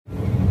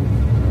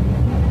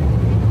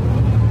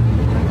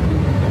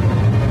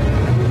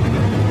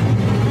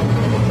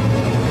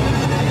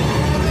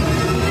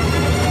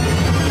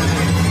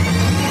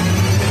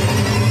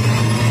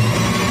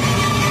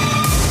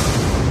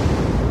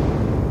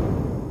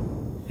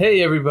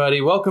Hey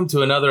everybody, welcome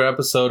to another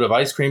episode of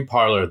Ice Cream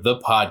Parlor, the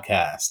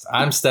podcast.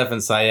 I'm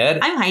Stefan Syed.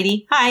 I'm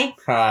Heidi. Hi.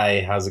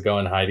 Hi, how's it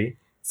going, Heidi?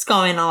 It's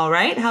going all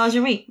right. How was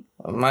your week?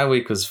 My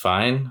week was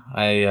fine.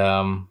 I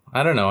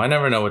don't know. I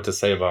never know what to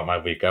say about my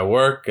week. I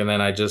work and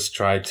then I just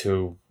try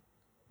to...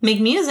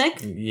 Make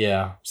music.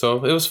 Yeah,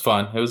 so it was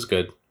fun. It was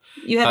good.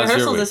 You had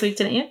rehearsals this week,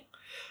 didn't you?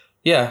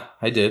 Yeah,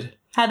 I did.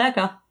 How'd that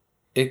go?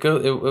 It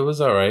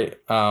was all right.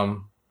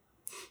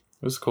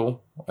 It was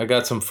cool. I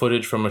got some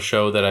footage from a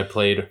show that I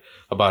played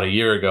about a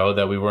year ago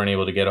that we weren't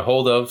able to get a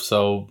hold of.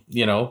 So,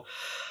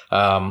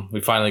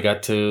 we finally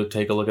got to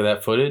take a look at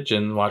that footage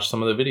and watch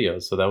some of the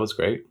videos. So that was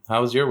great.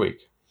 How was your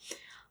week?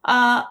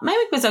 My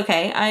week was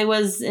okay. I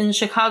was in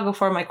Chicago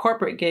for my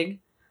corporate gig.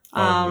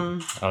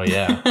 Oh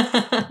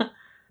yeah.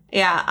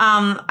 Yeah.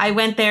 I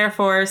went there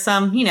for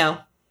some,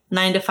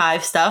 9 to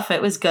 5 stuff.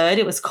 It was good.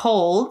 It was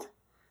cold.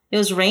 It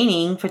was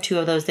raining for 2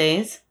 of those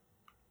days.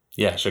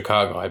 Yeah,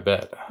 Chicago, I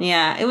bet.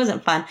 Yeah, it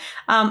wasn't fun.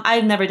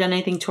 I've never done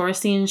anything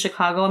touristy in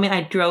Chicago. I mean,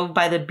 I drove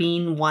by the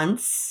Bean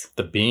once.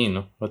 The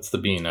Bean? What's the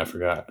Bean? I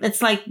forgot.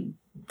 It's like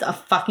a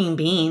fucking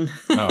bean.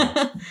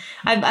 Oh.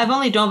 I've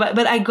only drove by,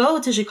 but I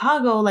go to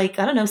Chicago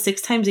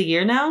 6 times a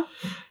year now.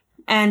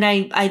 And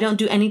I don't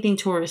do anything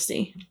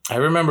touristy. I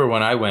remember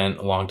when I went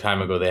a long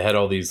time ago, they had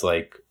all these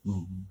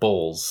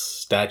bulls,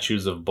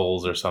 statues of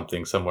bulls or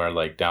something somewhere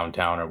like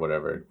downtown or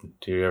whatever.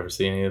 Do you ever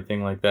see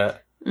anything like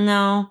that?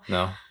 No.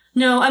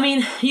 No, I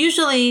mean,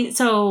 usually,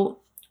 so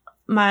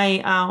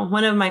my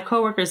one of my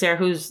coworkers there,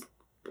 who's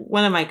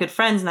one of my good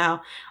friends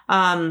now,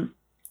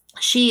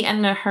 she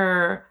and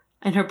her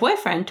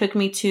boyfriend took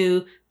me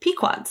to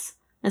Pequod's.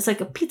 It's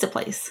like a pizza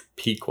place.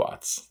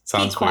 Pequod's.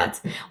 Sounds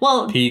Pequod's. weird.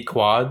 Well,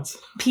 Pequod's?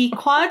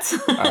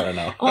 Pequod's? I don't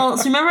know. Well,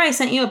 so remember I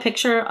sent you a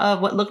picture of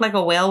what looked like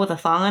a whale with a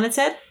thong on its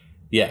head?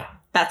 Yeah.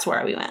 That's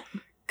where we went.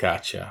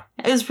 Gotcha.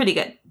 It was pretty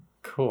good.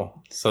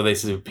 Cool. So they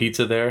do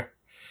pizza there?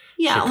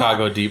 Yeah.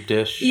 Chicago deep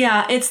dish?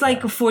 Yeah, it's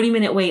like a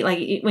 40-minute wait.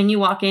 Like when you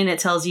walk in, it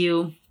tells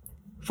you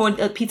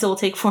pizza will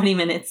take 40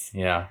 minutes.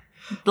 Yeah.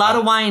 A lot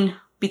of wine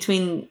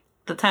between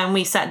the time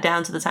we sat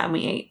down to the time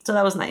we ate. So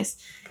that was nice.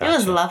 Gotcha. It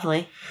was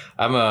lovely.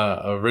 I'm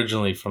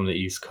originally from the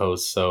East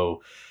Coast,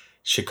 so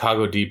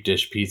Chicago deep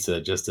dish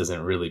pizza just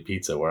isn't really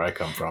pizza where I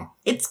come from.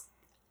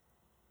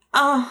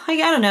 I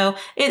don't know.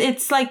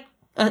 It's like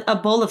a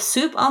bowl of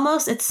soup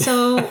almost. It's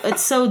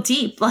so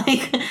deep.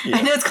 Like, yeah.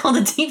 I know it's called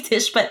a deep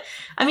dish, but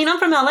I mean, I'm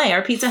from LA.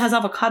 Our pizza has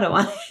avocado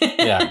on it.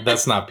 Yeah,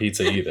 that's not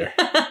pizza either.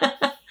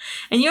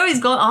 And you always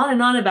go on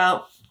and on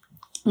about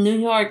New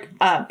York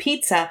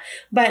pizza,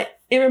 but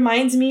it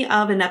reminds me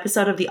of an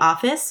episode of The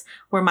Office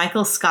where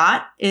Michael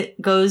Scott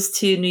goes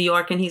to New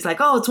York and he's like,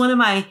 oh, it's one of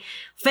my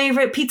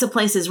favorite pizza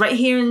places right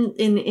here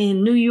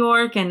in New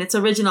York and it's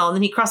original. And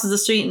then he crosses the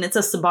street and it's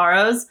a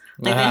Sbarro's.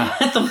 Like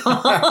at the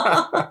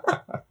mall.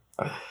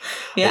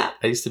 Yeah.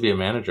 I used to be a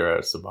manager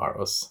at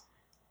Sbarro's.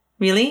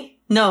 Really?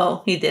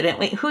 No, he didn't.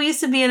 Wait, who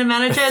used to be a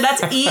manager?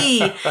 That's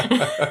E.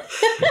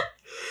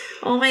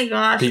 Oh my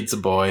gosh. Pizza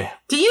boy.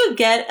 Do you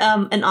get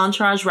an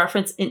Entourage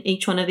reference in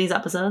each one of these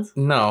episodes?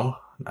 No,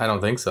 I don't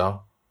think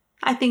so.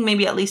 I think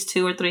maybe at least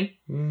 2 or 3.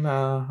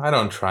 No, I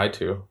don't try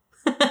to.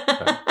 But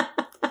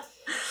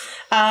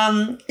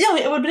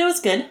it was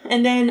good.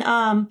 And then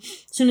as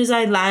soon as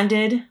I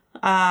landed,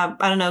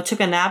 took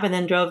a nap and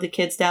then drove the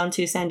kids down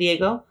to San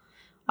Diego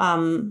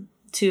to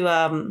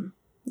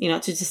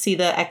see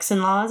the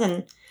ex-in-laws.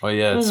 And oh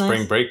yeah, it's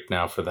spring break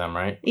now for them,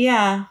 right?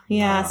 Yeah.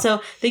 Wow.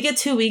 So they get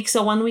 2 weeks.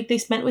 So 1 week they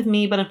spent with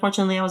me, but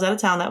unfortunately I was out of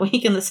town that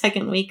week. And the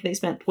second week they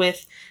spent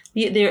with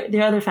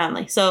their other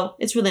family. So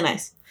it's really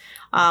nice.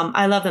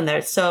 I love them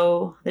there.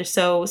 They're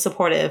so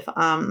supportive.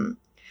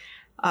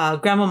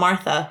 Grandma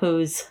Martha,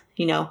 who's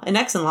an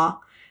ex-in-law,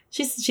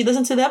 she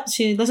listened to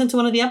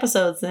one of the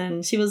episodes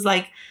and she was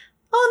like,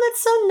 oh,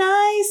 that's so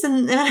nice.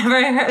 And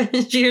whenever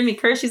she heard me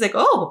curse, she's like,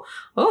 oh,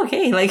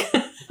 okay. Like,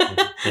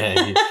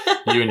 yeah,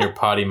 you and your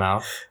potty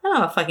mouth. I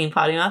don't have a fucking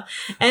potty mouth.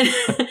 And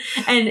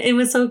it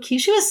was so cute.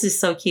 She was just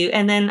so cute.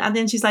 And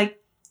then she's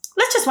like,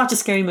 let's just watch a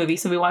scary movie.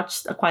 So we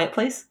watched A Quiet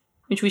Place,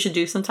 which we should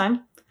do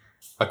sometime.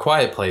 A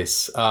Quiet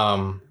Place. Is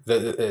that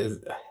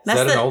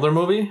an older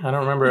movie? I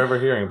don't remember ever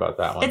hearing about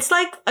that one. It's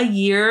like a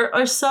year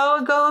or so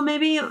ago,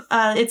 maybe.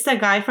 It's the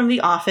guy from The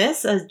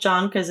Office,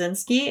 John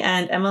Krasinski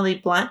and Emily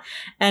Blunt.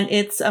 And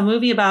it's a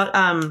movie about,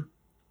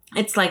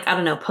 it's like, I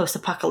don't know,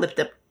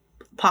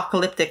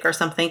 post-apocalyptic or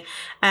something.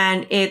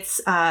 And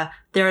it's,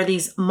 there are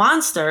these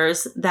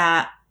monsters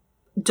that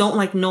don't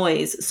like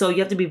noise. So you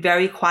have to be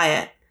very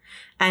quiet.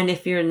 And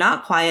if you're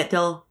not quiet,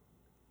 they'll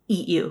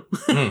eat you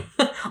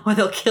or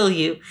they'll kill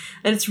you.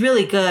 And it's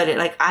really good.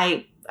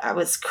 I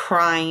was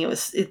crying.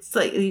 It's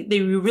like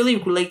they really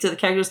relate to the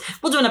characters.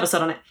 We'll do an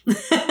episode on it.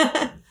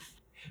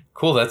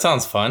 Cool. That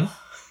sounds fun.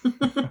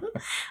 Yeah,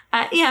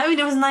 I mean,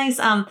 it was nice.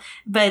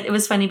 But it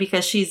was funny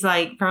because she's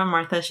like, Grandma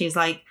Martha, she's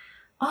like,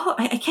 oh,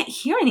 I can't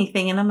hear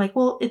anything. And I'm like,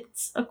 well,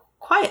 it's a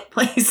quiet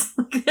place.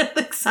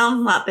 The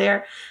sound's not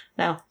there.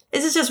 No,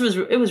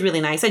 it was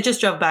really nice. I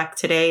just drove back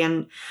today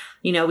and,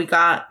 we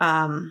got,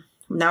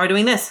 now we're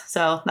doing this.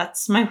 So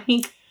that's my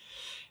week.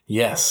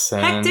 Yes.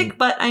 And Hectic,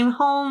 but I'm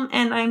home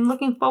and I'm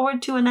looking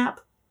forward to a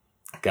nap.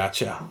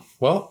 Gotcha.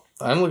 Well,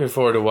 I'm looking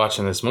forward to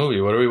watching this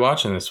movie. What are we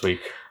watching this week?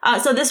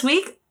 So this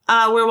week,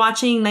 we're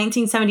watching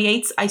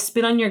 1978's I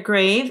Spit on Your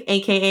Grave,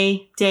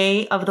 a.k.a.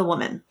 Day of the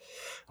Woman.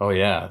 Oh,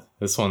 yeah.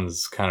 This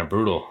one's kind of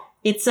brutal.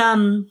 It's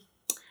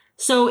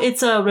so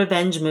it's a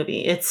revenge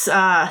movie. It's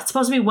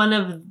supposed to be one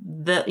of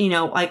the,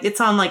 like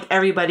it's on like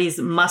everybody's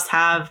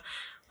must-have,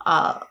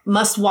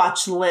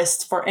 must-watch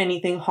list for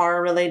anything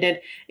horror related.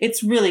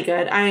 It's really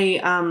good.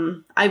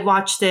 I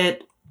watched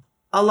it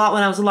a lot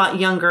when I was a lot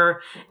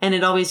younger, and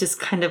it always just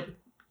kind of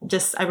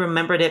I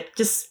remembered it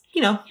just,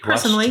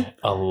 personally. Watched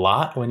a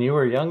lot when you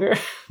were younger?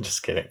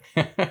 Just kidding.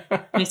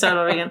 Let me start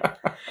over again.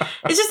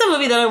 It's just a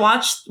movie that I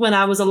watched when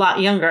I was a lot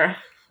younger.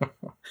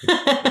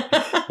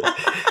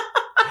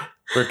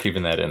 We're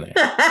keeping that in there.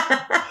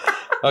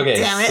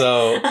 Okay,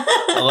 so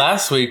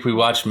last week we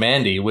watched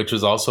Mandy, which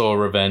was also a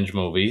revenge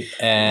movie,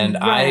 and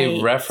Right.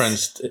 I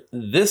referenced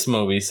this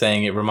movie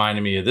saying it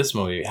reminded me of this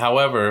movie.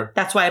 However,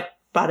 That's why I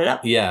brought it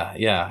up.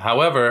 yeah.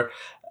 However,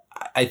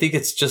 I think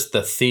it's just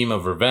the theme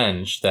of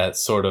revenge that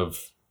sort of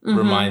Mhm.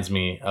 reminds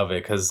me of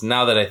it, because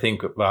now that I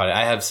think about it,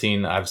 I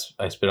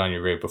Spit on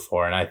Your Grave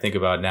before, and I think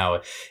about it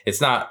now,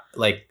 it's not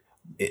like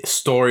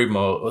story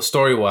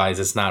wise,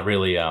 it's not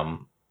really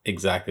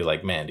exactly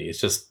like Mandy. It's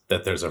just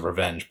that there's a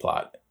revenge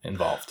plot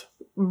involved.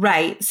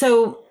 Right.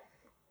 So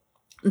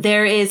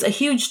there is a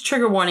huge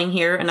trigger warning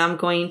here, and I'm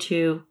going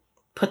to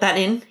put that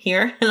in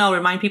here, and I'll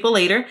remind people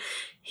later.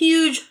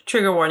 Huge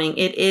trigger warning.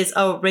 It is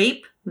a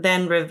rape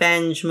then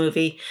revenge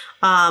movie.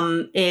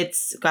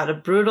 It's got a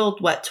brutal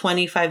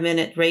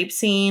 25-minute rape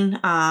scene.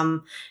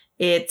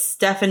 It's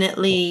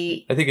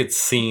definitely, I think it's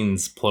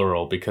scenes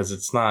plural, because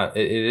it's not.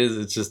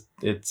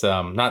 It's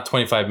not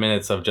 25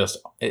 minutes of just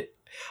it.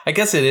 I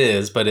guess it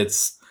is, but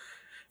it's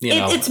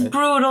it's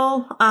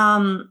brutal.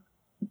 And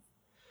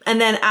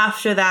then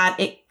after that,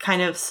 it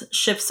kind of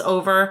shifts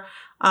over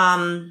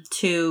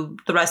to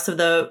the rest of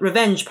the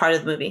revenge part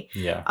of the movie.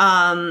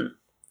 Yeah.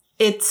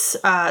 It's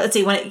let's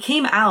see, when it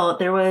came out,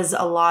 there was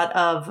a lot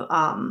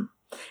of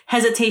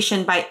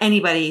hesitation by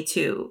anybody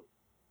to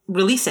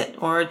release it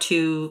or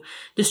to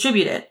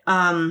distribute it,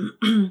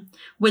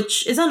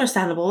 which is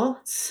understandable.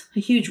 It's a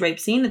huge rape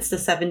scene. It's the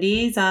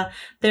 70s.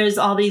 There's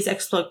all these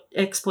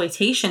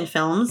exploitation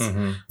films,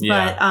 Mm-hmm.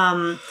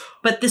 Yeah.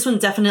 but this one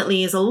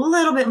definitely is a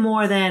little bit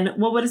more than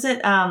what is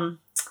it?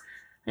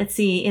 Let's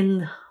see,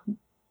 in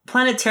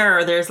Planet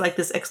Terror, there's like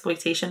this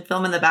exploitation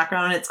film in the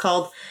background, and it's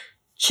called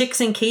Chicks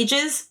in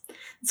Cages.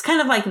 It's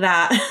kind of like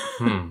that.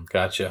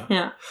 Gotcha.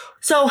 Yeah.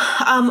 So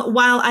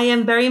while I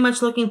am very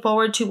much looking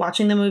forward to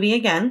watching the movie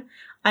again,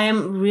 I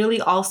am really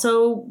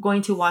also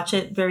going to watch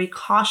it very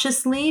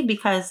cautiously,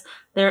 because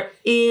there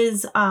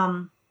is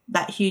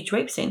that huge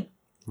rape scene.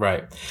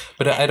 Right.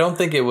 But I don't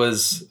think it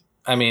was,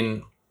 I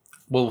mean,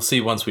 we'll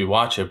see once we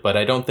watch it, but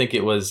I don't think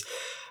it was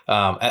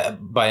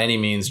by any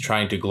means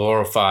trying to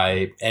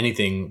glorify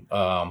anything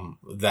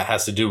that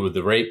has to do with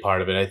the rape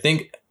part of it. I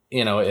think,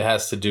 it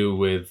has to do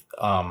with,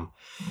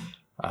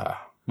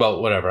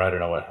 well, whatever. I don't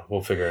know what.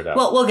 We'll figure it out.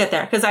 Well, we'll get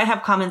there, because I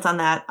have comments on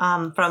that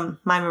from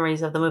my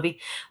memories of the movie.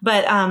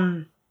 But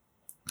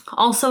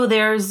also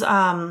there's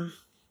just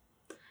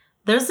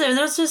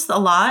a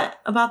lot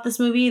about this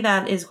movie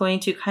that is going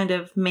to kind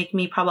of make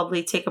me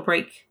probably take a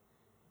break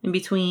in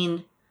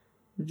between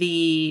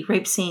the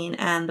rape scene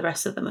and the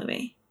rest of the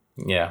movie.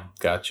 Yeah,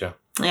 gotcha.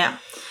 Yeah.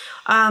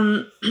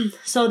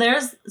 So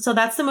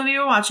that's the movie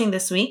we're watching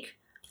this week.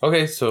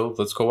 Okay, so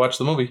let's go watch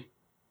the movie.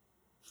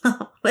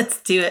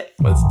 Let's do it.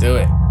 Let's do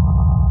it.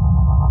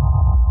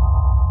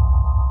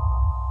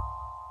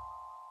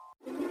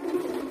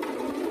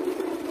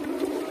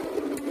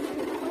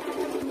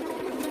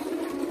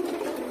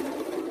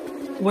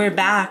 We're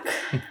back.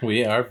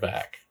 We are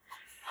back.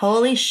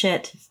 Holy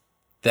shit.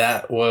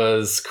 That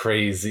was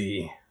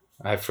crazy.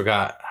 I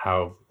forgot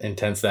how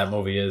intense that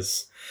movie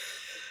is.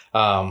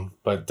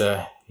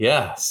 But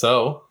yeah,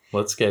 so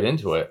let's get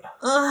into it.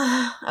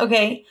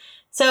 Okay.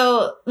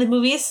 So the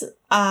movie's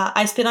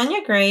I Spit on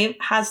Your Grave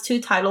has two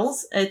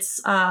titles.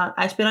 It's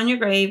I Spit on Your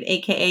Grave,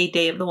 a.k.a.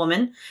 Day of the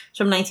Woman. It's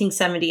from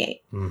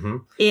 1978. Mm-hmm.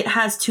 It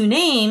has two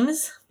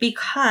names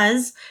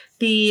because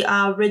the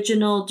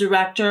original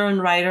director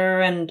and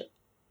writer and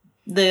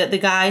the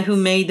guy who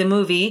made the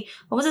movie,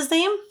 what was his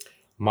name?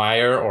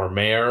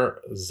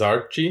 Mayer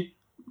Zarchi?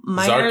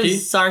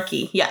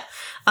 Zarki. Yeah.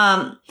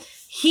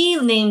 He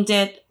named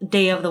it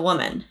Day of the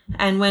Woman.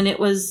 And when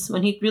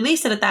he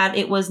released it at that,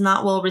 it was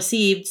not well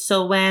received.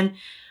 So when,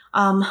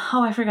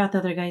 I forgot the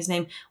other guy's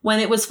name. When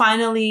it was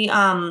finally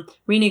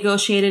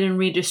renegotiated and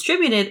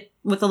redistributed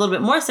with a little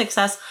bit more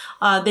success,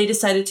 they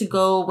decided to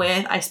go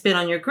with I Spit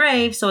on Your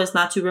Grave, so as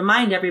not to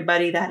remind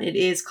everybody that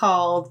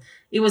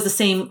it was the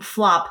same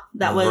flop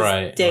that was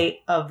Right.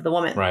 Day of the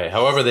Woman. Right.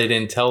 However, they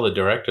didn't tell the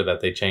director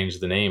that they changed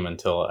the name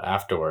until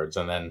afterwards,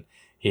 and then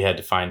he had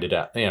to find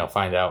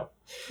out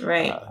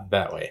Right.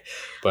 that way.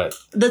 But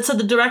So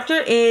the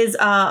director is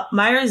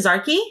Mayer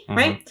Zarki,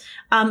 right?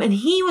 And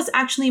he was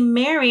actually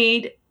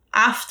married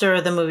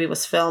after the movie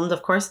was filmed,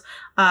 of course,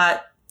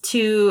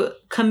 to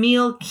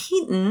Camille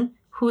Keaton,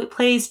 who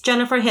plays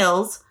Jennifer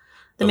Hills,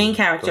 the main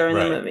character in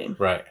the movie.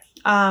 Right.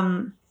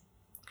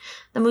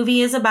 The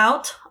movie is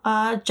about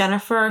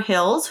Jennifer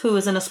Hills, who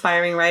is an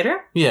aspiring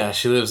writer. Yeah,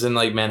 she lives in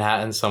like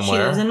Manhattan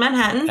somewhere. She lives in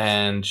Manhattan.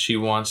 And she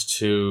wants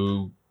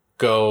to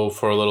go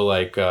for a little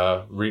like,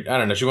 I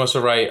don't know, she wants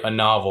to write a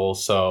novel,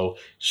 so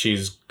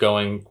she's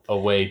going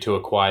away to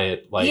a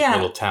quiet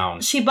little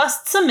town. She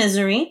busts a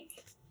Misery.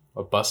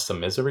 A bust of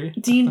Misery?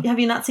 Have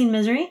you not seen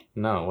Misery?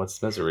 No,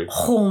 what's Misery?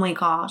 Oh my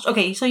gosh.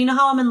 Okay, so you know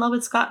how I'm in love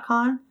with Scott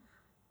Conn?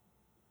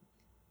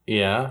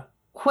 Yeah.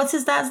 What's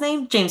his dad's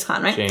name? James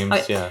Caan, right? James,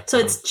 okay. yeah. So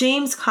it's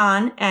James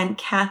Caan and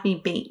Kathy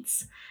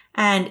Bates.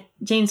 And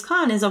James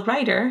Caan is a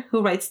writer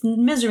who writes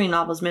misery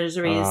novels.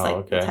 Misery is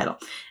the title.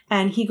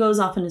 And he goes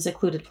off in a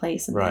secluded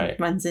place and then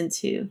runs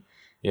into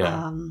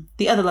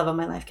the other love of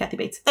my life, Kathy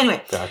Bates.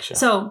 Anyway, gotcha.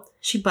 So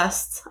she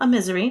busts a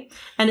Misery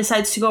and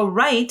decides to go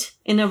write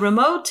in a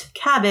remote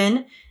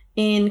cabin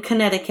in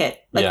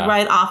Connecticut,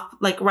 right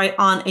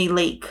on a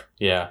lake.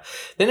 Yeah.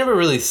 They never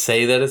really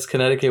say that it's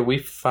Connecticut. We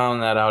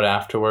found that out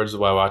afterwards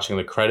while watching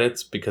the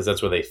credits because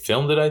that's where they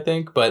filmed it, I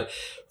think. But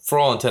for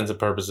all intents and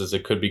purposes,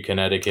 it could be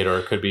Connecticut or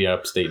it could be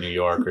upstate New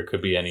York or it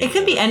could be anywhere. It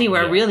could be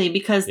anywhere, really,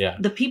 because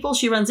the people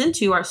she runs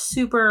into are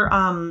super,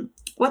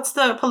 what's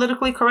the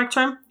politically correct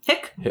term?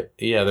 Hick?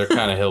 Yeah, they're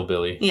kind of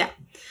hillbilly. Yeah.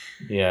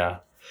 Yeah.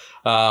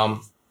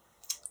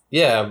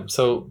 Yeah,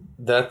 so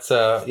that's,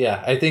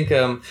 I think,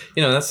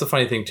 that's the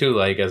funny thing too,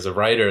 like as a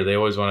writer, they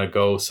always want to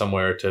go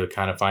somewhere to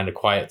kind of find a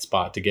quiet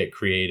spot to get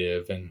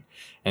creative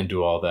and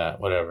do all that,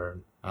 whatever.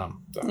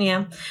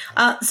 Yeah.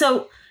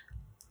 So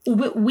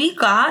we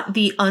got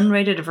the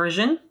unrated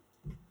version,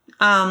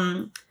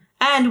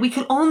 and we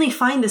could only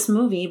find this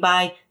movie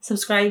by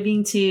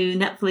subscribing to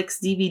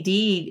Netflix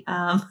DVD.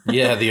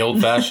 Yeah, the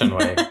old-fashioned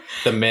way.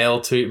 The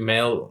mail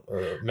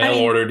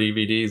order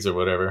DVDs or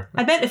whatever.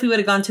 I bet if we would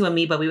have gone to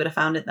Amoeba, we would have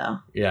found it, though.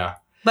 Yeah.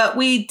 But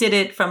we did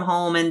it from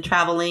home and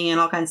traveling and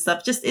all kinds of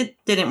stuff. Just it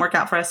didn't work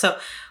out for us. So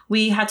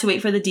we had to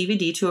wait for the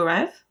DVD to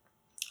arrive,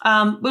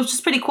 which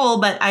is pretty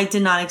cool, but I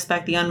did not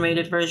expect the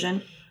unrated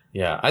version.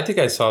 Yeah, I think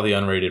I saw the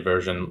unrated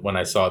version when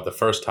I saw it the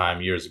first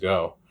time years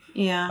ago.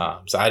 Yeah.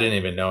 So I didn't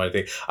even know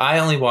anything. I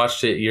only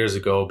watched it years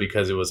ago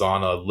because it was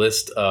on a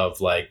list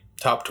of like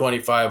top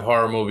 25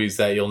 horror movies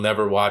that you'll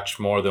never watch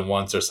more than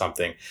once or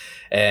something.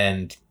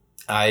 And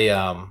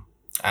I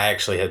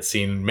actually had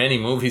seen many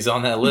movies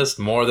on that list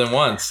more than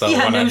once. So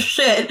when I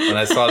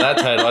saw that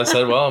title, I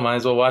said, well, I might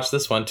as well watch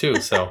this one too.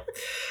 So,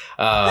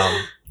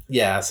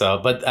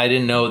 but I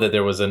didn't know that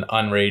there was an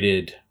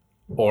unrated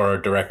or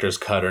a director's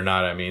cut or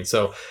not. I mean,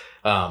 so,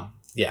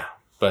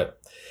 but.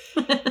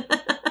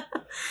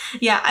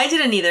 Yeah, I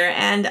didn't either.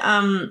 And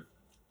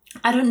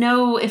I don't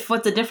know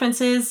what the difference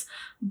is,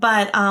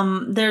 but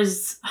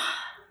it's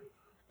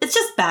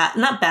just bad.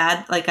 Not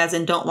bad, like as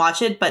in don't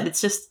watch it, but it's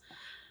just,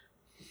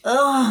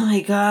 oh my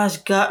gosh,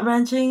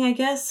 gut-wrenching, I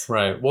guess.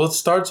 Right. Well, it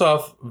starts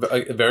off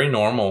very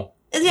normal.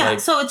 Yeah,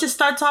 so it just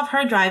starts off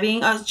her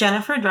driving,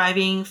 Jennifer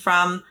driving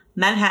from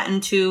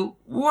Manhattan to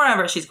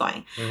wherever she's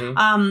going. Mm-hmm.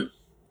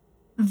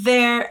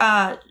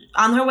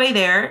 On her way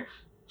there,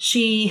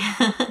 she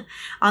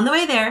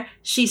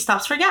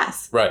stops for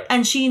gas. Right.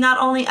 And she not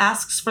only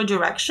asks for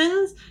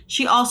directions,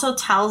 she also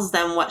tells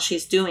them what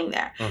she's doing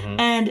there. Mm-hmm.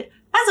 And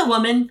as a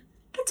woman,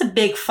 that's a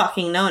big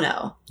fucking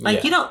no-no.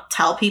 Like, you don't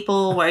tell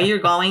people where you're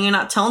going. You're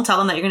not tell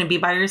them that you're going to be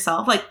by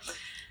yourself. Like,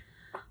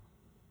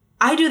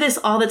 I do this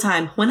all the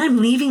time. When I'm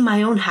leaving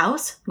my own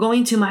house,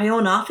 going to my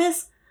own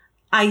office,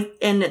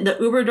 and the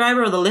Uber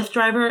driver or the Lyft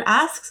driver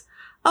asks,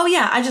 oh,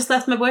 yeah, I just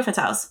left my boyfriend's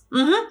house.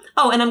 Mm-hmm.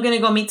 Oh, and I'm going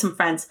to go meet some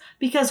friends.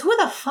 Because who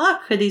the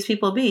fuck could these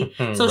people be?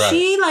 So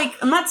she,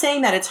 I'm not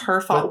saying that it's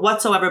her fault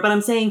whatsoever, but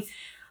I'm saying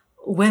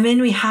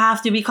women, we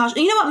have to be cautious.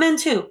 And you know what, men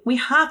too? We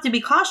have to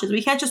be cautious.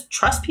 We can't just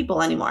trust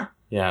people anymore.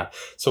 Yeah.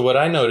 So what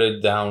I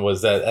noted down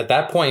was that at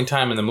that point in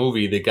time in the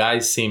movie, the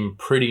guys seem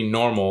pretty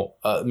normal,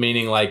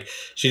 meaning like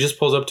she just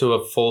pulls up to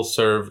a full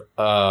serve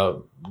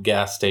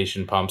gas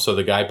station pump. So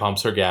the guy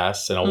pumps her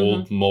gas, an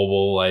old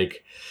mobile,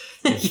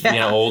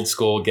 old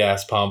school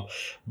gas pump.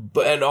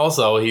 And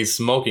also he's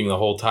smoking the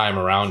whole time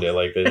around it.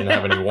 Like they didn't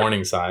have any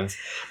warning signs.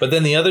 But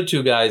then the other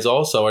two guys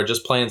also are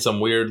just playing some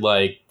weird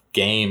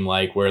game,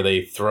 where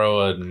they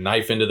throw a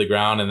knife into the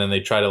ground and then they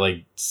try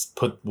to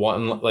put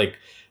one,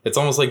 it's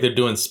almost like they're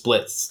doing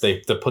splits. They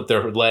put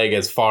their leg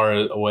as far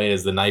away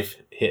as the knife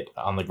hit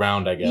on the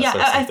ground, I guess. Yeah,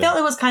 I felt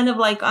it was kind of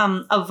like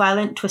a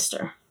violent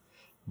twister.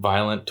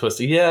 Violent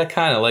twister. Yeah,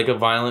 kind of like a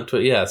violent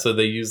twist. Yeah, so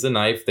they use the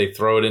knife, they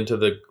throw it into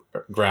the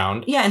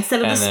ground. Yeah,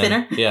 instead of the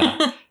spinner. Yeah.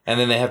 And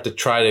then they have to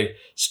try to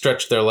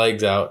stretch their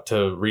legs out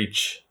to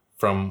reach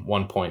from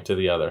one point to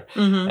the other.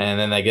 Mm-hmm. And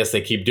then I guess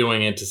they keep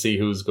doing it to see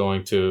who's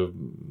going to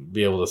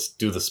be able to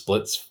do the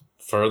splits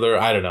further.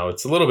 I don't know.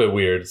 It's a little bit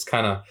weird. It's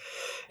kind of...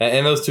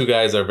 And those two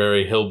guys are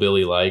very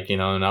hillbilly-like,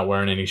 not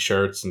wearing any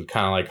shirts and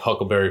kind of like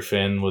Huckleberry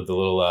Finn with the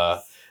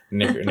little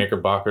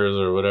knickerbockers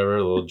or whatever,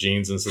 little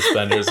jeans and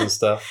suspenders and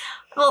stuff.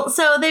 Well,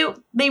 so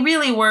they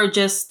really were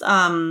just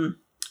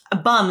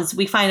bums,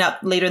 we find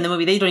out later in the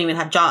movie, they don't even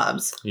have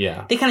jobs.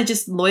 Yeah. They kind of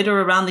just loiter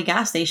around the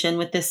gas station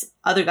with this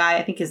other guy.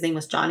 I think his name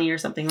was Johnny or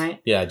something,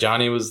 right? Yeah,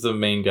 Johnny was the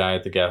main guy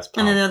at the gas pump.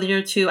 And then the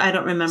other two, I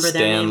don't remember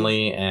their names.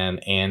 Stanley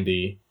and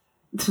Andy.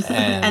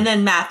 And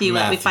then Matthew,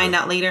 we find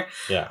out later.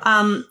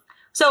 Yeah.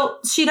 So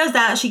she does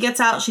that. She gets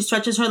out. She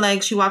stretches her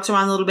legs. She walks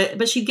around a little bit.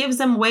 But she gives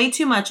them way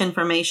too much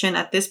information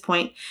at this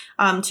point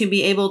to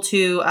be able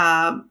to,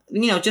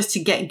 just to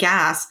get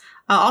gas.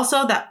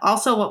 Also,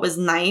 what was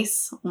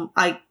nice,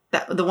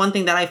 the one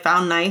thing that I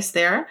found nice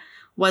there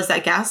was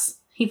that gas.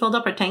 He filled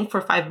up her tank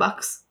for $5,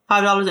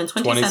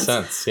 $5.20. 20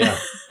 cents, yeah.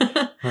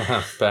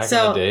 Back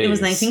so in the days. It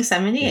was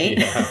 1978.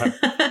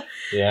 Yeah.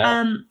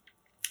 Yeah.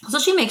 So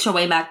she makes her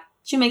way back.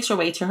 She makes her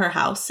way to her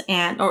house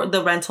or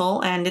the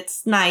rental, and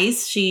it's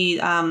nice. She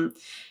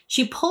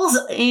pulls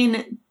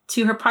in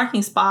to her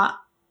parking spot,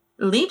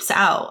 leaps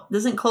out,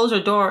 doesn't close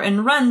her door,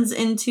 and runs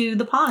into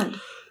the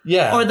pond.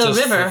 Yeah, or the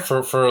river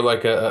for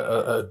like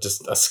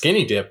just a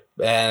skinny dip,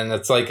 and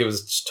it's like it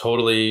was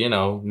totally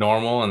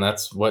normal, and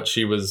that's what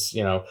she was.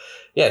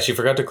 Yeah, she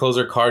forgot to close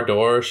her car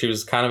door. She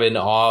was kind of in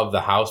awe of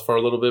the house for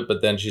a little bit,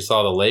 but then she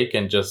saw the lake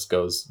and just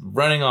goes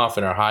running off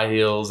in her high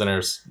heels and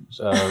her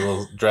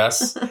little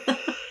dress.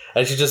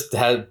 And she just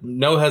had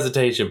no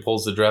hesitation,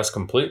 pulls the dress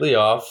completely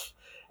off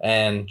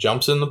and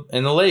jumps in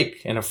the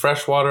lake, in a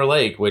freshwater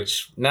lake,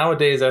 which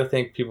nowadays I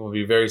think people would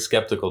be very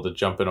skeptical to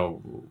jump in a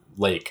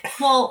lake.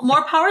 Well,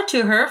 more power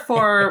to her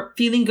for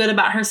feeling good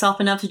about herself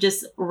enough to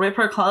just rip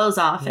her clothes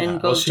off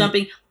and go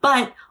jumping.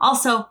 But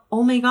also,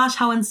 oh my gosh,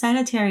 how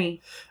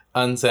unsanitary.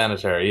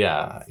 Unsanitary,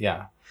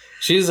 yeah.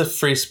 She's a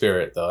free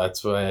spirit, though.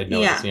 That's what I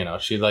noticed. Yeah.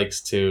 She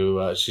likes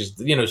to. She's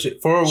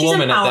for a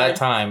woman empowered. At that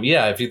time.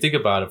 Yeah, if you think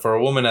about it, for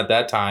a woman at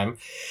that time,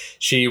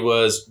 she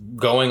was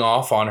going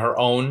off on her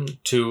own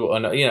to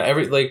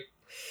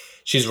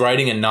she's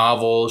writing a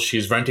novel.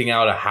 She's renting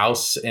out a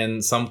house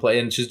in some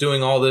place, and she's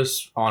doing all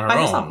this on her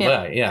own.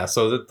 Herself, yeah.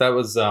 So that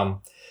was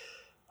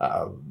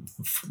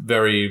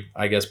very,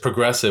 I guess,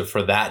 progressive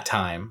for that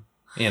time.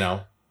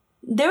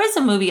 There is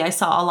a movie I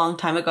saw a long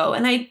time ago,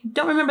 and I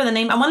don't remember the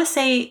name. I want to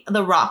say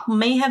The Rock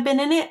may have been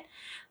in it.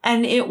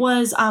 And it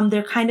was,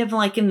 they're kind of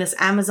like in this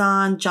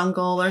Amazon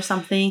jungle or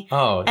something.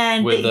 Oh,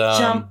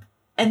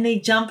 and they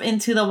jump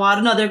into the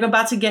water. No, they're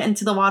about to get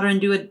into the water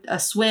and do a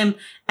swim.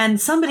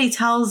 And somebody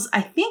tells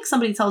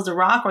The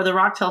Rock, or The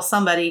Rock tells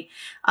somebody,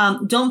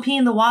 don't pee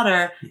in the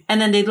water. And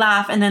then they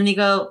laugh, and then they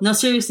go, no,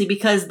 seriously,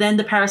 because then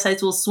the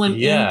parasites will swim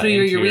in through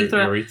your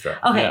urethra.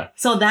 Okay, yeah.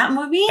 So that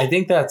movie? I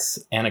think that's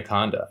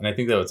Anaconda, and I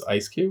think that was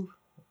Ice Cube.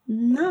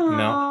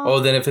 No.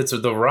 Oh, then if it's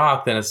The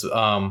Rock, then it's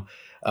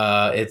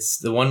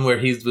the one where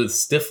he's with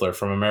Stifler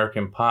from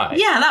American Pie.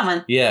 Yeah, that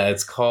one. Yeah,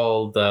 it's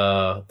called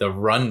The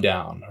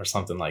Rundown or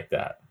something like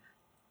that.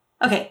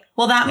 Okay,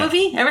 well, that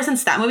movie, ever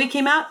since that movie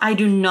came out, I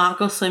do not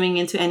go swimming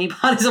into any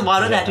bodies of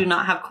water that do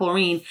not have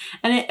chlorine,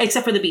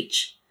 except for the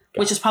beach,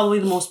 which is probably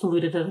the most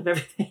polluted of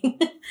everything.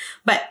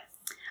 But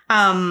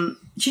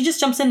she just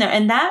jumps in there,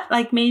 and that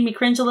made me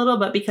cringe a little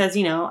bit because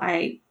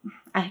I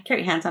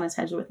carry hand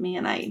sanitizer with me,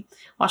 and I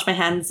wash my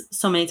hands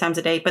so many times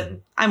a day,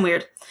 but I'm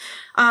weird.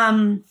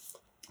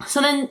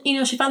 So then,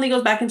 she finally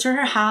goes back into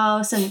her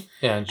house and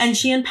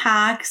she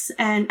unpacks.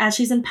 And as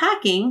she's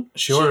unpacking,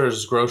 she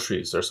orders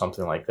groceries or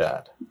something like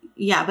that.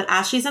 Yeah, but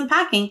as she's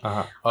unpacking,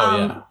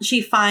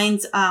 she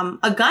finds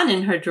a gun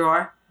in her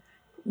drawer,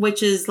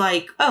 which is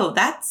like, oh,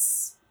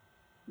 that's,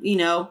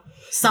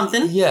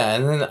 something. Yeah,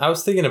 and then I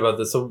was thinking about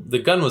this. So the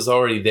gun was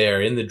already there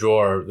in the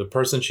drawer. The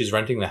person she's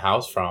renting the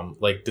house from,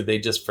 did they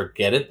just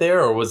forget it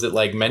there? Or was it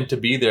meant to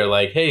be there?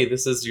 Hey,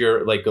 this is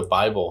your, a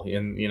Bible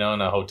in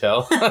a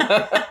hotel.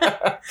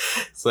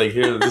 It's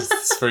here, this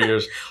is for your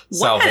salvation.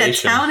 What kind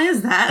of town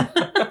is that?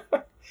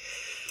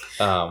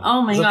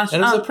 Oh my gosh.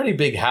 And it's a pretty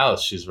big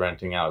house she's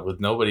renting out with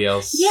nobody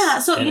else. Yeah.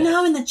 So you know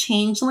how in The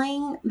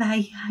Changeling that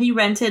he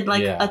rented a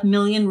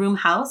 1,000,000-room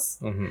house?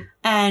 Mm-hmm.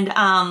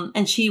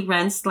 And she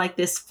rents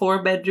this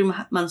 4-bedroom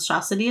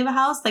monstrosity of a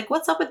house.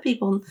 What's up with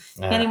people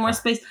getting more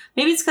space?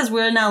 Maybe it's because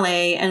we're in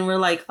LA and we're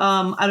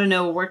I don't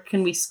know, where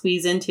can we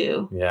squeeze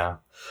into? Yeah.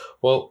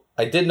 Well,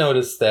 I did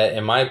notice that,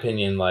 in my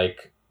opinion,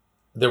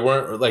 there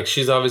weren't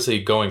she's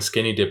obviously going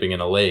skinny dipping in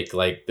a lake.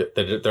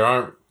 There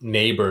aren't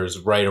neighbors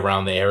right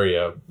around the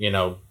area,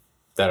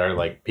 that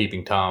are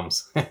peeping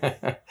toms.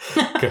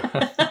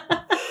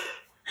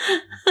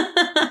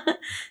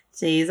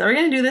 Jeez, are we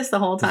gonna do this the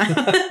whole time?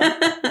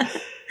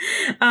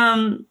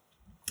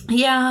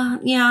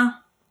 Yeah.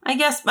 I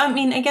guess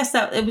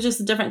that it was just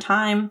a different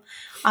time.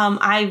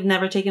 I've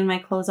never taken my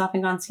clothes off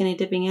and gone skinny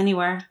dipping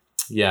anywhere.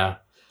 Yeah.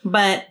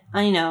 But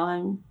I don't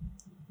know.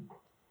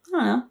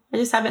 I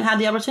just haven't had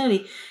the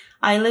opportunity.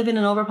 I live in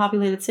an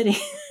overpopulated city.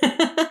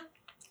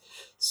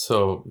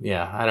 So,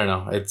 yeah, I don't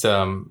know. It's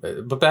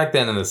but back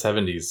then in the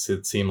 70s,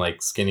 it seemed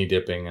like skinny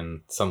dipping and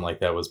something like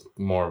that was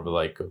more of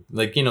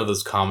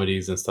those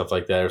comedies and stuff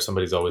like that, or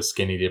somebody's always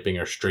skinny dipping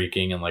or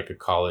streaking in a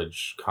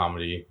college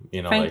comedy,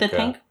 Frank the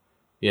Tank?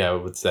 Yeah,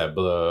 what's that?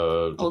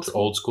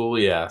 Old school?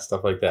 Yeah,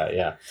 stuff like that,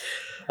 yeah.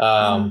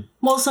 Well,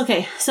 it's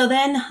okay. So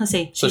then, let's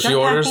see. So she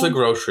orders the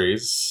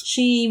groceries.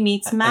 She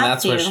meets Matthew. And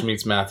that's when she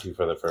meets Matthew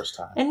for the first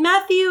time. And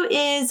Matthew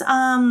is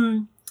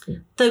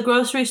the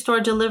grocery store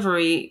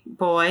delivery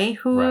boy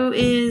who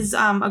is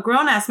a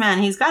grown-ass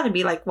man. He's got to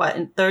be like, what,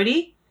 in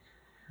 30?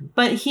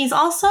 But he's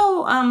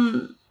also...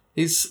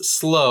 he's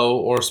slow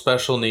or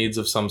special needs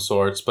of some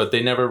sorts, but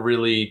they never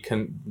really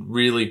can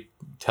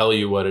tell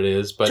you what it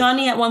is. But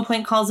Johnny at one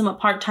point calls him a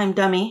part-time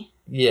dummy.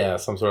 Yeah,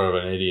 some sort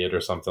of an idiot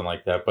or something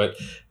like that. But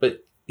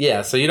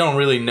yeah, so you don't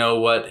really know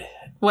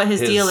what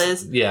his deal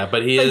is. Yeah,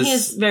 but he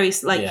is very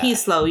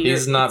he's slow.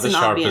 He's not the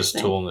sharpest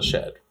tool in the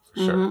shed.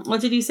 Sure. Mm-hmm.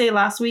 What did you say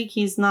last week?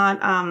 He's not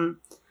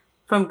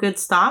from good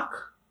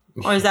stock,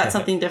 or is that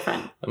something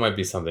different? That might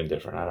be something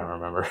different. I don't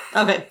remember.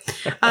 Okay.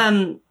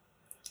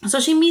 So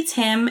she meets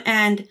him,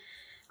 and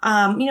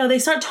they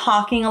start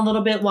talking a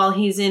little bit while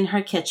he's in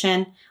her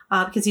kitchen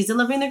because he's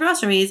delivering the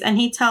groceries, and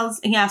he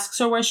asks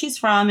her where she's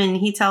from, and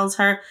he tells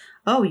her,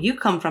 "Oh, you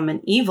come from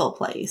an evil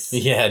place."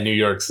 Yeah, New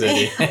York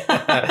City.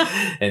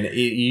 An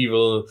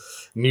evil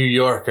New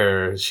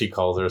Yorker, she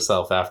calls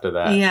herself after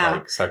that. Yeah.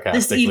 Like, sarcastically.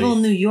 This evil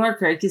New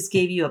Yorker just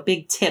gave you a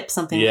big tip,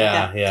 something like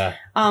that. Yeah.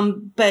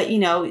 But,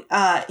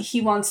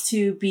 he wants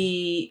to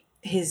be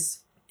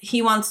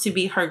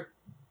her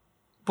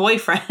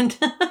boyfriend.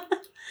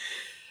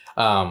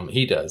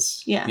 He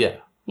does. Yeah. Yeah.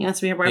 He wants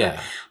to be her boyfriend.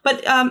 Yeah.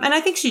 But, and I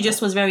think she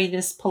just was very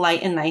just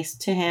polite and nice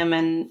to him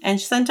and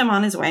she sent him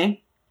on his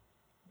way.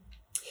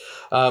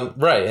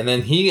 Right, and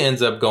then he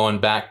ends up going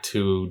back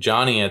to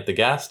Johnny at the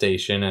gas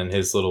station and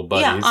his little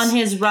buddies. Yeah, on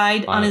his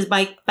ride on his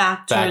bike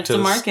back towards the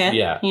market.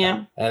 Yeah.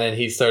 And then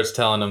he starts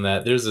telling him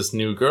that there's this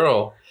new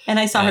girl. And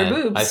I saw her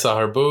boobs. I saw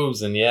her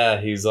boobs, and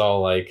he's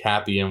all like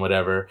happy and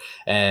whatever.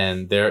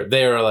 And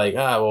they're like,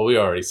 well, we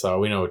already saw her.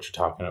 We know what you're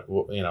talking about.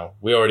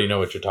 We already know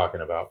what you're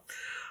talking about.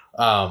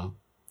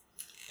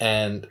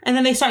 And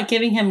then they start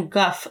giving him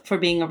guff for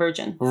being a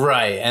virgin.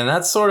 Right, and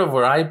that's sort of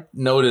where I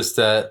noticed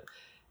that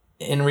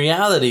in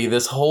reality,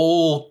 this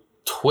whole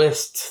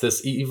twist,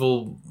 this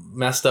evil,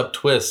 messed up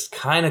twist,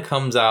 kind of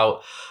comes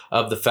out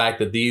of the fact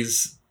that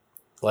these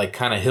like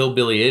kind of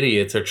hillbilly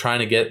idiots are trying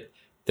to get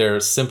their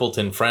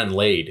simpleton friend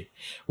laid,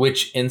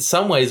 which in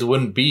some ways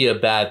wouldn't be a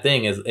bad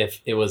thing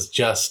if it was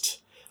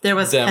just there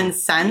was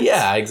consent.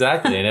 Yeah,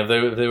 exactly. And if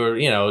they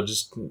were,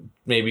 just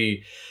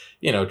maybe,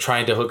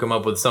 trying to hook him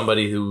up with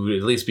somebody who would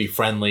at least be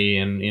friendly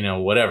and,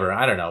 whatever.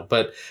 I don't know.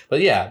 But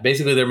yeah,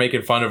 basically they're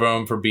making fun of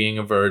him for being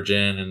a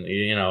virgin and,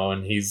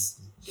 and he's,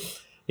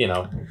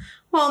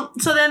 Well,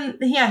 so then,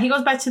 he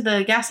goes back to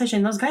the gas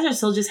station. Those guys are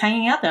still just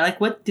hanging out there. Like,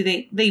 what do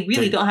they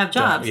really don't have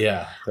jobs.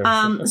 Yeah.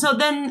 So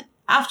then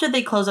after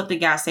they close up the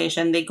gas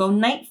station, they go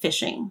night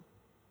fishing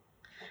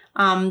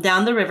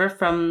down the river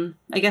from,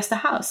 I guess, the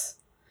house.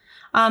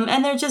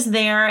 And they're just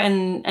there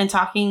and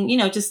talking,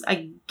 just,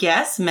 I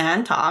guess,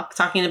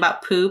 talking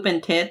about poop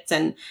and tits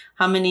and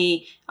how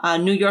many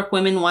New York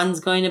women one's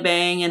going to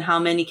bang and how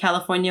many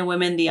California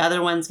women the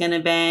other one's going to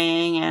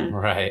bang. And,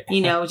 right.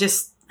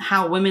 Just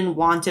how women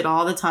want it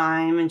all the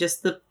time. And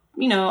just the,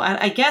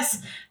 I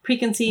guess,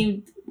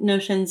 preconceived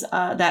notions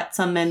that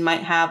some men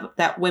might have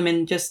that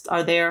women just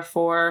are there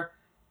for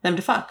them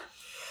to fuck.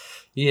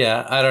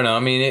 Yeah, I don't know. I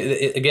mean,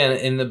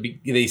 again,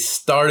 they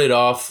started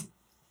off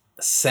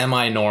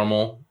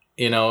semi-normal,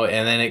 and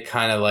then it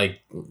kind of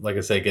like I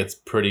said, gets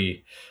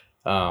pretty,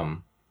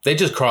 they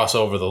just cross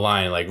over the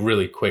line like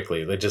really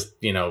quickly. They just,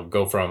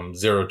 go from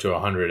 0 to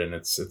 100 and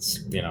it's.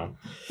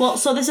 Well,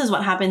 so this is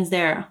what happens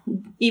there.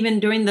 Even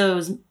during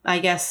those, I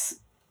guess,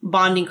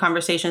 bonding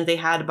conversations they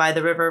had by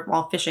the river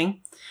while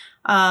fishing,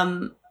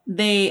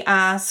 they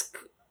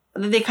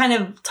kind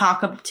of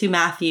talk up to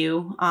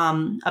Matthew,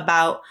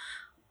 about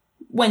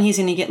when he's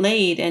going to get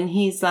laid. And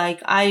he's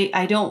like,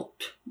 I don't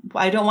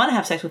want to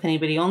have sex with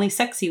anybody, only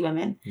sexy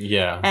women.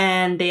 Yeah.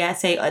 And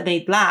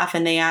they laugh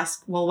and they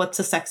ask, well, what's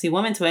a sexy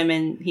woman to him?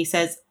 And he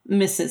says,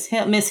 Miss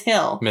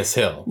Hill,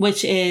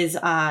 which is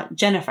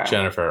Jennifer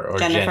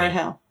Jenny.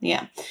 Hill.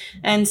 Yeah.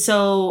 And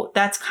so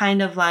that's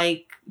kind of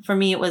like, for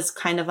me, it was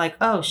kind of like,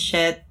 oh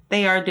shit,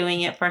 they are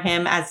doing it for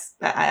him, as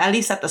at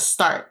least at the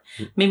start.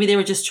 Maybe they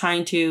were just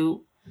trying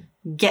to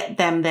get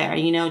them there,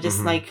 just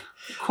mm-hmm. like.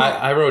 Cool.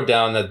 I wrote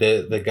down that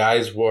the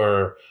guys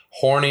were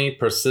horny,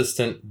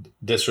 persistent,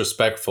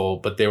 disrespectful,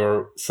 but they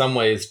were some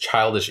ways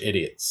childish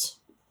idiots.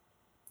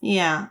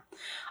 Yeah.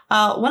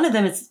 One of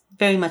them is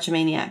very much a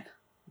maniac.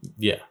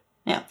 Yeah.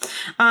 Yeah.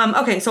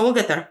 Okay, so we'll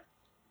get there.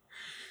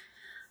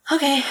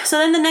 Okay, so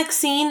then the next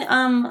scene,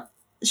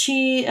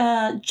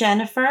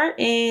 Jennifer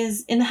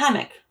is in the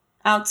hammock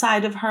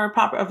outside of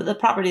the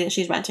property that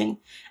she's renting.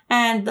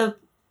 And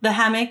the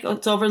hammock,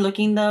 it's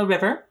overlooking the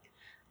river.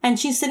 And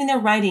she's sitting there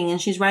writing,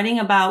 and she's writing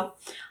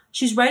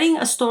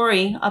a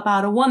story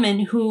about a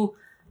woman who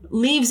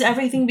leaves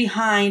everything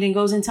behind and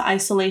goes into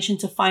isolation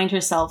to find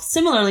herself,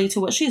 similarly to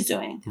what she's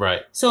doing.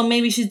 Right. So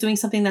maybe she's doing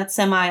something that's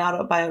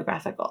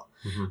semi-autobiographical.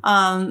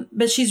 Mm-hmm.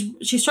 But she's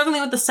struggling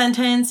with the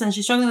sentence, and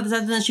she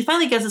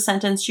finally gets the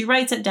sentence. She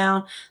writes it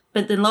down,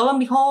 But then lo and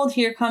behold,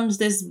 here comes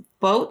this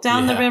boat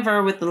down the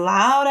river with the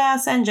loud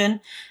ass engine.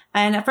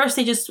 And at first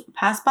they just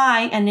pass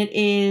by, and it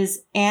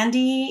is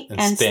Andy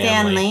and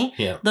Stanley.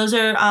 Yeah. Those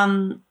are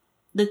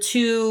the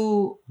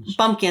two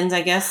bumpkins,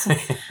 I guess.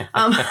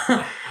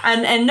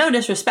 And no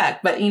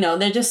disrespect, but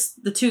they're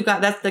just the two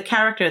guys. That's the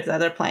characters that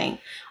they're playing.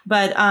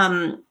 But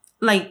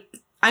like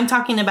I'm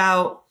talking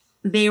about,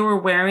 they were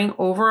wearing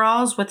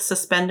overalls with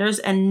suspenders,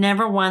 and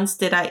never once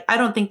did I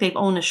don't think they've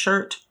owned a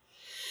shirt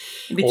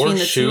between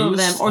the two of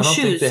them, or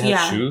shoes.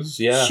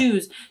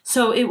 Shoes.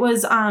 So it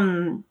was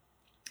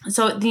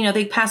so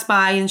they pass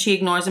by and she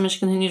ignores them and she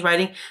continues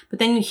riding, but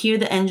then you hear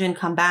the engine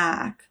come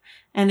back,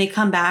 and they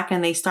come back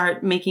and they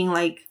start making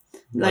like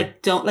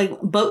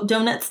boat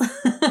donuts.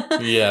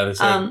 Yeah, they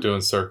start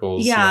doing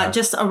circles. Yeah,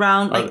 just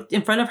around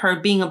in front of her,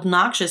 being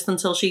obnoxious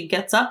until she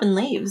gets up and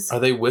leaves. Are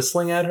they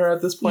whistling at her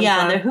at this point?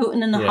 Yeah, they're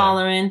hooting and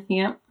hollering.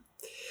 Yep.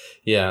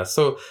 Yeah,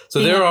 so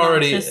they're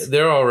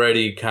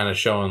already kind of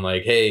showing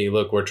like, hey,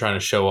 look, we're trying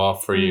to show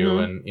off for you,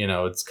 and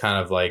it's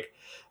kind of like,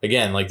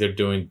 again, like they're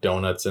doing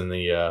donuts in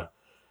the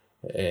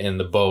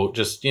boat,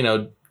 just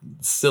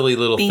silly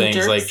little being things,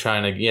 jerks. like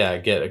trying to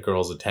get a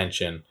girl's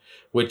attention,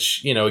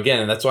 which again,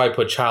 and that's why I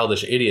put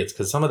childish idiots,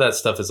 because some of that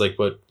stuff is like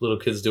what little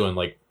kids do in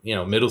like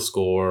middle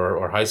school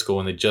or high school,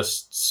 when they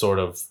just sort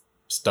of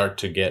start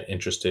to get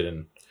interested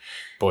in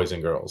boys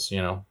and girls.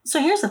 So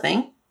here's the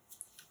thing.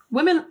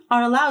 Women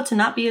are allowed to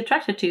not be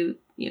attracted to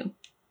you.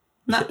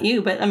 Not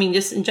you, but I mean,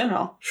 just in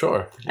general.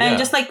 Sure. And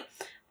just like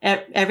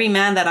every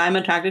man that I'm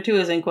attracted to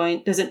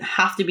doesn't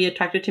have to be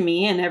attracted to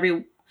me, and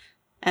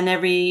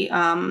every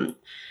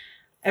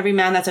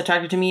man that's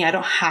attracted to me, I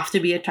don't have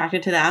to be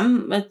attracted to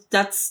them. But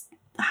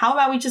how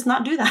about we just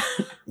not do that?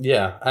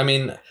 Yeah, I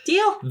mean,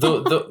 deal.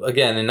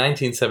 Again, in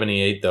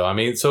 1978, though, I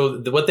mean,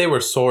 so what they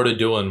were sort of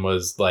doing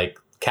was like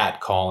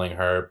catcalling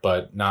her,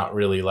 but not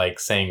really like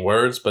saying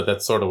words, but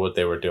that's sort of what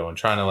they were doing,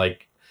 trying to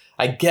like,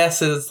 I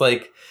guess it's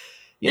like,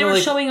 they were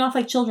like, showing off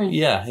like children.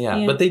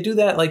 Yeah. But they do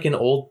that like in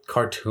old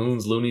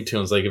cartoons, Looney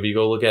Tunes. Like if you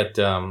go look at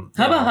Hubba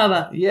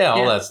Hubba. Yeah,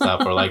 all that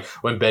stuff. Or like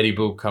when Betty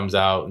Boop comes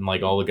out and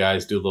like all the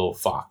guys do little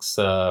fox,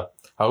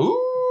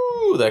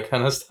 ooh, that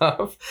kind of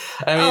stuff.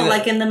 I mean,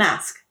 like in The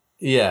Mask.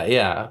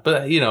 Yeah.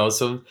 But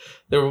so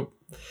there,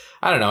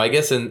 I don't know. I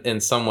guess in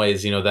some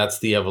ways, that's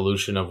the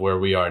evolution of where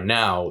we are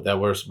now. That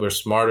we're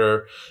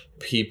smarter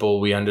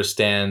people. We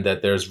understand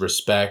that there's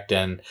respect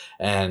and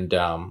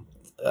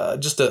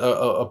just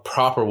a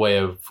proper way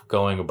of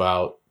going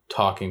about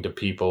talking to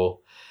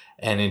people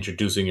and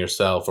introducing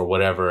yourself or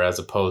whatever, as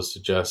opposed to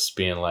just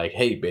being like,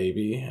 "Hey,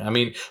 baby." I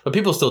mean, but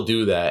people still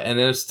do that, and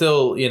it's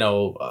still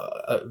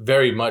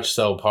very much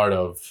so part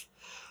of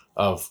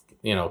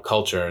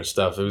culture and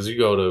stuff. As you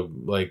go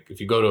to if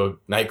you go to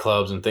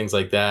nightclubs and things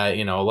like that,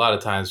 a lot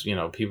of times,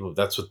 people,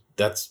 that's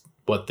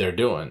what they're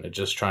doing. They're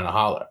just trying to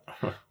holler.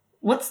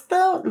 What's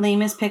the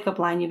lamest pickup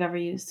line you've ever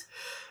used?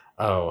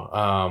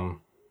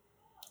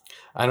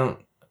 I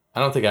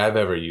don't think I've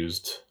ever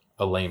used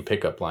a lame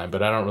pickup line,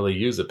 but I don't really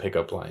use a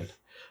pickup line.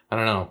 I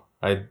don't know.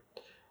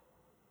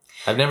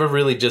 I've never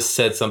really just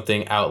said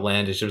something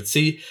outlandish. But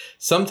see,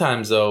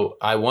 sometimes though,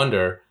 I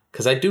wonder,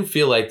 because I do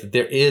feel like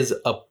that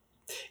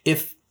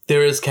if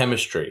there is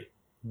chemistry,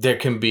 there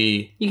can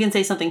be... You can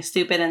say something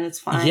stupid and it's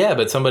fine. Yeah,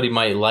 but somebody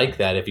might like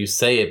that if you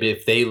say it.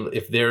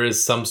 If there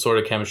is some sort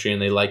of chemistry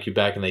and they like you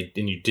back and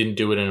you didn't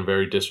do it in a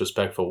very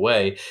disrespectful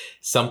way,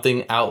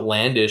 something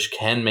outlandish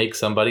can make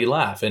somebody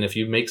laugh. And if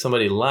you make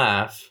somebody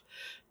laugh,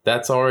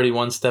 that's already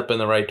one step in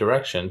the right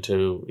direction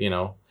to,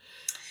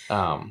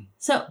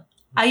 So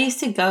I used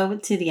to go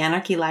to the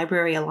Anarchy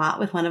Library a lot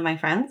with one of my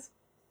friends.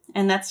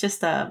 And that's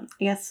just I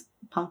guess,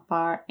 punk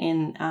bar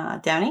in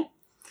Downey.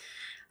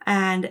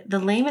 And the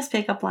lamest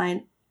pickup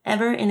line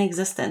ever in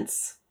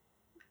existence,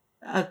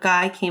 a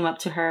guy came up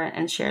to her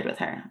and shared with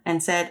her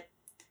and said,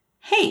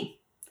 "Hey,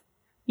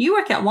 you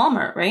work at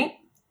Walmart, right?"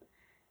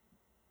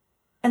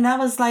 And I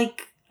was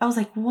like,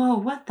 whoa,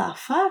 what the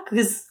fuck?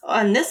 Because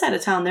on this side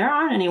of town, there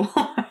aren't any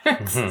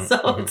Walmarts.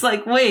 So it's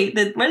like, wait,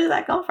 where did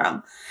that come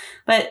from?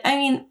 But I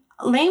mean,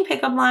 lame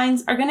pickup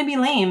lines are going to be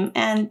lame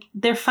and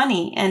they're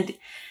funny. And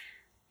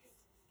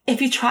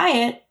if you try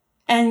it,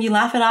 and you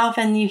laugh it off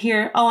and you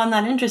hear, "Oh, I'm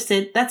not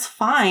interested," that's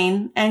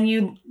fine. And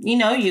you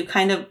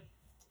kind of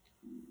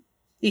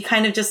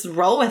just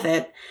roll with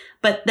it.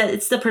 But that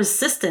it's the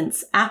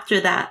persistence after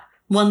that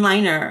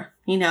one-liner,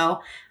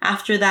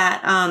 after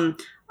that,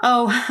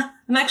 "Oh,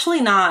 I'm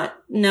actually not,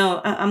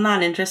 no, I'm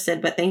not interested,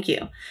 but thank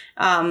you."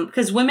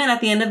 Because women at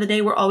the end of the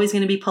day, we're always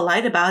going to be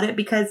polite about it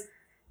because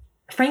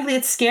frankly,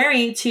 it's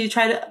scary to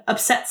try to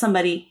upset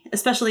somebody,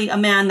 especially a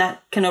man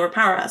that can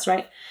overpower us,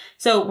 right?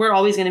 So we're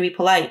always going to be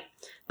polite.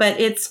 But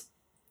it's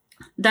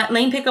that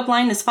lame pickup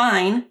line is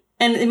fine.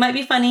 And it might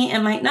be funny.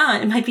 It might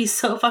not. It might be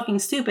so fucking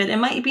stupid. It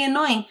might be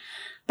annoying.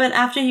 But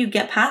after you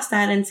get past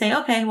that and say,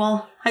 "Okay,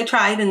 well, I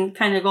tried," and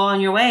kind of go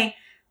on your way,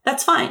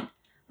 that's fine.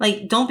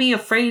 Like, don't be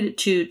afraid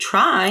to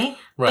try.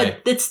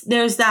 Right. But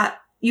there's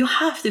that, you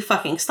have to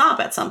fucking stop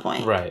at some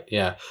point. Right.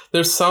 Yeah.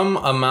 There's some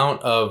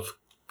amount of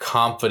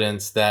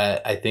confidence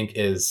that I think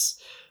is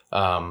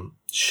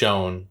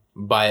shown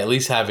by at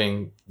least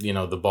having,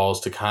 the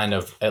balls to kind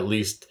of at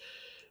least,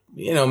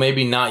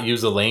 maybe not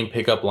use a lame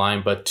pickup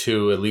line, but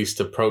to at least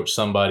approach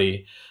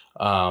somebody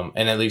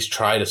and at least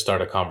try to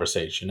start a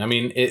conversation. I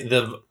mean,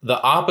 the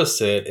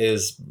opposite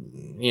is,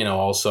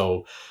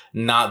 also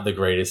not the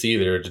greatest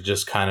either, to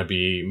just kind of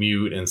be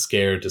mute and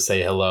scared to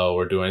say hello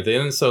or do anything.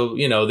 And so,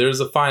 there's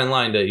a fine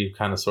line that you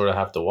kind of sort of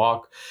have to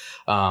walk,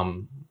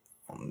 in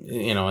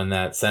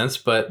that sense.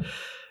 But,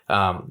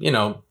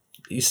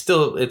 you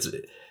still,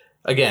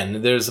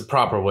 again, there's a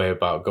proper way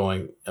about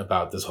going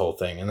about this whole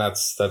thing. And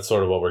that's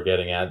sort of what we're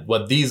getting at.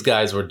 What these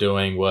guys were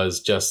doing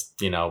was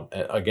just,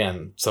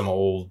 again, some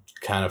old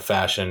kind of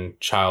fashion,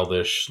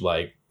 childish,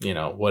 like,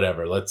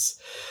 whatever. Let's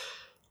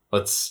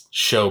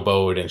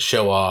showboat and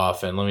show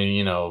off and let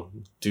me,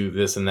 do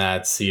this and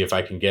that, see if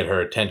I can get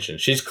her attention.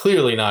 She's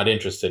clearly not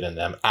interested in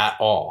them at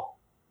all.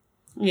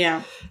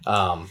 Yeah.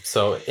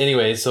 So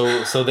anyway,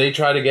 so they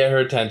try to get her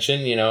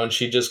attention, and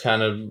she just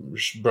kind of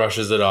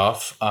brushes it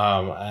off.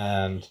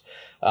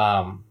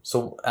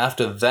 So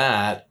after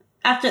that,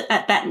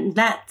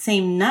 that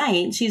same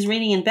night, she's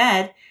reading in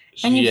bed,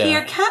 and you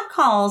hear cat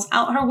calls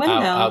out her window.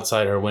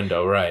 Outside her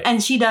window, right.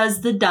 And she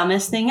does the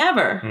dumbest thing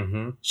ever.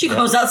 Mm-hmm. She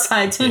goes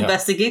outside to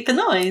investigate the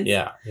noise.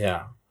 Yeah,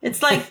 yeah.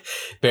 It's like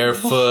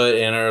barefoot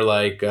in her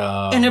like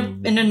in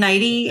a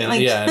nightie. What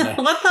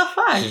the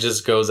fuck? She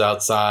just goes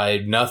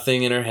outside,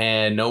 nothing in her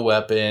hand, no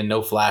weapon,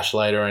 no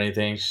flashlight or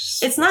anything.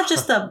 It's not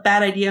just a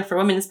bad idea for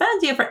women; it's a bad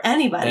idea for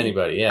anybody.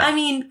 Anybody, yeah. I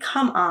mean,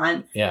 come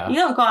on. Yeah. You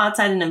don't go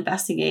outside and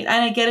investigate.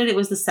 And I get it;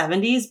 was the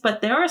 70s,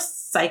 but there were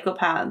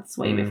psychopaths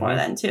way before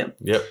then too.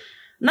 Yep.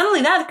 Not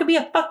only that, it could be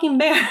a fucking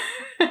bear.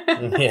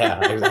 Yeah,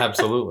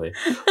 absolutely.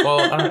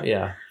 Well,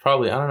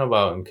 probably. I don't know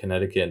about in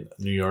Connecticut,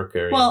 New York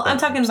area. Well, I'm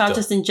talking about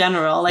just in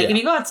general. Like if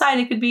you go outside,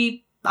 it could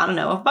be, I don't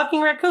know, a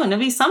fucking raccoon. It'd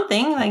be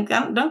something. Like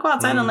don't go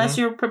outside unless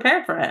you're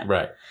prepared for it.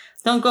 Right.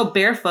 Don't go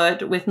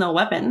barefoot with no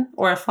weapon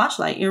or a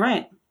flashlight. You're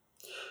right.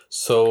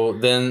 So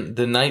then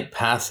the night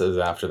passes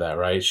after that,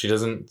 right? She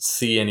doesn't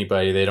see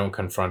anybody. They don't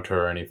confront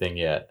her or anything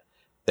yet.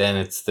 Then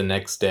it's the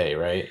next day,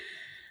 right?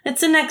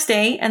 It's the next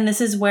day, and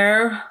this is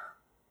where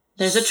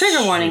there's a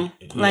trigger warning.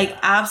 Like,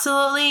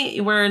 absolutely,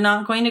 we're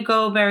not going to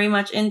go very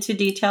much into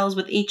details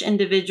with each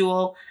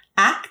individual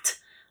act,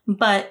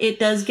 but it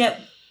does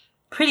get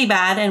pretty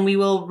bad, and we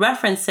will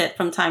reference it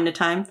from time to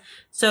time.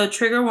 So,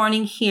 trigger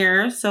warning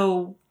here.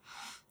 So,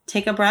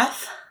 take a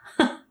breath.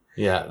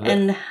 Yeah.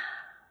 And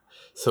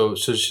so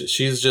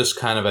she's just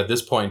kind of, at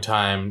this point in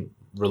time,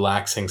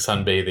 relaxing,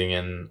 sunbathing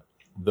in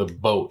the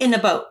boat. In a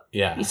boat.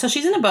 Yeah. So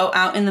she's in a boat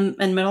out in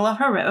the middle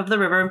of the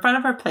river in front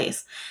of her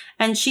place.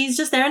 And she's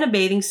just there in a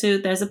bathing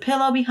suit. There's a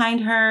pillow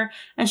behind her.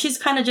 And she's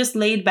kind of just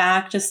laid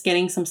back, just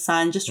getting some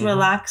sun, just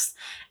relaxed.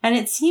 And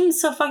it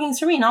seems so fucking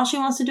serene. All she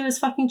wants to do is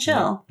fucking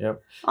chill.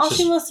 Yep. All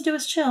she wants to do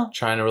is chill.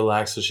 Trying to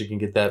relax so she can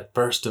get that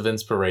burst of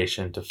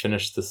inspiration to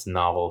finish this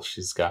novel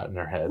she's got in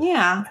her head.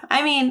 Yeah.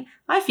 I mean,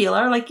 I feel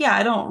her. Like, yeah,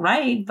 I don't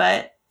write,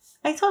 but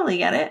I totally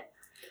get it.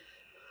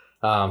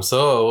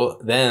 So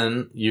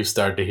then you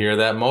start to hear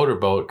that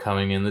motorboat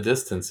coming in the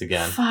distance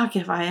again. Fuck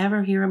if I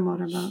ever hear a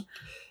motorboat.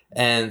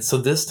 And so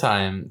this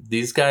time,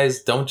 these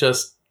guys don't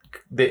just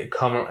they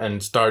come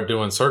and start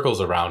doing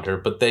circles around her,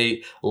 but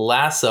they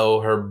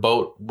lasso her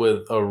boat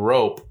with a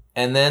rope,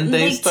 and then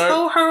they start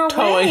tow her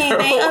away.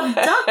 They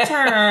abduct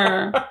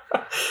her.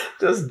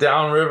 Just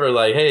downriver,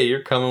 like, hey,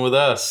 you're coming with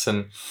us.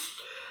 And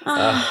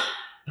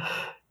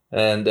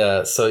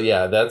so,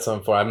 yeah, that's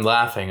unfortunate. I'm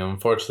laughing.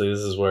 Unfortunately, this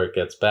is where it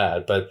gets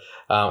bad. But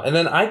and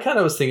then I kind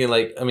of was thinking,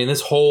 like, I mean, the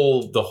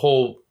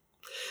whole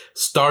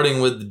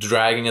starting with the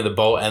dragging of the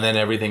boat and then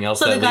everything else.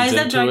 So the guys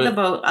that drag the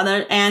boat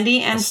are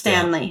Andy and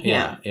Stanley.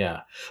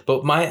 Yeah.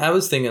 But I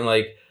was thinking,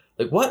 like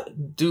what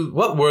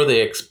were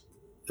they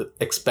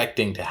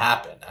expecting to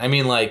happen? I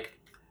mean, like,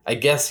 I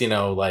guess,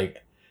 like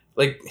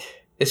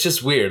it's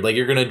just weird. Like,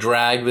 you're going to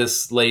drag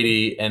this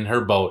lady and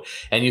her boat,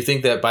 and you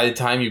think that by the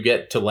time you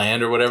get to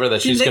land or whatever,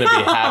 that she's going to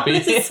be happy.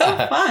 This is so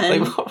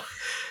fun.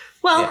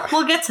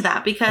 We'll get to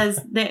that because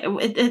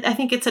I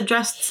think it's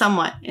addressed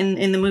somewhat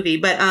in the movie.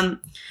 But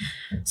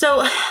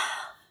so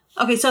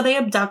they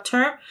abduct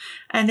her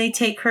and they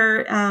take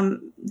her.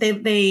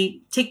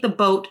 They take the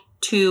boat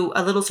to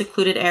a little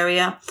secluded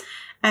area,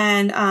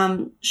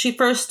 and she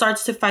first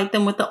starts to fight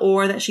them with the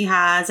oar that she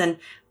has, and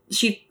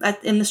she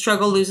in the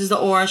struggle loses the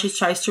oar. She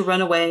tries to run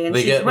away, and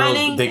she's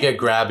running. They get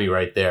grabby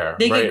right there.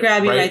 Get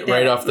grabby right there.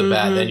 Right off the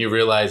bat. Then you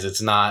realize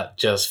it's not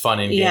just fun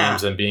and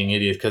games and being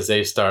idiots, because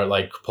they start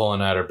like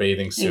pulling out her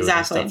bathing suit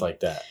and stuff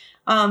like that.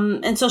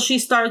 And so she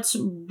starts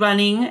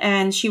running,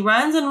 and she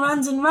runs and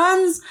runs and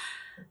runs,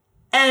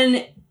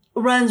 and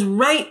runs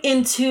right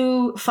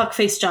into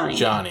fuckface Johnny.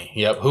 Johnny,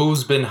 yep,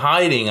 who's been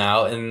hiding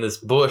out in this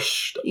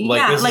bush.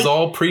 This is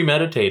all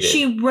premeditated.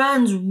 She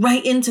runs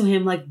right into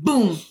him, like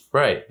boom.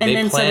 Right. And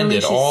they planned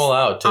it all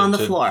out on the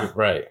floor.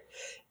 Right.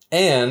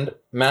 And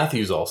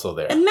Matthew's also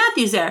there. And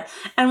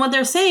what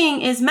they're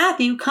saying is,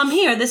 Matthew, come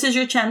here. This is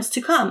your chance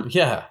to come.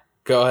 Yeah.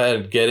 Go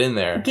ahead. Get in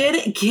there.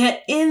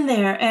 Get in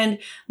there. And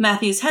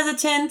Matthew's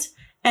hesitant.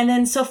 And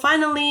then so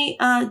finally,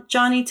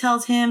 Johnny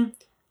tells him,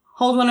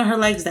 hold one of her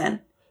legs then.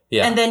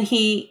 Yeah. And then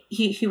he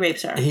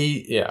rapes her.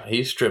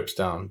 He strips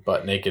down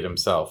butt naked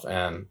himself,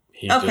 and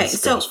he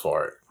just goes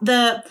for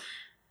it.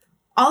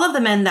 All of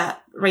the men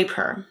that rape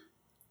her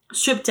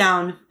strip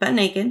down butt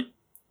naked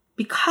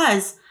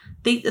because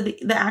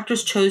the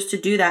actors chose to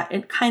do that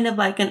in kind of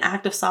like an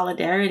act of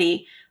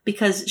solidarity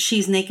because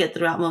she's naked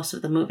throughout most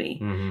of the movie.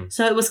 Mm-hmm.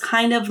 So it was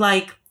kind of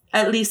like,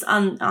 at least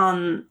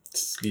on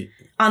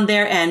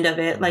their end of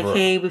it, like,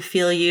 hey, we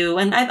feel you.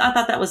 And I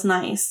thought that was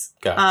nice.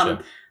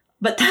 Gotcha.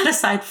 But that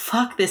aside,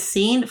 fuck this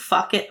scene.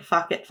 Fuck it.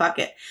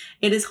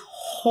 It is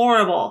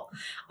horrible.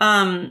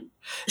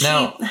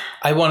 Now,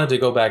 I wanted to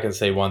go back and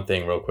say one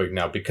thing real quick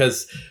now,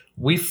 because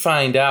we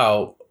find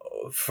out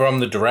from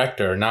the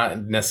director,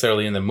 not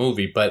necessarily in the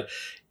movie, but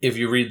if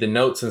you read the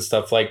notes and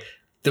stuff, like,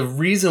 the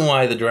reason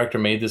why the director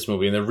made this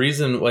movie, and the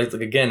reason, like,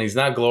 again, he's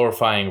not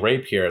glorifying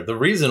rape here. The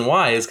reason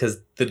why is because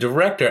the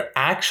director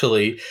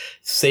actually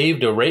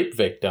saved a rape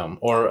victim,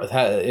 or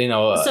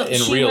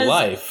in real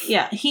life.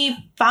 Yeah, he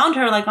found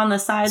her like on the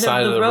side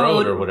of the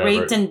road or whatever,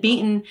 raped and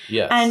beaten.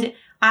 Yes. And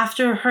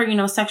after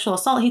her, sexual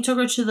assault, he took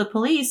her to the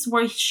police,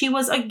 where she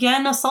was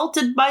again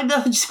assaulted by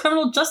the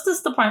criminal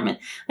justice department.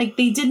 Like,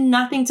 they did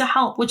nothing to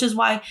help, which is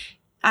why,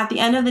 at the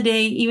end of the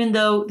day, even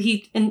though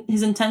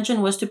his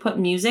intention was to put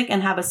music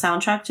and have a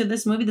soundtrack to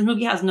this movie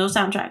has no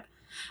soundtrack.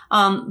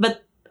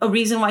 But a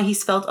reason why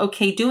he's felt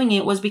okay doing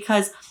it was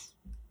because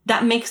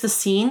that makes the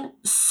scene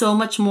so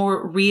much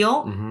more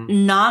real,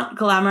 not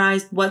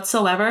glamorized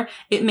whatsoever.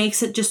 It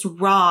makes it just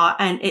raw,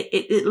 and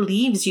it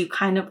leaves you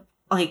kind of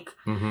like,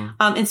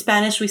 in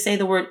Spanish, we say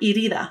the word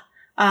herida.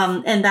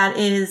 And that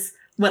is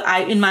what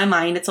in my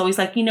mind, it's always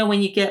like,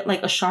 when you get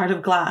like a shard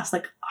of glass,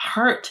 like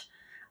hurt.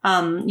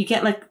 You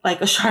get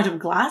like a shard of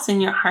glass in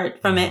your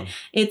heart from it.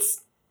 It's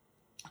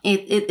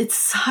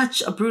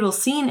such a brutal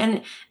scene,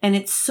 and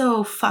it's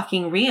so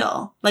fucking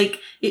real. Like,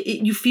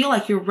 you feel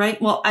like you're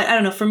right. Well, I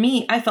don't know. For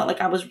me, I felt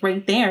like I was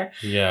right there.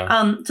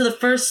 Yeah. So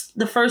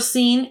the first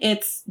scene,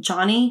 it's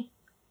Johnny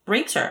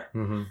rapes her,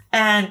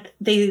 and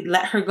they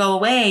let her go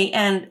away,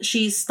 and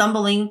she's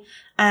stumbling,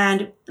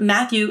 and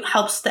Matthew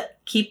helps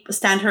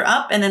stand her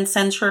up, and then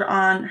sends her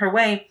on her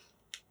way,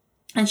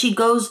 and she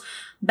goes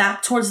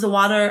back towards the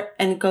water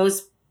and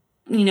goes,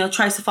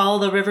 tries to follow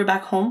the river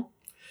back home.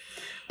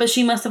 But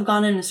she must have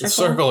gone in a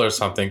circle or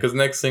something, because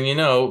next thing you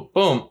know,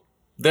 boom,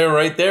 they're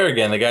right there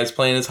again. The guy's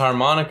playing his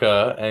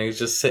harmonica, and he's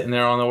just sitting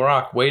there on the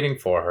rock waiting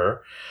for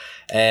her.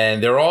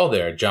 And they're all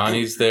there.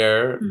 Johnny's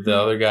there, the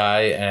other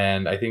guy,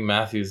 and I think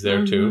Matthew's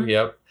there too.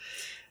 Yep.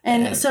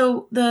 And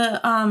so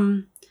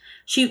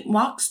she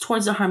walks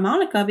towards the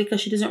harmonica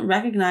because she doesn't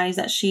recognize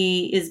that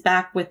she is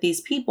back with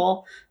these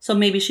people. So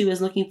maybe she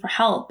was looking for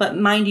help. But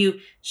mind you,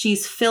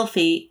 she's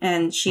filthy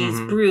and she's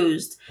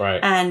bruised. Right.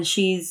 And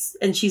she's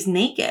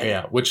naked.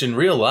 Yeah. Which in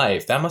real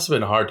life, that must have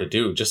been hard to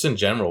do. Just in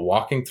general,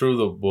 walking through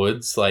the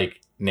woods, like,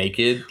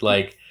 naked,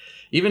 like,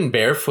 even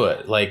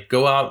barefoot, like,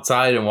 go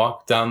outside and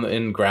walk down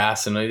in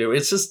grass. And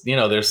it's just,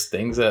 there's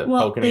things that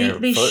poke in your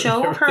foot. They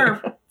show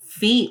her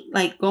feet,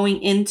 like,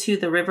 going into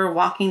the river,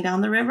 walking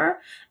down the river,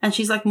 and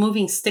she's like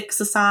moving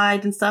sticks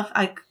aside and stuff.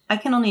 I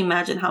can only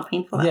imagine how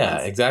painful that was. Yeah,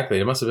 exactly.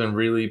 It must have been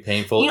really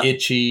painful,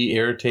 itchy,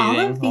 irritating. All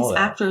of these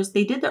actors,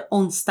 they did their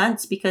own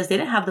stunts because they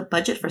didn't have the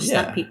budget for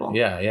stunt people.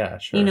 Yeah,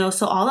 sure.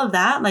 So all of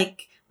that,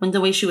 like, when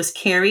the way she was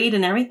carried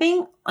and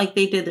everything, like,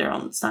 they did their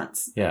own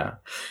stunts. Yeah.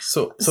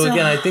 So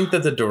again, I think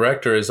that the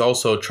director is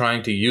also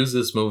trying to use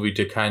this movie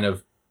to kind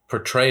of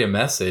portray a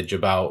message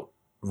about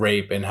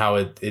rape and how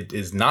it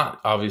is not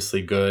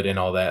obviously good and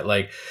all that.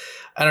 Like,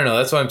 I don't know.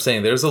 That's what I'm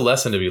saying. There's a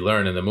lesson to be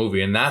learned in the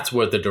movie, and that's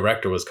what the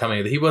director was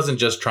coming. He wasn't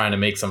just trying to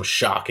make some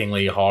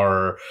shockingly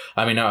horror.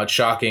 I mean, not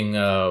shocking,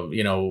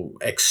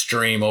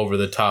 extreme, over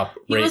the top.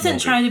 He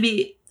wasn't trying to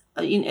be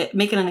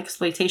making an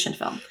exploitation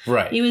film.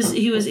 Right.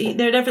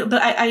 They're definitely,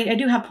 but I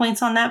do have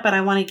points on that, but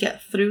I want to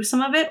get through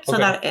some of it so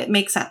that it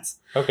makes sense.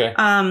 Okay.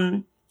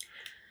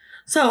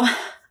 So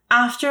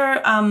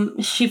after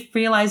she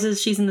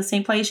realizes she's in the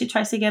same place, she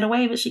tries to get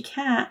away, but she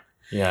can't.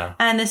 Yeah.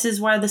 And this is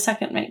where the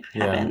second rape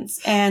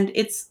happens. And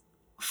it's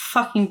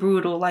fucking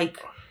brutal.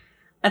 Like,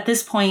 at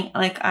this point,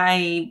 like,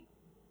 I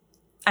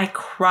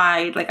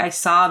cried, like, I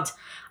sobbed,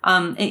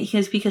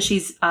 because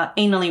she's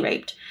anally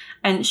raped.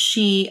 And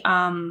she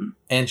and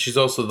she's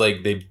also,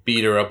 like, they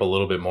beat her up a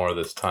little bit more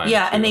this time.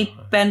 Yeah, too. And they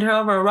bend her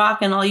over a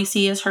rock, and all you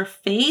see is her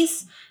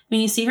face. When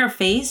you see her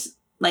face,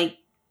 like,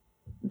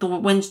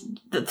 the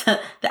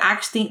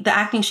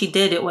acting she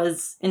did, it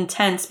was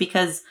intense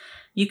because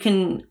you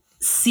can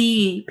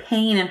see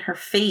pain in her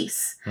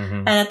face.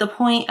 And at the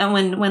point,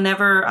 and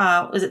whenever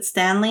was it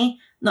Stanley?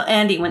 No,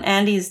 Andy. When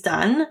Andy's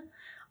done,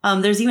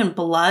 there's even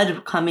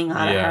blood coming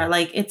out of her.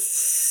 Like, it's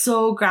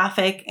so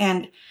graphic,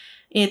 and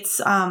it's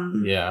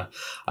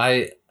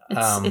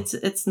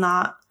it's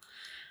not.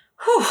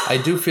 Whew. I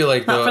do feel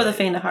like Not for the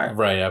faint of heart.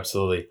 Right,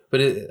 absolutely.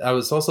 But I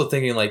was also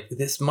thinking like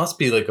this must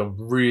be like a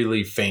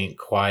really faint,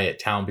 quiet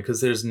town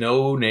because there's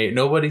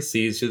nobody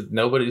sees you,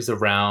 nobody's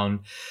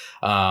around.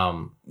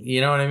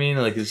 You know what I mean?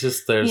 Like it's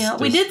just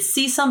we did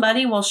see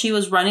somebody while she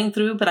was running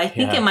through, but I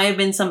think it might have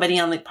been somebody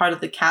on like part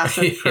of the cast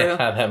or crew.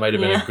 Yeah, that might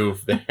have been a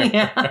goof there.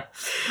 Yeah.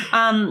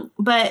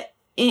 But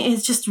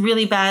it's just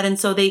really bad, and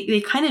so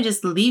they kind of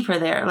just leave her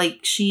there, like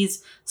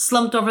she's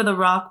slumped over the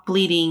rock,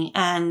 bleeding,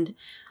 and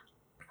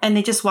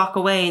they just walk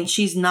away, and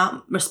she's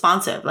not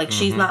responsive. Like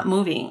she's not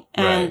moving.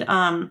 And,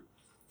 Right.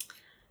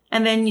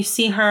 And then you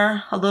see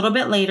her a little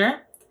bit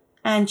later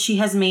and she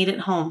has made it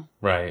home.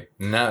 Right.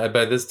 Now,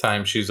 by this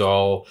time she's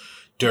all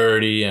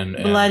dirty and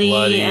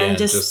bloody and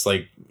just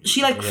like,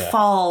 she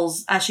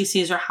falls as she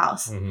sees her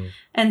house. Mm-hmm.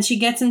 And she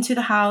gets into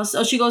the house.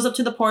 Oh, she goes up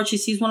to the porch. She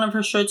sees one of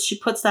her shirts. She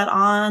puts that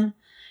on.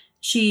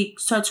 She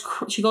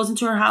goes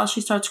into her house.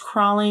 She starts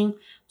crawling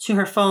to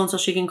her phone so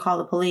she can call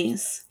the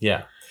police.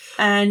 Yeah.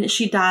 And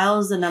she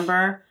dials the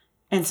number,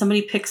 and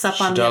somebody picks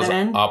up on the other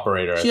end.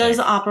 She does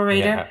the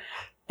operator. Yeah.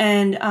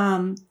 And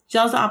she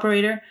dials the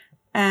operator,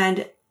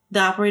 and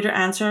the operator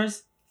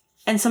answers,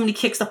 and somebody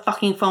kicks the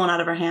fucking phone out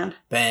of her hand.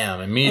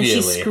 Bam! Immediately.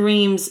 And she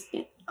screams,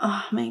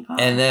 "Oh my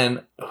god!" And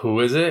then who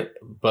is it?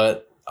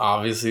 But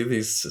obviously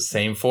these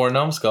same four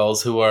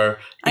numbskulls who are in her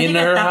house. I think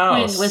at that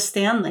point it was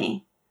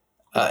Stanley,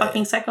 the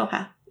fucking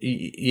psychopath.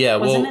 Yeah.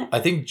 Wasn't well, it? I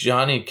think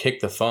Johnny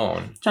kicked the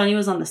phone. Johnny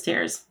was on the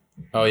stairs.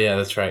 Oh yeah,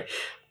 that's right.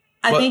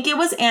 I think it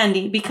was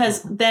Andy,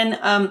 because then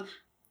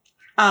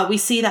we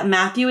see that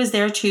Matthew is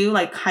there too,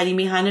 like hiding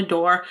behind a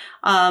door.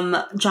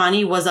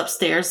 Johnny was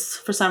upstairs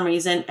for some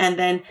reason. And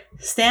then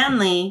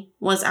Stanley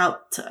was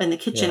out in the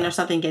kitchen or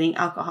something getting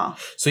alcohol.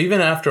 So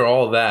even after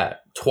all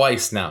that,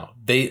 twice now,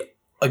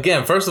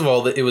 again, first of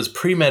all, it was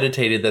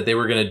premeditated that they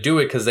were going to do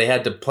it because they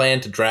had to plan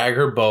to drag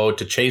her boat,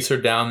 to chase her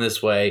down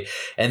this way.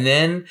 And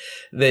then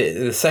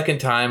the second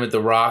time at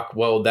the Rock,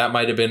 well, that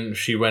might have been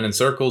she went in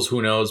circles,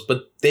 who knows.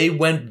 But they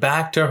went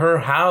back to her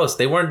house.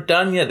 They weren't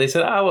done yet. They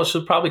said, well,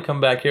 she'll probably come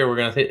back here. We're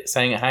going to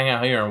hang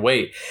out here and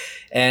wait.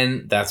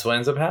 And that's what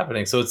ends up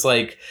happening. So it's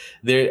like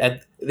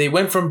they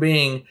went from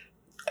being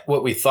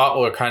what we thought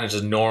were kind of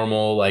just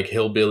normal, like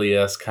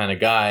hillbilly-esque kind of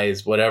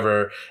guys,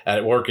 whatever,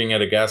 at working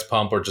at a gas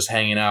pump or just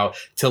hanging out,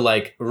 to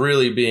like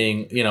really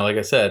being, like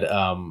I said,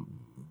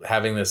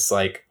 having this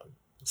like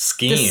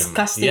scheme,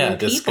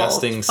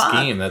 disgusting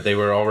scheme that they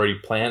were already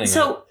planning.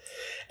 So,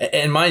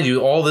 and mind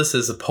you, all this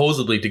is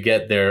supposedly to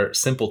get their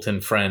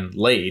simpleton friend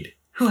laid,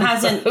 who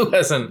hasn't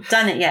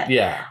done it yet.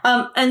 Yeah.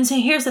 And so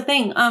here's the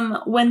thing: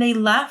 when they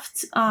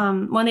left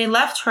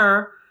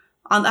her.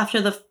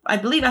 After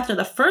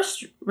the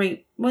first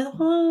rape,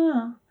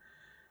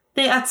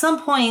 at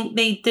some point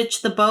they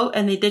ditched the boat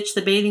and they ditched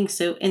the bathing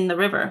suit in the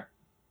river.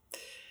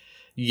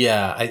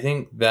 Yeah, I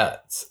think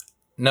that's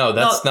not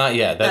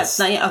yet. That's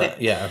not yet.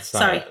 Okay. That's not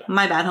Sorry, yet.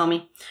 My bad,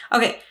 homie.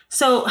 Okay,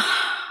 so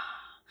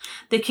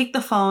they kicked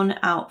the phone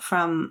out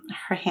from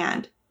her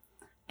hand,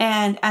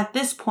 and at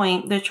this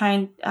point they're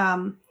trying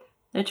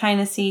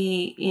to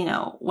see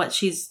what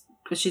she's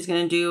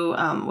gonna do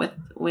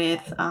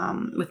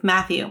with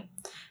Matthew.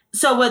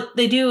 So what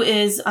they do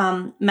is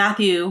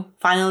Matthew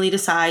finally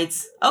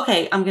decides,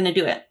 okay, I'm going to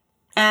do it.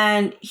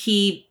 And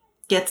he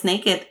gets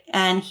naked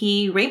and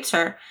he rapes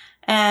her.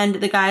 And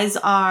the guys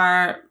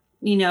are,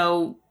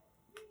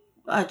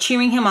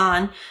 cheering him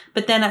on.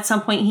 But then at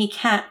some point he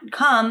can't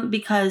come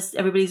because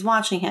everybody's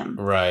watching him.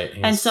 Right.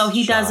 And so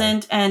he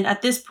doesn't. And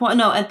at this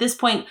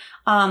point,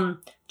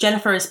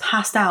 Jennifer is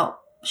passed out.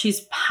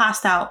 She's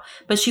passed out,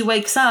 but she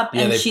wakes up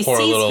and she sees him. Yeah,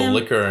 they pour a little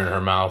liquor in her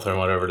mouth or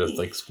whatever to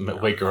like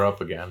wake her up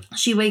again.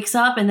 She wakes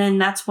up, and then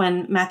that's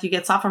when Matthew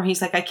gets off her.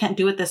 He's like, I can't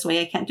do it this way.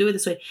 I can't do it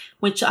this way.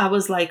 Which I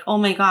was like, oh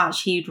my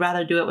gosh, he'd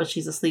rather do it when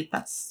she's asleep.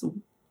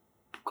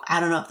 I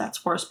don't know if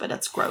that's worse, but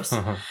it's gross.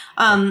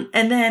 And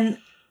then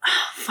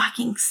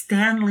fucking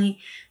Stanley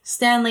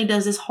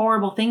does this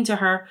horrible thing to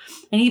her,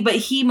 and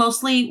he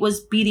mostly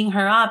was beating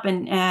her up,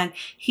 and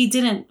he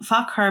didn't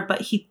fuck her, but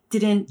he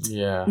didn't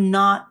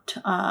not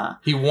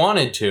he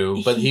wanted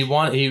to, but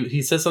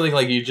he said something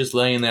like, you just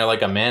laying there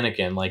like a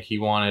mannequin, like he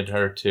wanted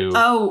her to.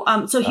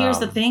 So here's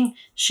the thing.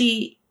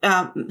 She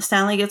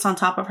Stanley gets on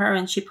top of her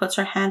and she puts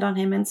her hand on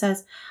him and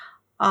says,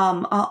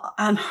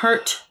 I'm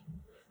hurt,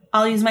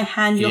 I'll use my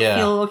hand, you'll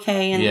feel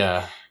okay.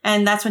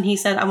 And that's when he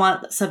said, I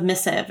want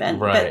submissive.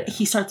 But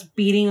he starts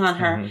beating on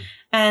her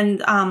and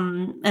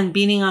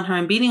beating on her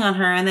and beating on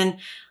her. And then,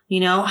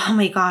 oh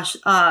my gosh,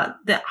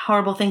 that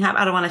horrible thing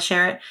happened. I don't want to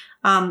share it.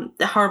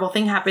 The horrible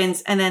thing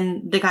happens and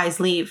then the guys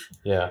leave.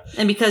 Yeah.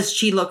 And because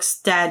she looks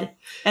dead.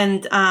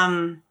 And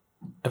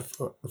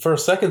for a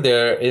second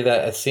there, in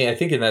that scene, I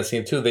think in that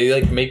scene too, they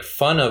like make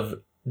fun of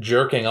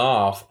jerking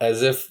off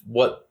as if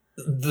what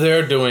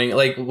they're doing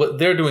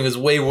is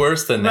way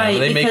worse than that.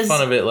 They make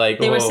fun of it like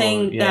they were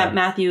saying that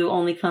Matthew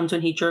only comes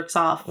when he jerks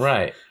off.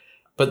 Right.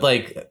 But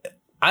like,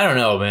 I don't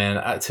know,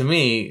 man. To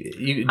me,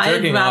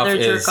 jerking off is... I'd rather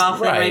jerk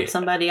off than rape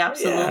somebody,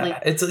 absolutely.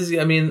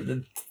 Yeah.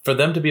 For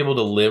them to be able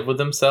to live with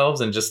themselves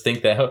and just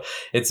think that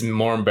it's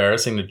more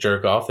embarrassing to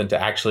jerk off than to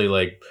actually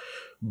like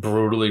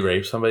brutally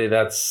rape somebody,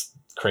 that's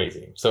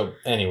crazy. So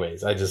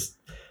anyways,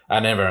 I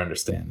never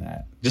understand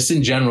that. Just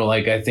in general,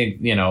 like, I think,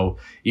 you know,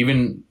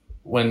 even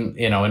when,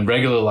 you know, in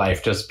regular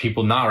life, just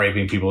people not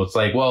raping people, it's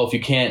like, well, if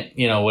you can't,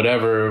 you know,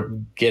 whatever,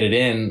 get it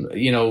in,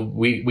 you know,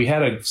 we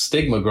had a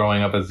stigma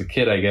growing up as a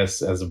kid, I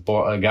guess, as a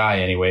guy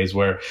anyways,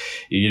 where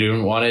you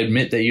didn't want to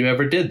admit that you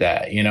ever did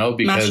that, you know,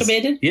 because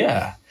masturbated.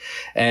 Yeah.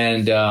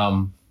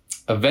 And,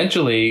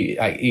 eventually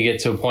you get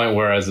to a point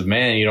where as a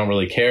man, you don't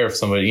really care if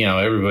somebody, you know,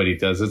 everybody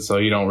does it. So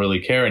you don't really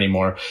care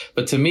anymore.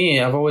 But to me,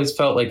 I've always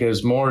felt like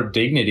there's more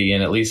dignity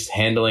in at least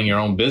handling your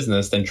own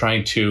business than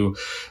trying to,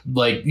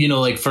 like, you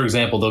know, like, for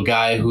example, the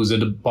guy who's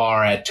at a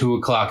bar at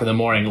 2:00 in the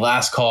morning,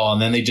 last call,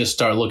 and then they just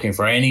start looking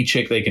for any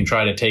chick they can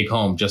try to take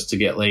home just to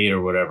get laid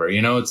or whatever.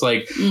 You know, it's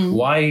like,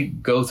 why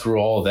go through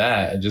all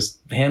that? Just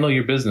handle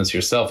your business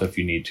yourself if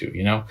you need to,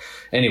 you know?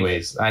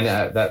 Anyways, I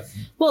know that.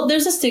 Well,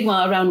 there's a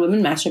stigma around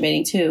women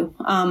masturbating too.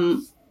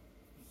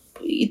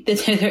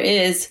 There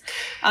is.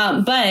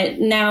 But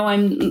now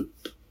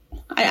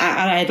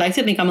I'd like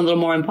to think I'm a little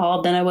more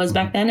involved than I was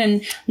back then.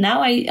 And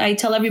now I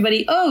tell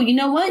everybody, oh, you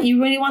know what? You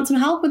really want some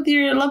help with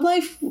your love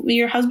life?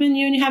 Your husband,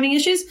 you and you having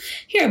issues?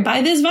 Here,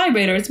 buy this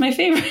vibrator. It's my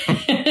favorite.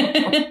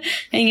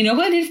 And you know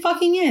what? It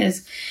fucking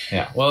is.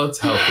 Yeah. Well, it's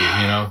healthy,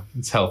 you know?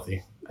 It's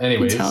healthy.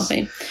 Anyways. It's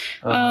healthy.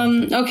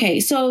 Okay.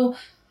 So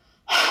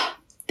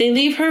they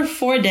leave her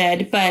for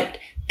dead, but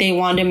they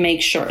want to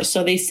make sure.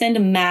 So they send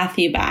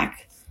Matthew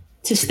back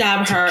to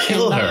stab her in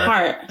the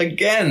heart.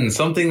 Again,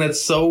 something that's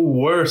so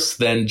worse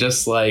than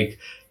just like,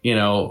 you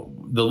know,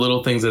 the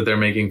little things that they're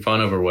making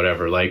fun of or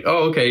whatever. Like,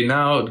 oh, okay,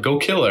 now go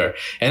kill her.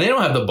 And they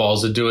don't have the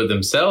balls to do it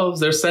themselves.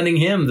 They're sending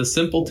him, the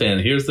simpleton.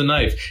 Here's the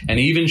knife. And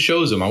he even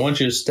shows him, I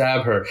want you to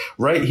stab her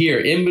right here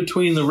in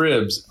between the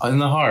ribs in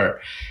the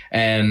heart.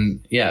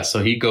 And yeah,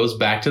 so he goes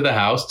back to the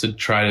house to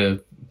try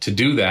to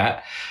do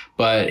that.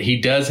 But he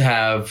does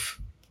have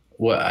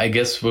what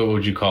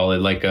would you call it?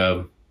 Like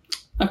a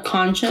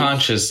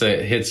conscience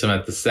that hits him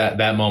at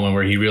that moment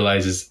where he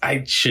realizes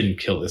I shouldn't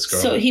kill this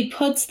girl. So he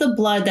puts the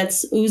blood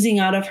that's oozing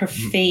out of her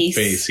face,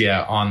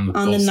 on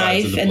the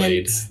knife, and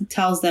then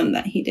tells them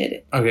that he did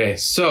it. Okay,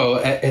 so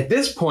at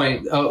this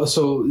point,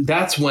 so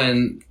that's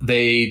when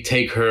they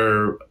take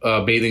her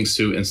bathing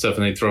suit and stuff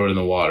and they throw it in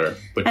the water.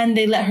 And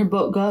they let her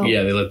boat go.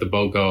 Yeah, they let the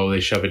boat go. They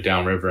shove it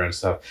downriver and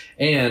stuff.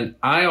 And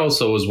I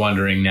also was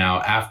wondering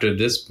now, after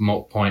this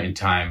point in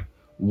time,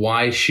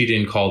 why she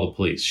didn't call the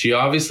police. She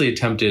obviously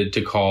attempted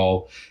to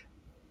call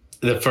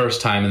the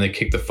first time and they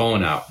kicked the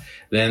phone out.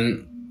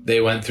 Then they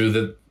went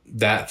through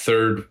that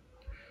third,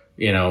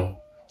 you know,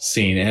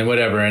 scene and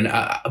whatever. And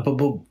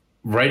but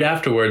right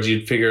afterwards,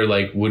 you'd figure,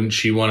 like, wouldn't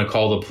she want to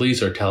call the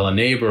police or tell a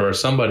neighbor or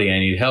somebody I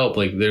need help?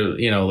 Like, they're,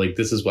 you know, like,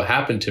 this is what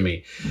happened to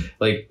me.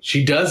 Like,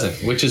 she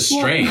doesn't, which is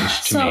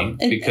strange to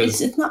me because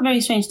it's not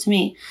very strange to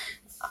me.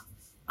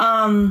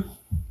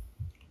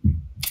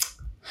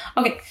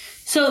 Okay.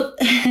 So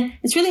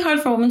it's really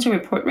hard for a woman to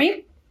report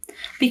rape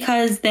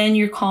because then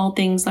you're called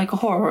things like a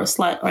whore or a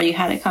slut or you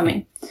had it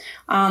coming.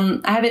 I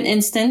have an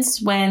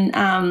instance when,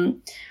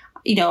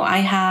 you know, I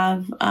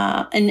have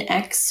an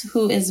ex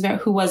who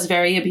was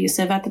very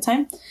abusive at the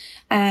time.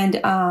 And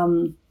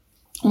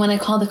when I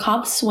called the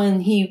cops,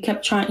 when he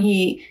kept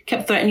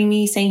threatening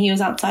me, saying he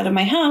was outside of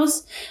my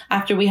house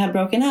after we had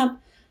broken up,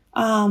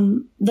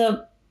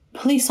 the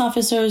police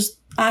officers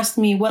asked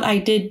me what I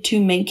did to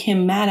make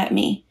him mad at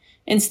me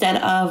instead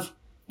of,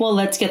 well,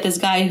 let's get this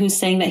guy who's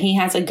saying that he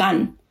has a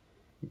gun.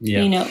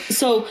 Yeah. You know,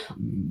 so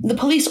the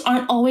police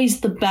aren't always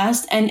the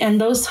best.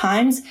 And those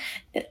times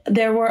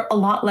there were a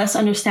lot less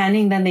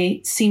understanding than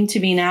they seem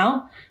to be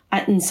now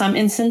in some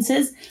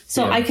instances.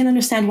 So I can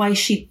understand why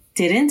she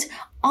didn't.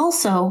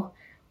 Also,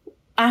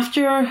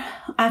 after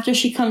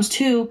she comes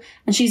to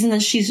and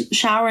she's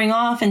showering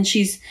off and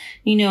she's,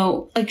 you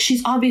know, like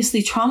she's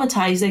obviously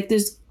traumatized. Like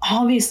there's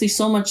obviously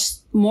so much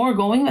more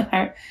going with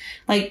her.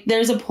 Like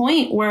there's a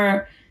point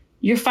where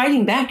you're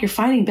fighting back,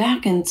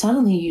 and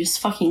suddenly you just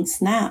fucking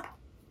snap.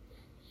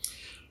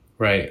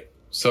 Right.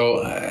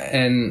 So,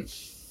 and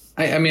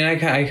I mean, I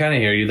kind of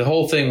hear you. The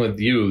whole thing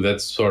with you,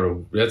 that's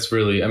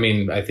really, I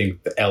mean, I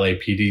think the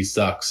LAPD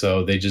sucks,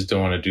 so they just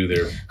don't want to do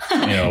their,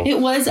 you know.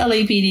 It was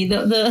LAPD.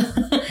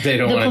 They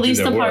don't the police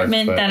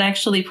department work, that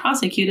actually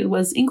prosecuted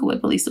was Inglewood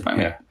Police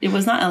Department. Yeah. It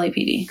was not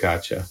LAPD.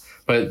 Gotcha.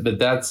 But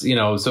that's, you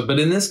know, so, but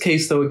in this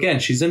case, though,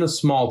 again, she's in a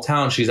small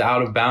town. She's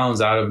out of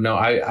bounds,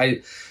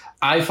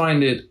 I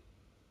find it,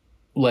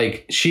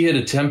 like, she had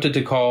attempted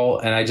to call,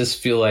 and I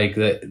just feel like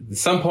that at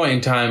some point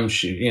in time,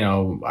 she, you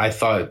know, I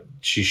thought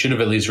she should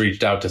have at least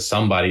reached out to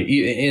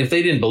somebody. If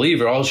they didn't believe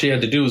her, all she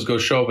had to do was go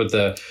show up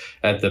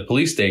at the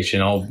police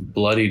station, all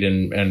bloodied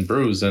and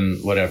bruised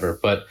and whatever.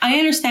 But I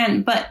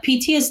understand, but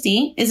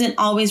PTSD isn't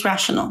always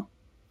rational,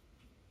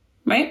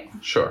 right?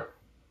 Sure.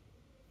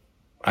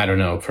 I don't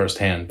know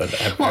firsthand, but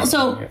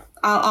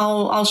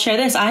I'll share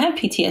this. I have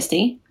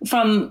PTSD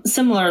from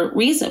similar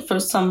reason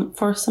for some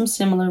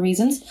similar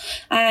reasons,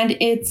 and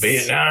it's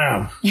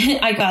Vietnam.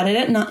 I got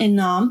it in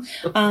Nam,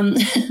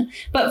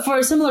 but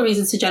for similar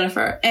reasons to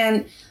Jennifer.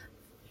 And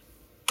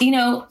you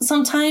know,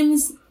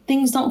 sometimes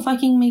things don't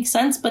fucking make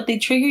sense, but they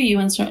trigger you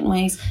in certain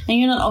ways, and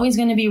you're not always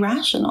going to be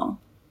rational.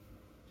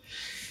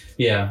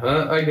 Yeah,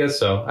 I guess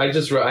so. I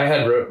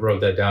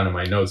wrote that down in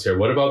my notes here.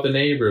 What about the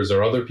neighbors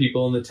or other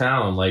people in the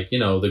town? Like,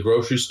 the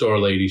grocery store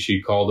lady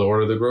she called to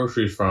order the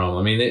groceries from.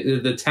 I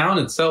mean, the town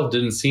itself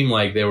didn't seem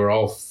like they were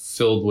all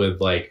filled with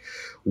like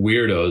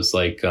weirdos,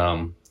 like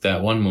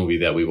that one movie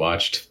that we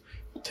watched,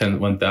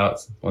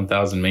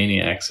 1,000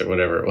 Maniacs or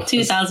whatever it was.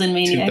 2,000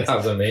 Maniacs.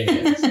 2,000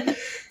 Maniacs.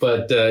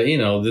 But,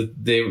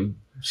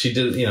 she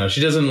does,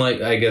 she doesn't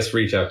I guess,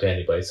 reach out to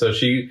anybody. So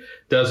she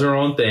does her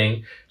own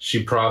thing.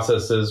 She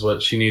processes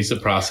what she needs to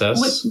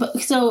process.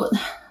 So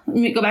let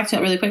me go back to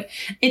that really quick.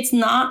 It's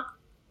not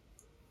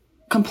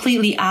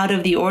completely out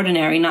of the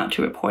ordinary not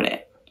to report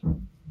it.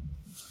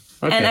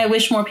 Okay. And I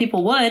wish more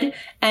people would.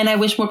 And I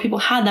wish more people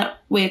had that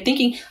way of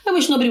thinking. I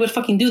wish nobody would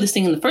fucking do this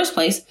thing in the first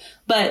place.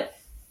 But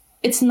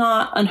it's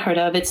not unheard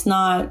of. It's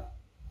not,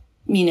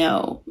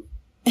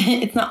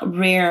 it's not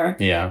rare.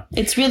 Yeah.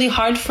 It's really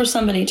hard for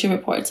somebody to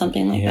report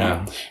something like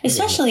that.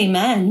 Especially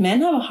men.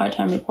 Men have a hard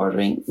time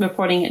reporting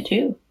it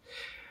too.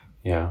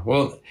 Yeah.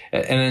 Well,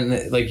 and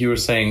then like you were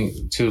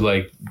saying too,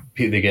 like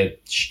they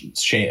get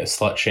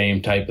slut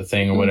shame type of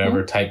thing or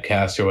whatever,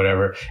 typecast or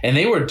whatever. And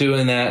they were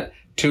doing that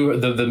to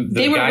the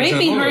they were guys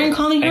raping her and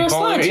calling her a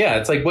slut. Yeah.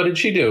 It's like, what did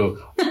she do?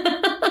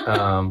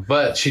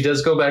 But she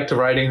does go back to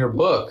writing her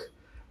book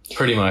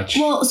pretty much.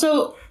 Well,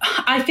 so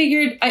I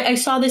figured I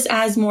saw this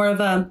as more of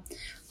a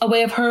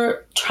way of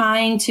her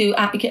trying to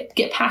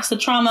get past the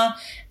trauma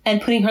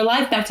and putting her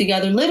life back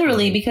together,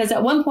 literally, because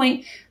at one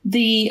point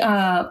the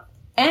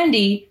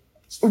Andy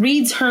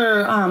reads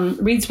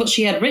what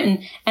she had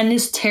written and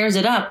just tears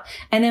it up,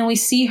 and then we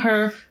see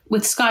her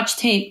with Scotch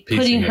tape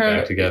putting her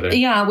back together.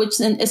 Yeah,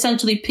 which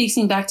essentially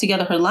piecing back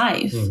together her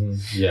life.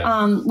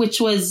 Yeah,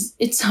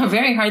 it's a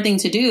very hard thing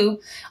to do.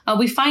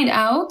 We find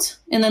out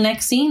in the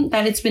next scene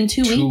that it's been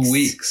 2 weeks. 2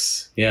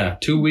 weeks. Yeah,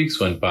 2 weeks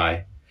went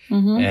by.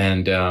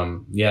 And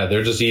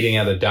they're just eating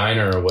at a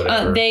diner or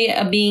whatever. They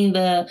being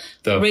the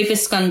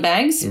rapist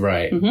scumbags.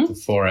 Right. The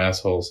 4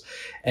 assholes.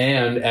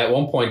 And at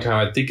one point in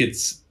time, I think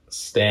it's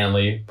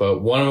Stanley,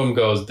 but one of them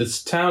goes,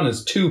 "This town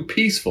is too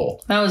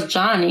peaceful." That was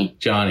Johnny.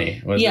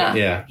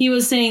 Yeah. He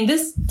was saying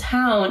this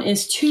town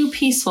is too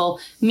peaceful,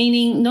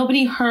 meaning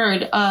nobody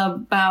heard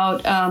of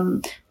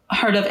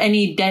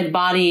any dead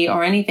body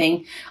or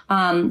anything.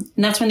 And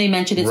that's when they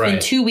mentioned it's been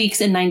 2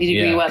 weeks in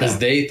 90-degree weather. Because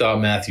they thought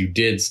Matthew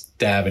did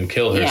stab and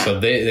kill her. Yeah. So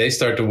they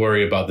start to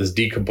worry about this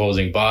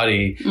decomposing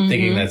body,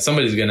 thinking that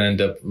somebody's going to end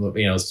up,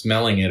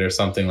 smelling it or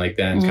something like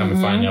that and come and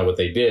find out what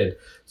they did.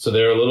 So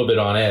they're a little bit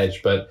on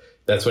edge. But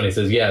that's when he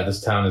says, yeah, this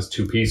town is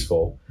too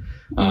peaceful.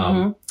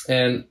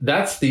 And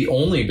that's the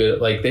only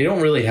bit, like, they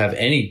don't really have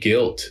any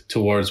guilt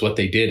towards what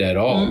they did at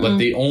all. But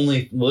the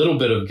only little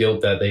bit of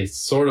guilt that they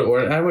sort of,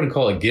 or I wouldn't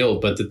call it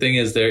guilt, but the thing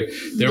is they're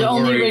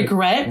only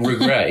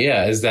regret,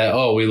 yeah, is that,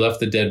 we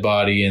left the dead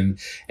body and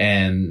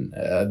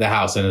the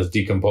house and it's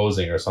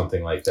decomposing or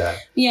something like that.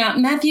 Yeah,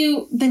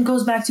 Matthew then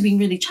goes back to being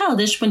really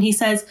childish when he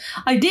says,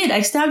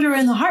 I stabbed her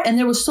in the heart and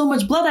there was so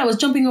much blood I was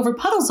jumping over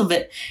puddles of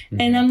it.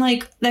 And I'm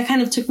like, that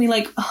kind of took me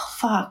like, oh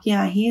fuck,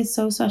 yeah, he is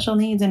so special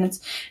needs, and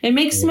it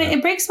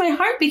breaks my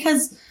heart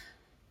because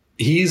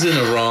he's in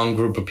the wrong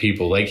group of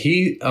people. Like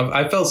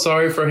I felt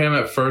sorry for him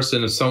at first,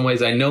 and in some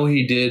ways I know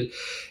he did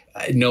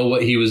know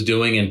what he was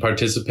doing and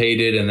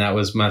participated, and that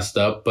was messed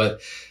up. But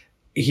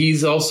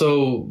he's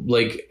also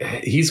like,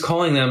 he's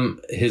calling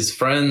them his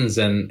friends,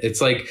 and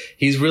it's like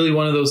he's really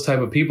one of those type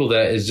of people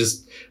that is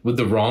just with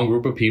the wrong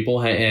group of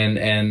people,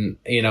 and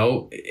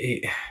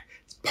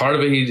part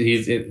of it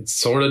he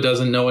sort of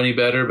doesn't know any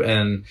better,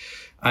 and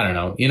I don't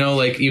know,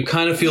 like you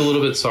kind of feel a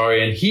little bit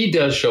sorry, and he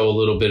does show a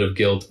little bit of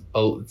guilt,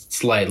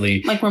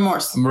 slightly. Like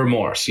remorse.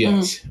 Remorse,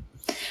 yes.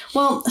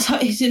 Well, so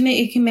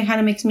it kind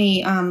of makes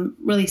me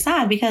really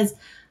sad because,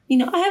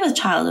 I have a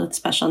child with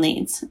special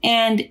needs,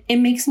 and it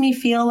makes me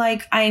feel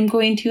like I'm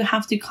going to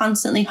have to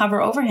constantly hover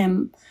over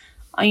him,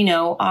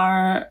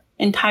 our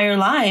entire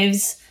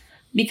lives,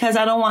 because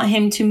I don't want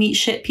him to meet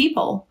shit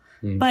people.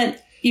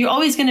 But you're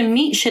always going to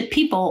meet shit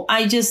people.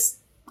 I just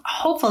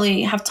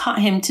hopefully have taught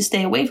him to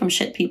stay away from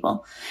shit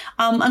people.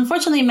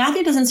 Unfortunately,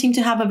 Matthew doesn't seem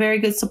to have a very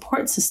good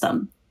support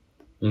system.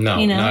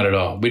 No, not at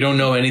all. We don't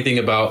know anything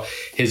about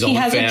his own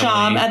family. He has a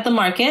job at the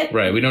market.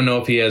 Right. We don't know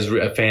if he has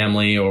a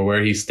family or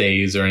where he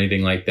stays or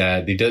anything like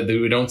that.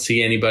 We don't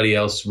see anybody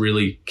else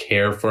really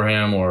care for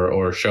him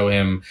or show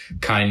him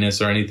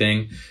kindness or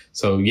anything.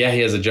 So, yeah, he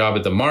has a job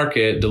at the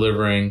market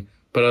delivering.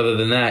 But other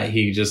than that,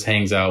 he just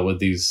hangs out with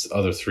these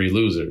other 3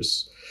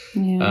 losers.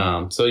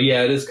 Yeah.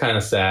 It is kind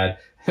of sad.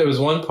 There was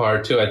one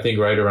part, too, I think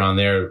right around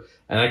there,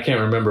 and I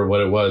can't remember what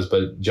it was,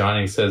 but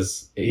Johnny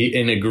says,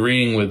 in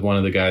agreeing with one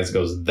of the guys,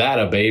 goes, "That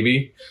a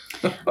baby?"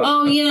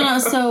 Oh, yeah.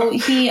 So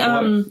he...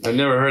 I've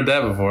never heard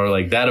that before.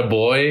 Like, that a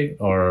boy?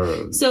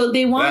 Or so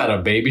they want, that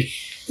a baby?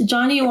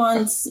 Johnny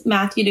wants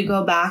Matthew to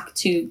go back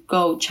to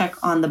go check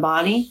on the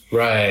body.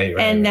 Right.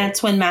 And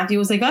that's when Matthew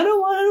was like, I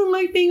don't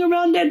like being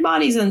around dead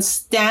bodies. And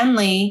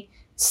Stanley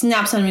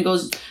snaps at him and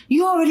goes,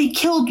 "You already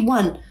killed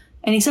one.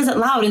 And he says it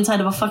loud inside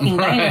of a fucking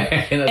diner.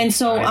 And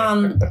so,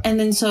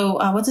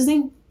 what's his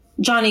name?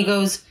 Johnny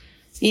goes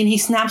and he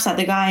snaps at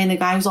the guy, and the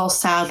guy was all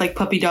sad, like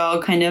puppy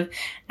dog kind of.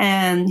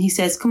 And he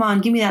says, come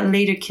on, give me that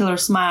later killer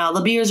smile.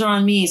 The beers are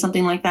on me,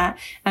 something like that.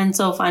 And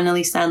so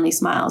finally Stanley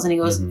smiles and he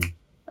goes,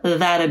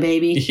 that a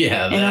baby.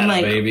 Yeah, and I'm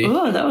like, baby.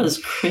 Oh, that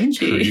was cringy.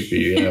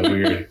 Creepy,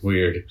 yeah,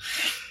 weird.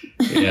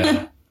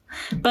 Yeah.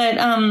 But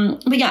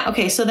yeah,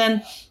 okay, so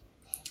then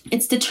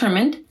it's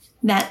determined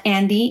that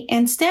Andy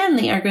and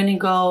Stanley are going to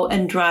go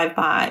and boat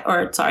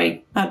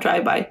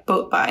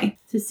by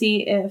to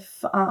see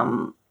if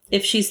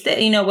she's,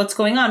 what's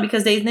going on,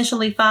 because they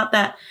initially thought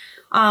that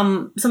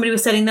somebody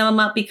was setting them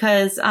up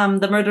because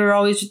the murderer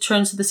always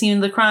returns to the scene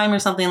of the crime or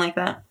something like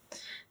that.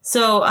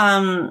 So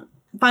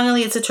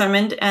finally it's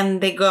determined,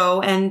 and they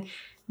go, and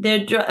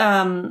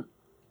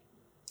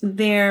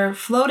they're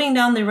floating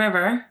down the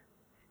river,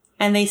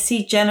 and they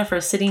see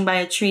Jennifer sitting by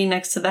a tree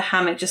next to the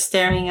hammock just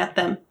staring at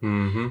them.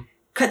 Mm-hmm.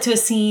 Cut to a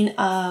scene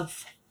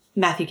of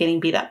Matthew getting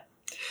beat up.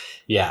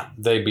 Yeah,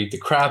 they beat the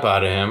crap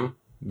out of him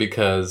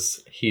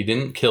because he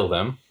didn't kill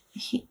them.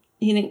 He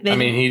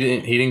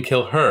didn't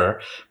kill her,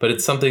 but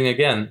it's something,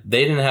 again,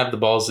 they didn't have the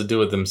balls to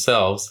do it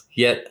themselves,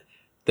 yet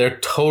they're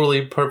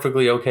totally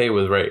perfectly okay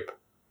with rape.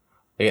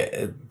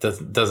 It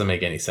doesn't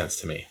make any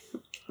sense to me.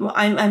 Well,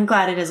 I'm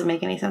glad it doesn't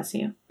make any sense to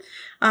you.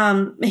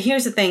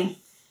 Here's the thing.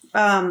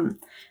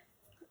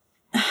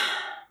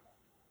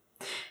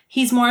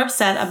 He's more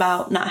upset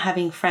about not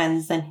having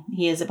friends than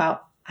he is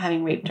about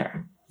having raped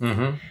her.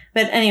 Mm-hmm.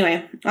 But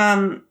anyway,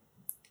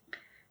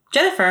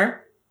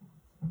 Jennifer,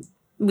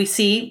 we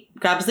see,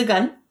 grabs the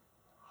gun,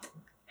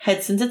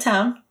 heads into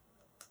town,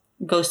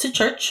 goes to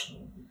church,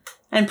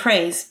 and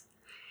prays,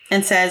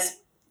 and says,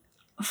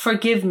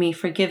 forgive me,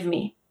 forgive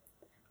me.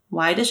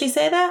 Why does she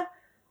say that?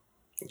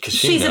 Because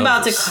she's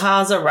about to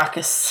cause a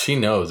ruckus. She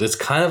knows. It's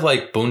kind of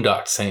like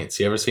Boondock Saints.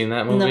 You ever seen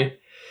that movie? No.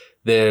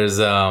 There's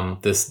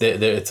it's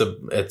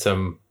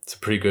a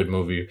pretty good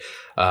movie.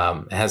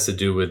 It has to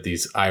do with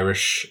these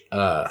Irish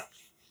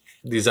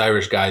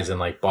guys in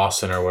like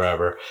Boston or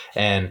wherever,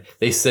 and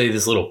they say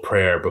this little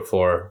prayer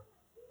before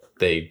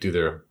they do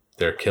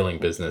their killing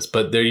business.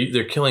 But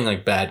they're killing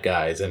like bad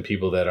guys and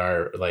people that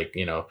are like,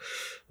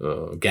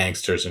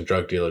 gangsters and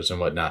drug dealers and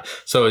whatnot.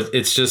 So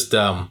it's just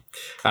I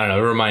don't know.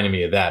 It reminded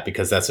me of that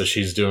because that's what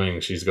she's doing.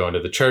 She's going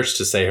to the church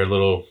to say her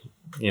little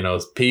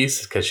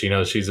piece because she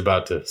knows she's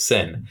about to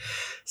sin.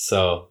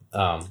 So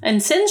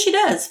and sin she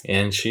does.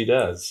 And she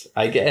does.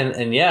 I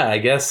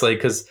guess like,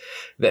 because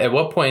at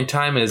what point in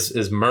time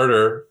is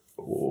murder?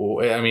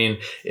 I mean,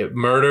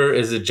 murder,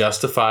 is it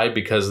justified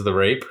because of the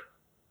rape?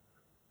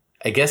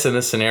 I guess in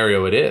this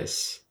scenario it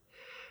is.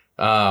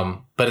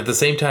 But at the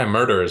same time,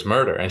 murder is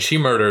murder, and she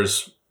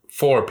murders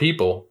 4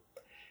 people,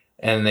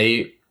 and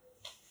they,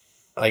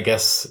 I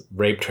guess,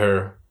 raped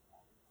her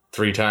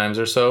 3 times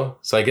or so.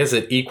 So I guess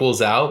it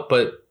equals out,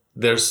 but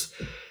there's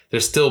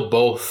still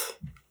both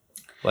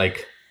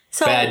like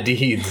bad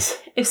deeds.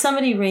 If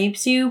somebody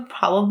rapes you,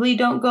 probably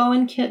don't go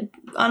and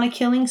on a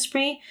killing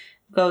spree.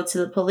 Go to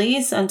the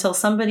police until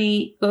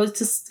somebody go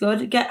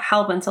to get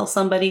help until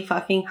somebody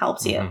fucking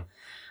helps you.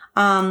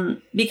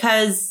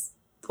 Because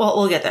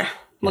we'll get there.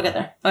 We'll get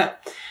there. Okay.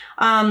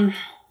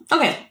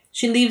 Okay.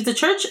 She leaves the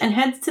church and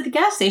heads to the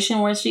gas station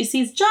where she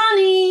sees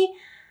Johnny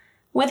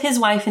with his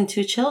wife and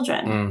 2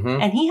 children.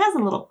 Mm-hmm. And he has a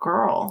little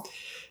girl.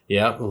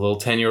 Yep, a little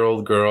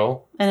 10-year-old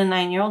girl. And a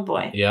 9-year-old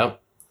boy.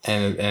 Yep.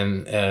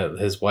 And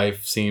his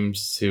wife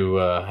seems to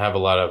have a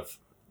lot of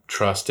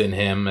trust in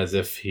him, as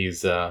if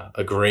he's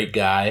a great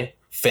guy,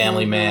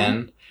 family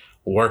man,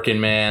 working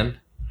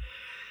man.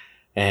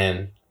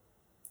 And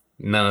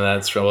none of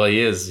that's true. Well, he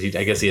is.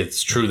 I guess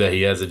it's true that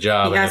he has a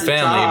job and a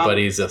family, but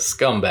he's a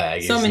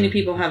scumbag. So many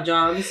people have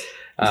jobs.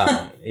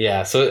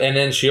 Yeah. So, and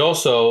then she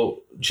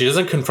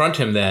doesn't confront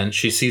him then.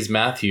 She sees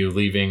Matthew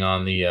leaving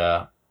on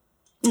the...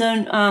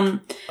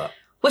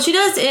 what she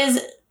does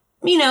is,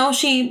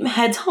 she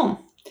heads home.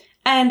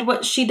 And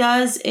what she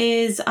does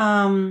is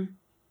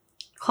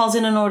calls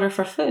in an order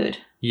for food.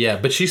 Yeah,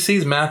 but she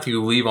sees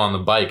Matthew leave on the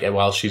bike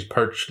while she's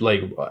perched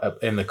like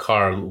in the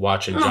car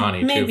watching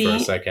Johnny too for a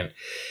second.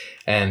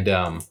 And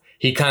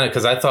he kind of,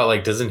 because I thought,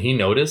 like, doesn't he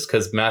notice?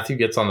 Because Matthew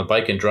gets on the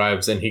bike and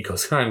drives, and he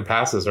goes and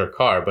passes her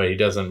car, but he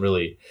doesn't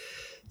really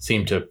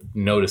seem to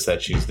notice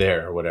that she's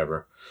there or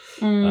whatever.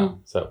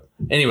 So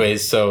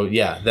anyways,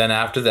 then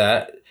after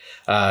that,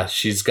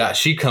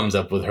 she comes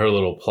up with her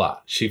little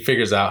plot. She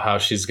figures out how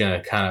she's going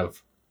to kind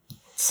of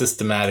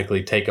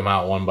systematically take them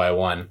out one by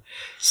one,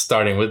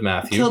 starting with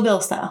Matthew. Kill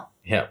Bill style.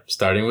 Yeah,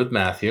 starting with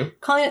Matthew.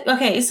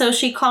 So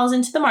she calls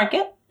into the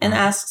market and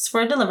asks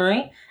for a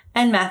delivery,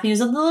 and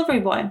Matthew's a delivery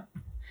boy.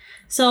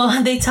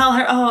 So they tell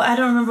her, I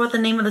don't remember what the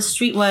name of the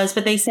street was,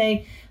 but they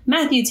say,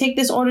 Matthew, take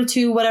this order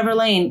to whatever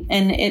lane,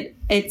 and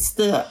it's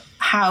the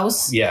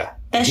house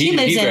that she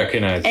lives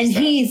in. And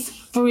he's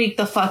freaked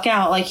the fuck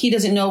out. Like, he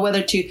doesn't know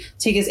whether to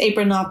take his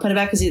apron off, put it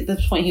back, because at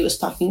this point he was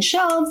stocking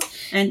shelves,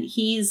 and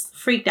he's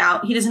freaked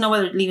out. He doesn't know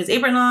whether to leave his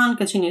apron on,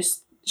 continue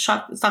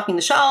stocking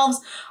the shelves,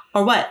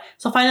 or what?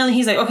 So finally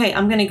he's like, okay,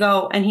 I'm going to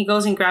go. And he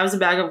goes and grabs a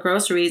bag of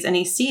groceries and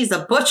he sees a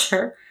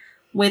butcher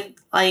with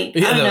like, I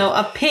don't know,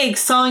 a pig,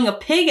 sawing a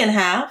pig in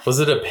half. Was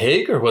it a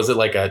pig or was it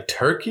like a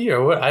turkey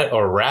or what?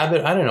 Or a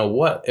rabbit? I don't know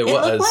what it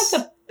was. It looked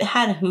like it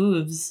had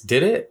hooves.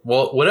 Did it?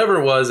 Well,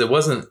 whatever it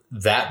wasn't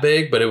that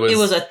big, but it was. It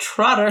was a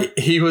trotter.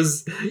 He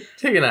was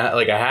taking a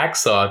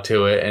hacksaw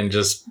to it and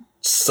just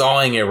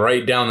sawing it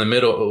right down the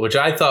middle, which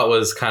I thought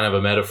was kind of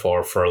a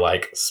metaphor for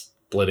like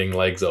splitting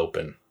legs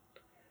open.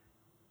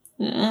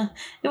 Yeah,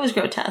 it was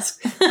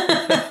grotesque.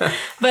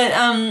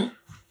 But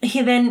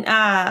he then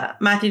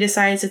Matthew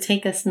decides to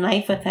take this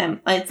knife with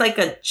him. It's like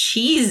a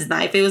cheese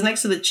knife. It was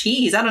next to the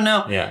cheese. I don't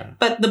know. Yeah.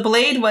 But the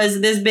blade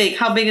was this big.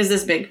 How big is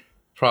this big?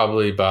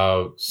 Probably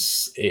about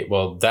 8.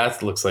 Well,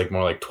 that looks like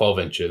more like 12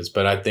 inches,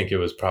 but I think it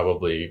was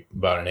probably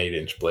about an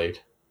 8-inch blade,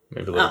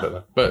 maybe a little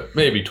bit, but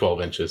maybe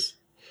 12 inches.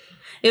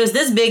 It was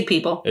this big,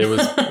 people. It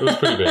was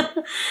pretty big.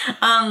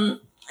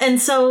 And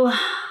so,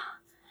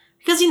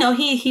 because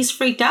he's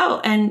freaked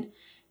out, and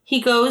he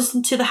goes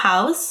to the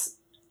house.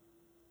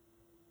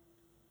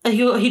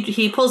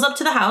 He pulls up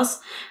to the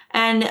house,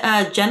 and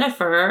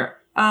Jennifer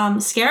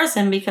scares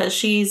him because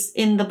she's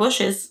in the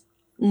bushes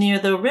near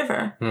the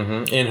river.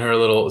 Mm-hmm. In her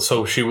little,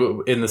 so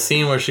in the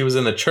scene where she was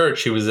in the church,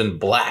 she was in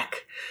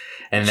black,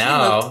 and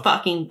now she looked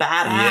fucking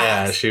badass.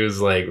 Yeah, she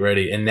was like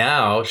ready, and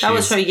now that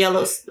was her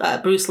yellow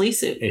Bruce Lee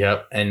suit.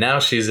 Yep, and now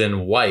she's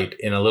in white,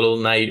 in a little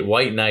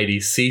white nightie,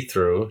 see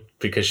through,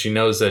 because she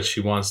knows that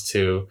she wants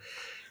to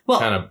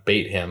kind of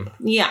bait him.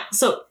 Yeah,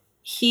 so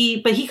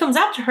he comes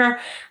after her,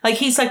 like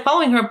he's like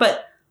following her,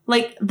 but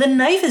like the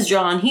knife is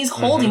drawn. He's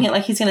holding it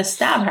like he's gonna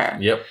stab her.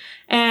 Yep,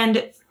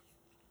 and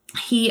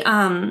he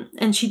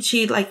and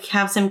she like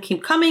has him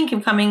keep coming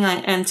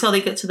until they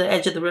get to the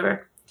edge of the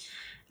river.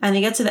 And they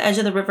get to the edge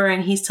of the river,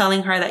 and he's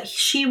telling her that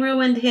she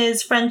ruined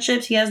his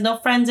friendships. He has no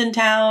friends in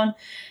town.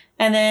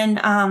 And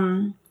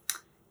then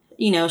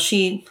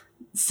she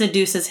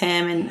seduces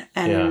him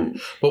and yeah.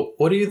 But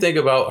what do you think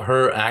about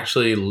her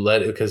actually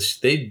because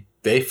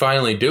they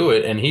finally do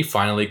it and he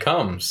finally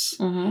comes.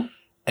 Mm-hmm.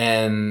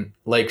 And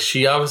like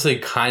she obviously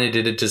kind of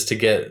did it just to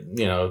get,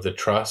 the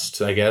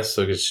trust, I guess,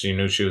 so because she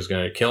knew she was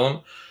going to kill him.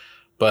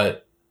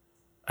 But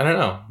I don't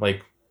know,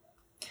 like.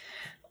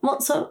 Well,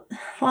 so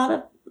a lot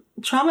of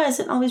trauma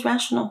isn't always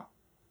rational.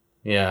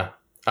 Yeah.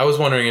 I was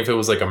wondering if it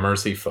was like a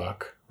mercy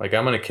fuck. Like,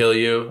 I'm going to kill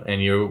you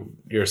and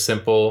you're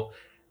simple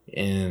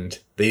and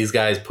these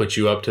guys put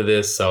you up to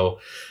this. So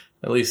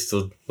at least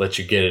they'll let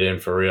you get it in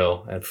for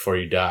real before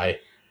you die.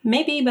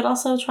 Maybe, but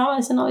also trauma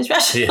isn't always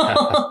rational.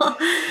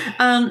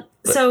 Yeah.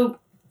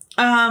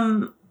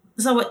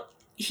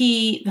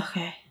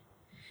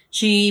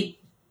 She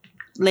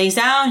lays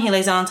down, he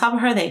lays down on top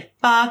of her, they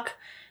fuck,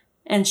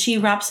 and she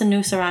wraps a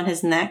noose around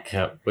his neck.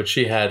 Yeah, but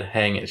she had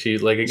hanging. She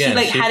had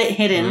it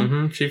hidden.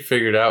 Mm-hmm, she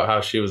figured out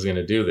how she was going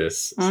to do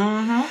this.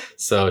 Mm-hmm.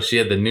 So she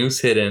had the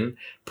noose hidden,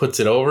 puts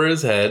it over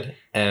his head,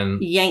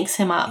 and yanks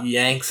him up.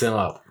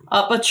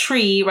 Up a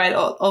tree, right,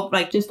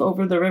 like just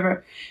over the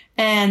river.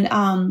 And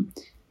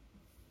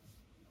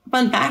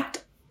fun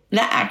fact,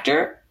 that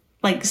actor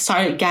like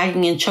started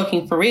gagging and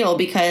choking for real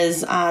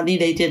because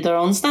they did their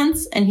own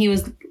stunts, and he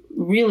was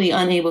really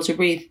unable to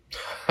breathe.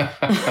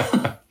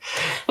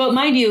 But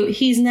mind you,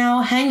 he's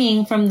now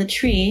hanging from the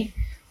tree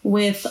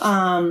with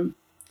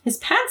his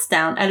pants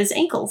down at his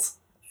ankles.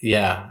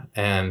 Yeah,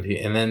 and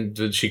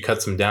then she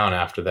cuts him down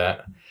after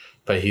that,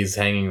 but he's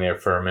hanging there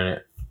for a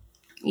minute.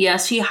 Yeah,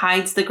 she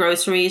hides the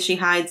groceries. She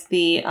hides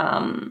the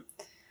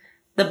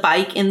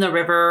bike in the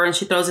river, and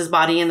she throws his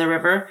body in the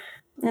river.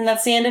 And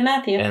that's the end of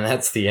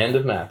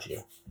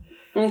Matthew.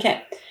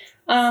 Okay.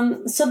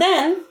 So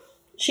then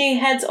she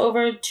heads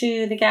over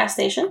to the gas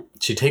station.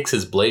 She takes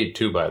his blade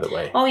too, by the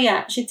way. Oh,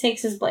 yeah. She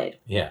takes his blade.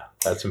 Yeah,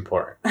 that's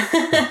important.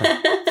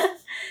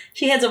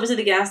 She heads over to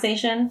the gas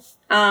station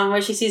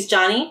where she sees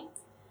Johnny.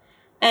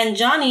 And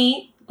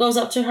Johnny goes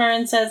up to her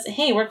and says,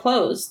 hey, we're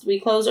closed. We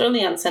close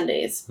early on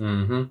Sundays.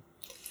 Mm-hmm.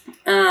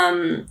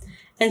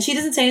 And she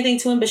doesn't say anything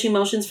to him, but she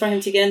motions for him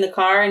to get in the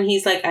car. And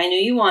he's like, I knew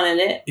you wanted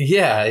it.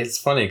 Yeah, it's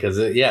funny because,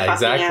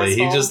 exactly.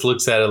 Asshole. He just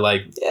looks at it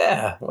like,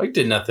 yeah, we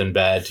did nothing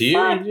bad to you.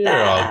 You're all good.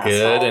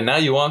 Asshole. And now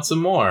you want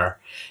some more.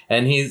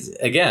 And he's,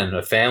 again,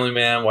 a family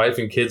man, wife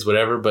and kids,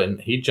 whatever. But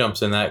he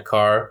jumps in that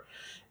car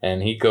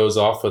and he goes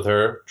off with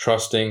her,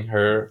 trusting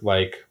her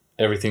like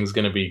everything's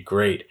going to be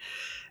great.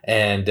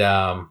 And,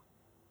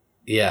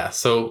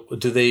 so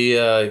do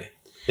they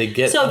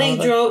get... So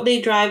they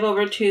drive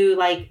over to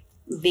like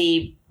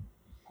the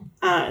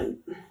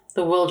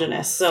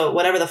wilderness, so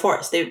whatever the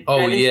forest.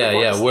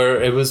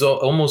 Where it was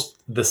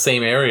almost the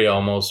same area,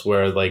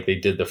 where like they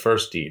did the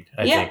first deed.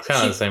 I think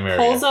kind of the same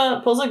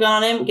area. Pulls a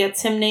gun on him,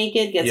 gets him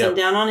naked, gets him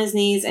down on his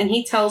knees, and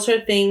he tells her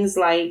things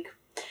like,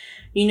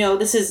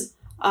 this is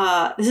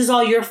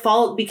all your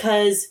fault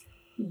because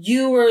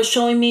you were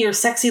showing me your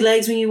sexy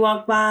legs when you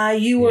walked by.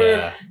 You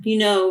were,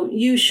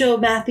 you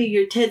showed Matthew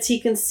your tits. He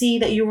can see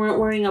that you weren't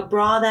wearing a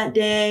bra that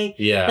day.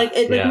 Yeah.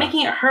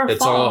 Making it her fault.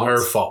 It's all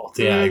her fault.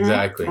 Yeah,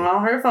 exactly.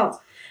 All her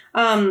fault.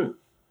 And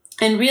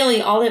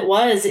really all it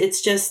was,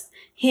 it's just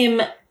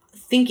him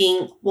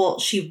thinking, well,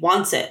 she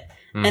wants it.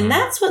 Mhm. And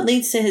that's what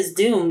leads to his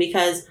doom,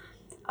 because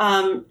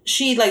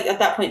she, like, at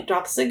that point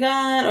drops the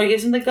gun or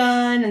gives him the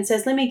gun and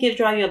says, let me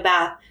draw you a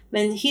bath.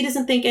 And he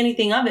doesn't think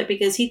anything of it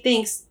because he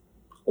thinks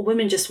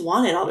women just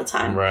want it all the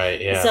time.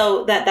 Right, yeah.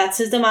 So that's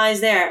his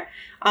demise there.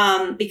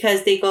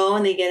 Because they go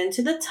and they get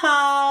into the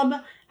tub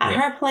at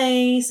her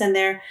place, and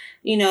they're,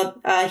 you know,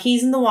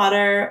 he's in the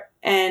water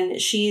and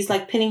she's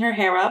like pinning her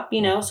hair up,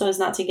 you know, so as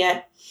not to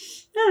get,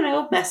 I don't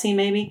know, messy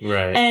maybe.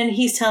 Right. And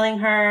he's telling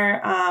her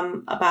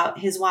about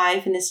his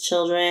wife and his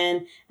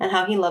children and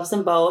how he loves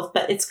them both.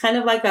 But it's kind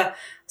of like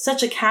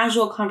such a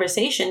casual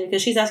conversation,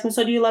 because she's asking,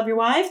 so do you love your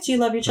wife? Do you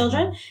love your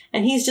children? Mm-hmm.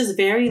 And he's just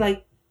very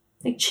like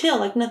chill,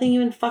 like nothing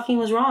even fucking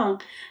was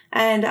wrong.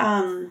 And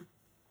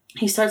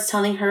he starts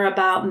telling her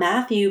about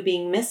Matthew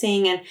being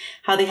missing and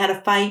how they had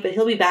a fight, but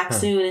he'll be back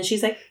soon. And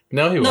she's like,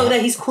 no, he won't. no,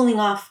 that he's cooling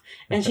off.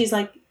 And she's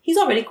like, he's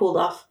already cooled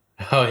off.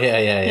 Oh,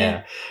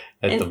 yeah.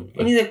 And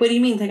he's like, what do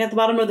you mean? Like, at the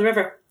bottom of the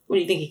river. What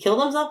do you think? He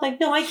killed himself? Like,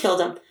 no, I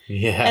killed him.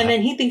 Yeah. And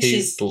then he thinks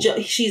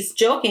she's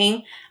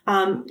joking.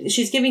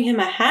 She's giving him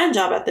a hand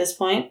job at this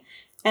point.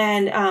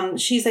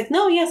 And she's like,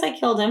 no, yes, I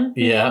killed him.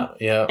 You know?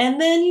 Yeah. And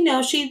then, you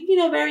know, she, you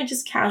know, very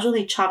just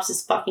casually chops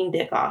his fucking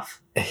dick off.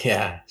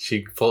 Yeah,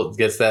 she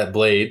gets that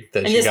blade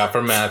that she got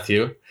from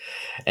Matthew,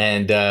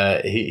 and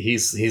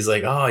he's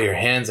like, "Oh, your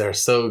hands are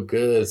so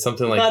good,"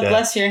 something like that. God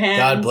bless your hands.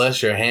 God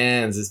bless your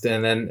hands.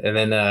 And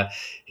then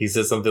he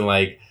says something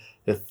like,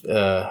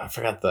 I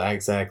forgot the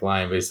exact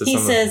line, but he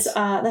says,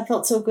 "That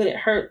felt so good, it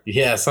hurt."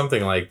 Yeah,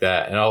 something like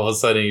that. And all of a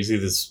sudden, you see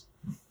this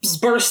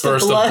burst of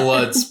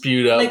blood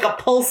spewed up, like a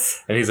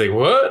pulse. And he's like,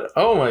 "What?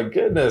 Oh my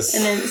goodness!"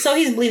 And then so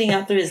he's bleeding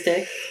out through his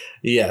dick.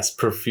 Yes,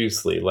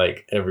 profusely,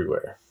 like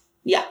everywhere.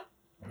 Yeah.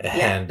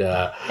 And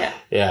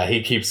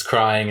he keeps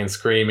crying and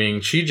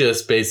screaming. She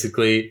just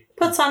basically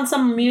puts on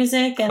some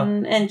music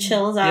and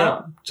chills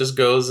out. Yeah, just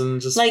goes and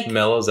just like,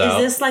 mellows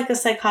out. Is this like a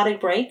psychotic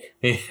break?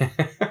 I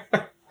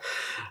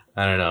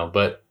don't know,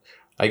 but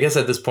I guess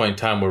at this point in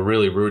time we're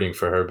really rooting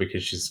for her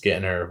because she's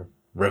getting her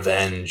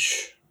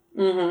revenge.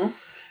 Mm-hmm.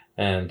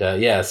 And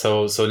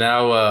so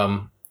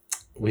now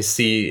we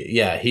see,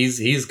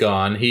 he's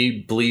gone.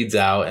 He bleeds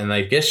out, and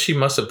I guess she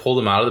must have pulled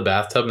him out of the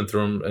bathtub and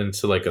threw him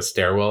into like a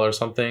stairwell or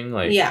something.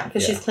 Like,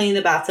 because she's cleaning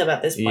the bathtub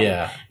at this point.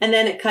 Yeah, and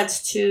then it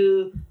cuts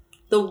to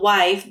the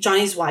wife,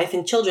 Johnny's wife,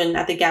 and children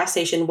at the gas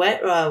station,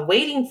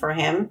 waiting for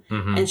him.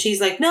 Mm-hmm. And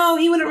she's like, "No,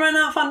 he wouldn't run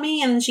off on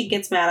me." And then she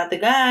gets mad at the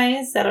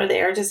guys that are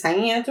there, just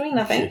hanging out doing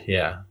nothing.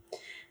 Yeah,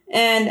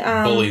 and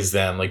bullies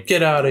them like,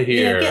 "Get out of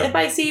here! If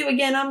I see you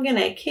again, I'm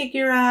gonna kick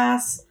your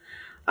ass."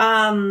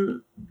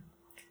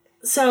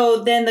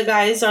 So then the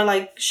guys are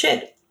like,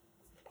 shit.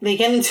 They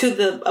get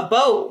into a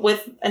boat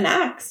with an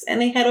axe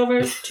and they head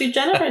over to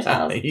Jennifer's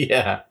house.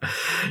 Yeah.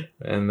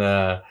 And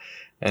a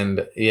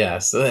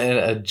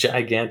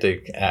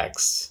gigantic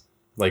axe.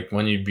 Like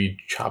when you'd be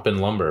chopping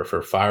lumber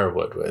for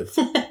firewood with.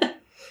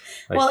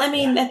 Well, I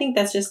mean, I think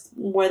that's just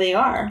where they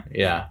are.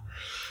 Yeah.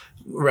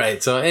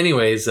 Right. So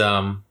anyways,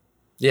 so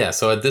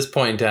at this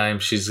point in time,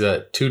 she's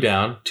got 2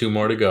 down, 2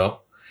 more to go.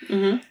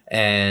 Mm-hmm.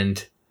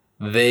 And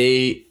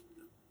they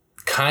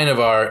kind of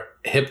are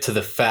hip to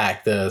the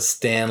fact, the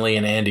Stanley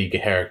and Andy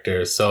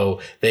characters. So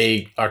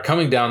they are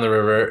coming down the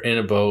river in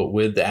a boat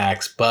with the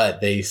axe,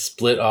 but they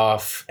split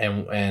off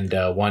and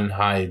one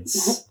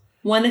hides.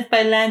 One if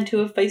by land,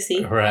 2 if by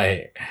sea.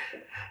 Right.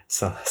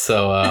 So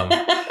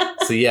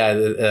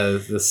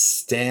the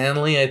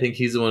Stanley, I think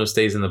he's the one who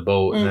stays in the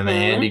boat, and then the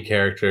Andy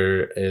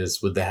character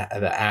is with the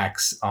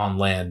axe on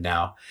land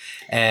now,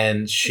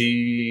 and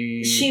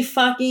she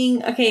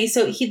fucking okay.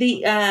 So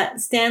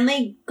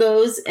Stanley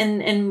goes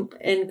and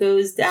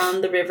goes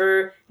down the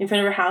river in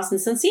front of her house and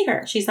doesn't see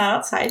her. She's not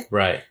outside,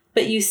 right?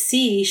 But you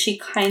see, she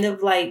kind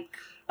of like.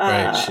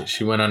 Right,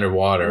 she went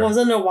underwater. Was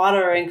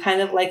underwater and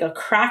kind of like a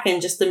kraken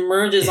just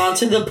emerges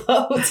onto the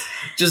boat.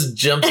 Just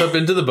jumps up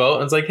into the boat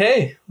and it's like,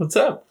 "Hey, what's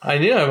up? I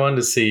knew I wanted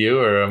to see you,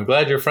 or I'm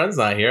glad your friend's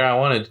not here. I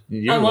wanted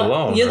you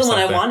alone. You're the one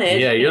I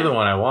wanted. Yeah, you're the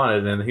one I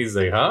wanted." And he's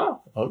like, "Huh?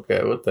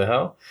 Okay, what the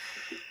hell?"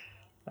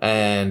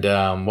 And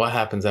what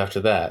happens after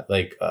that?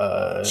 Like,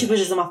 she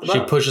pushes him off the boat. She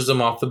pushes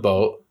him off the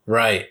boat.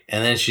 Right.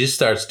 And then she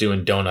starts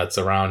doing donuts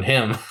around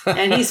him.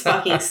 And he's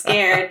fucking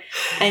scared.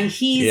 And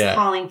he's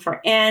calling for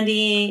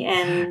Andy.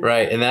 And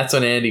right. And that's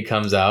when Andy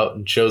comes out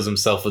and shows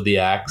himself with the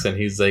axe. And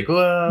he's like,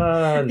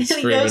 "Whoa," and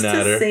screaming he goes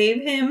at her. To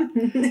save him.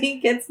 He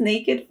gets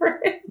naked for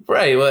him.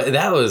 Right. Well,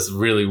 that was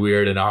really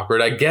weird and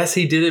awkward. I guess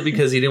he did it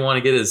because he didn't want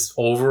to get his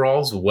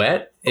overalls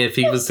wet. If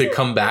he was to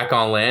come back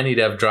on land, he'd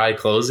have dry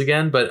clothes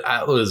again. But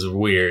that was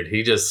weird.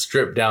 He just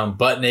stripped down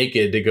butt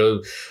naked to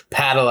go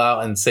paddle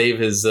out and save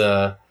his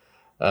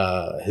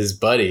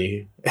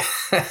buddy.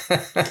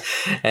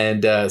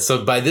 And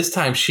so by this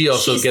time, she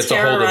also gets a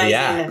hold of the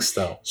axe,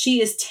 though.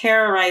 She is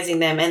terrorizing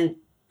them. And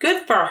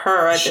good for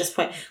her at this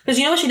point. Because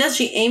you know what she does?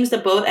 She aims the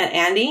boat at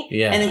Andy.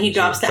 Yeah, and then he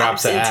drops the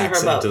axe into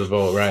her boat. Into the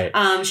boat,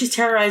 right. She's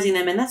terrorizing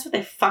them. And that's what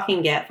they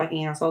fucking get.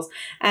 Fucking assholes.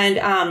 And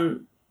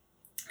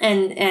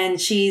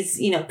she's,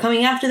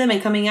 coming after them.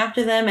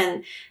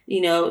 And,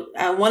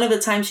 one of the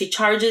times she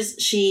charges,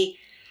 she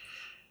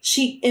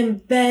she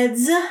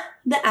embeds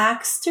the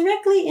axe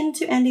directly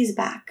into Andy's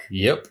back.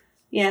 Yep.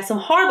 Yeah, some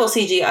horrible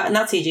CGI,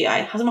 not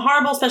CGI, some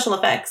horrible special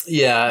effects.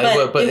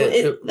 Yeah, but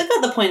it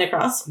got the point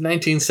across.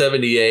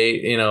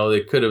 1978,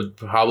 they could have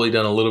probably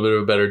done a little bit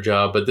of a better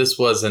job, but this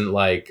wasn't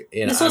like,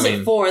 this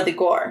wasn't for the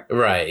gore.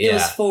 Right, yeah. It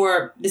was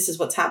for, this is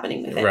what's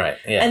happening with it. Right,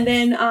 yeah. And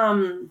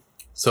then,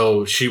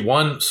 so she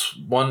one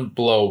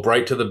blow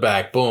right to the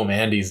back, boom,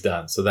 Andy's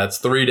done. So that's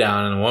 3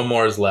 down and 1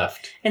 more is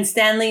left. And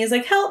Stanley is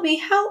like, help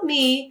me,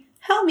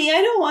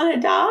 I don't want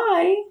to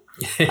die.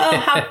 Oh,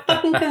 how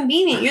fucking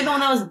convenient. You're the one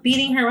that was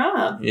beating her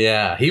up.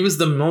 Yeah, he was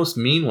the most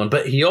mean one.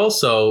 But he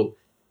also,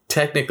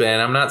 technically,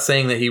 and I'm not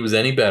saying that he was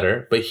any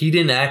better, but he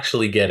didn't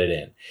actually get it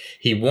in.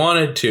 He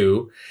wanted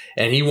to,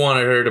 and he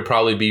wanted her to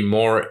probably be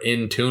more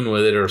in tune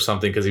with it or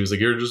something, because he was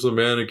like, you're just a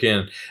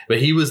mannequin. But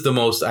he was the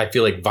most, I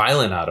feel like,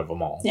 violent out of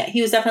them all. Yeah,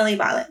 he was definitely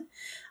violent.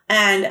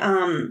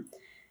 And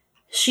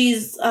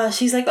she's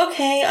like,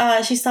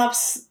 okay. She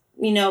stops,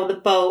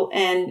 the boat,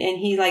 and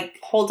he like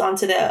holds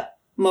onto the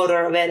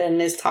motor of it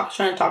and is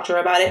trying to talk to her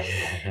about it.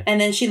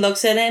 And then she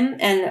looks at him,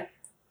 and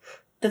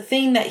the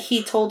thing that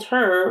he told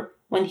her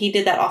when he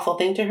did that awful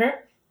thing to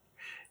her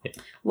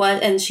was,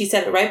 and she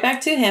said it right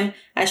back to him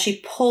as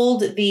she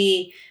pulled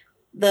the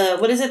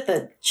what is it,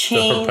 the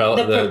chain,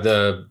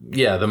 the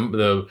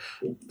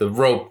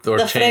rope or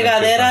the chain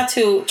fregadera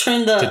to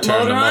turn the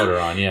motor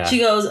on. Yeah, she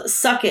goes,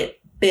 suck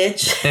it,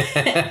 bitch.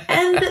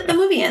 And the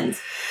movie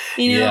ends.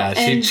 Yeah,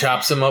 she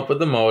chops him up with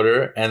the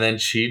motor, and then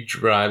she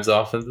drives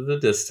off into the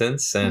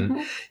distance,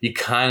 and you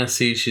kind of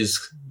see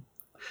she's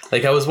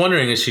like, I was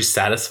wondering, is she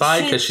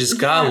satisfied because she's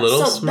got a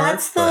little smirk?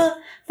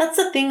 That's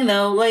the thing,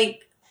 though.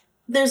 Like,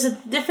 there's a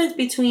difference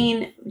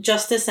between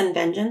justice and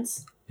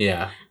vengeance.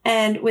 Yeah,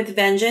 and with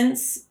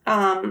vengeance,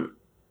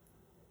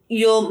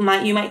 you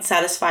might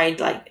satisfy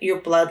like your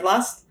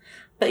bloodlust,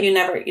 but you're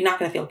not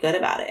going to feel good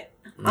about it.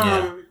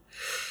 Yeah.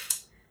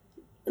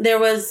 There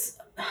was,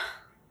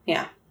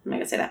 yeah. I'm not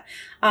going to say that.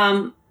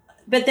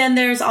 But then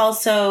there's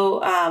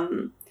also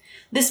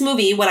this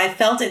movie, what I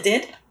felt it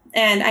did.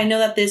 And I know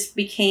that this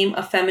became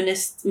a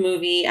feminist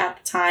movie at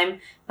the time.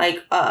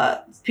 Like,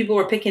 people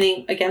were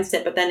picketing against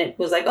it, but then it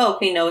was like, oh,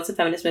 okay, no, it's a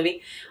feminist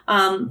movie.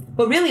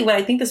 But really what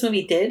I think this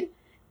movie did,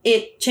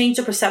 it changed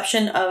the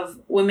perception of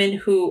women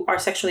who are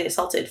sexually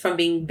assaulted from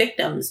being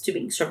victims to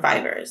being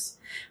survivors.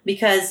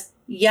 Because,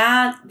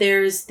 yeah,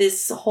 there's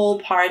this whole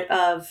part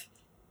of,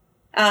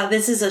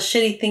 this is a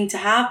shitty thing to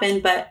happen,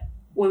 but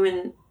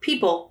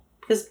people,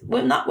 because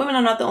women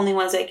are not the only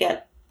ones that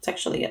get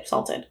sexually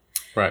assaulted.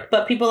 Right.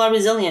 But people are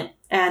resilient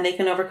and they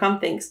can overcome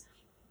things.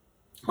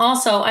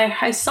 Also,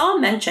 I saw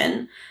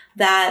mention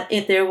that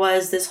if there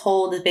was this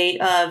whole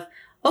debate of,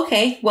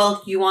 okay,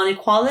 well, you want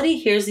equality?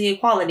 Here's the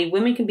equality.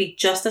 Women can be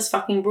just as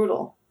fucking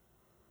brutal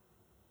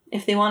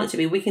if they want it to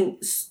be. We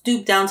can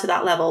stoop down to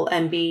that level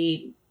and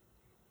be,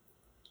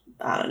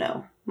 I don't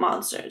know,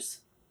 monsters.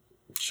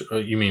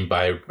 You mean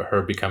by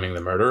her becoming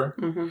the murderer?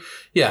 Mm-hmm.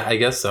 Yeah, I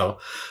guess so.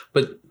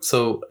 But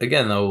so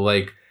again, though,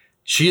 like,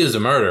 she is a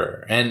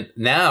murderer, and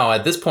now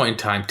at this point in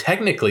time,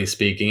 technically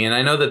speaking, and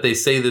I know that they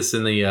say this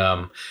in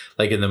the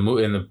like in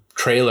the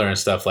trailer and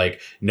stuff,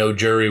 like no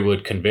jury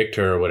would convict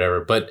her or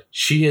whatever, but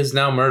she has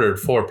now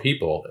murdered 4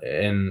 people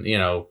in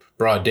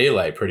broad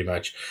daylight, pretty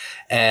much,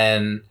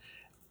 and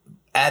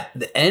at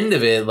the end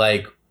of it,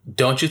 like,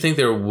 don't you think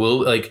there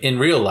will, like, in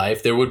real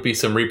life, there would be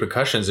some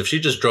repercussions if she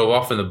just drove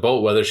off in the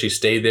boat, whether she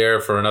stayed there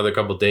for another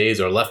couple of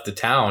days or left the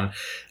town?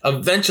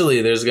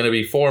 Eventually, there's going to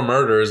be 4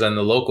 murders, and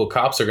the local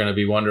cops are going to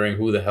be wondering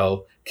who the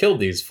hell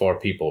killed these 4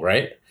 people,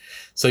 right?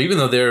 So even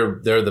though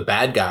they're the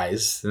bad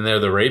guys and they're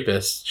the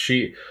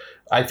rapists,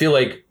 I feel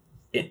like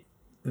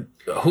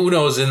who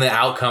knows in the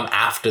outcome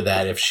after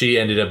that if she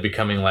ended up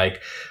becoming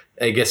like.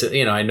 I guess,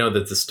 I know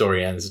that the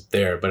story ends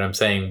there, but I'm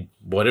saying,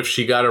 what if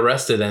she got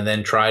arrested and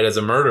then tried as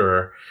a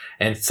murderer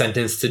and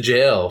sentenced to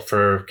jail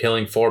for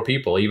killing 4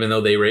 people, even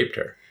though they raped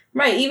her?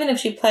 Right. Even if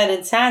she pled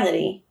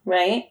insanity,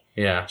 right?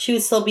 Yeah. She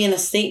would still be in a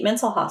state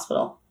mental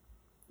hospital.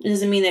 It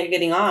doesn't mean they're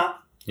getting off.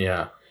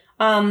 Yeah.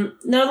 There are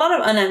a lot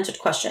of unanswered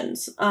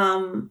questions.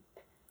 What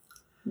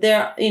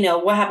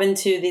happened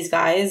to these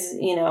guys?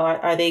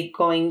 Are they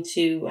going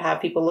to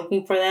have people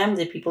looking for them?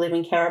 Did people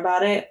even care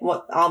about it?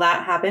 All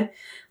that happened.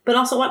 But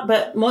also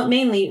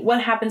mainly,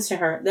 what happens to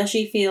her? Does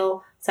she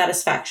feel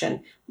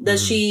satisfaction?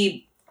 Does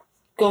she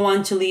go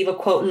on to live a,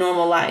 quote,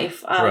 normal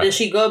life? Right. Does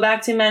she go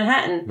back to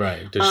Manhattan?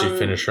 Right. Does she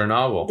finish her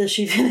novel? There's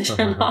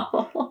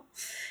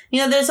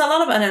a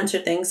lot of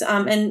unanswered things.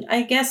 And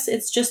I guess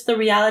it's just the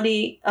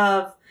reality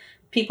of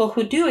people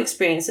who do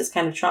experience this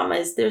kind of trauma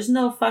is there's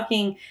no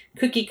fucking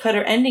cookie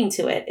cutter ending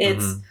to it.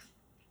 It's,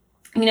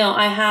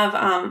 I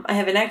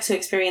have an ex who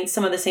experienced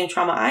some of the same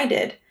trauma I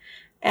did.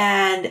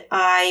 And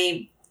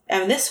I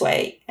am this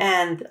way,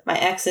 and my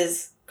ex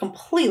is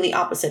completely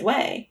opposite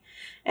way.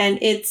 And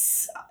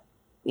it's,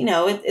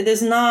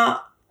 there's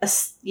not a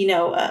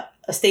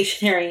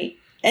stationary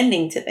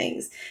ending to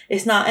things.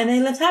 It's not, and they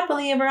lived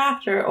happily ever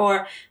after,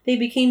 or they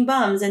became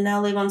bums and now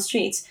live on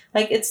streets.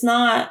 Like, it's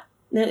not,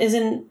 there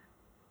isn't,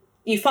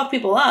 you fuck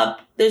people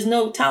up, there's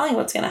no telling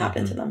what's going to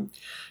happen to them.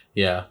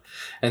 Yeah.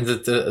 And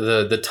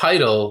the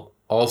title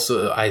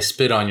also, I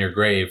Spit on Your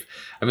Grave.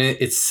 I mean,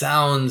 it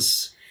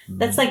sounds...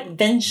 That's like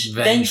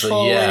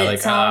vengeful. Yeah, and like,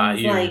 it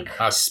sounds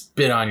I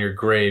spit on your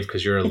grave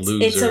because you're a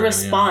loser. It's a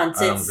response.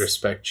 I don't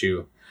respect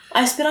you.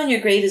 I Spit on Your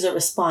Grave is a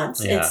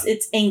response. Yeah.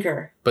 It's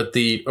anger. But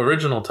the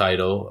original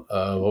title,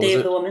 what Day was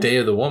of the Woman? Day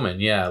of the Woman.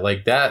 Yeah,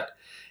 like that.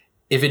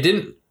 If it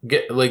didn't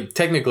get, like,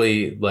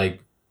 technically,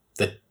 like,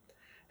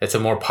 it's a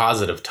more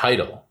positive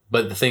title.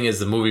 But the thing is,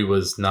 the movie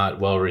was not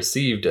well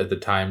received at the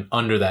time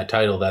under that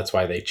title. That's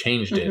why they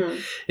changed it.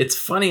 Mm-hmm. It's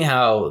funny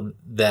how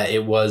that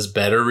it was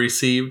better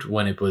received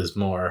when it was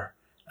more,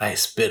 I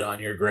spit on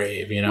your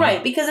grave, you know?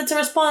 Right, because it's a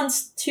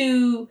response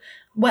to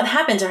what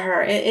happened to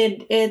her.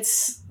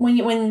 It's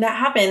when that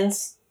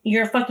happens,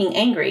 you're fucking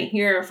angry.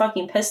 You're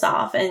fucking pissed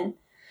off. And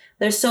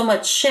there's so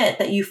much shit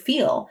that you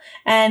feel.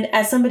 And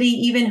as somebody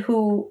even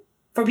who,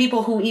 for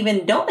people who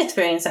even don't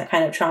experience that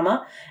kind of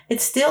trauma,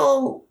 it's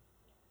still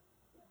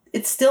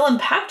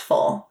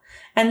impactful,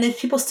 and the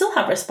people still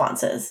have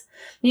responses.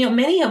 You know,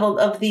 many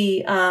of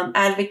the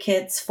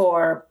advocates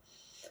for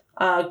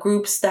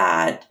groups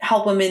that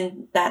help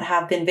women that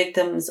have been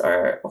victims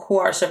or who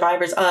are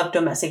survivors of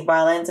domestic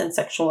violence and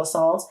sexual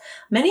assaults,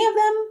 many of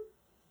them,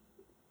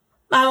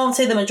 I won't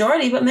say the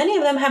majority, but many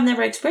of them have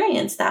never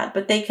experienced that,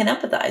 but they can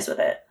empathize with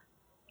it.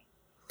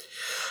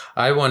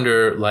 I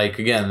wonder, like,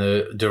 again,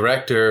 the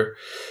director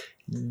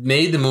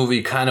made the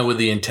movie kind of with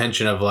the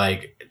intention of,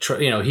 like,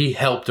 he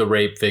helped a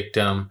rape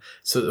victim,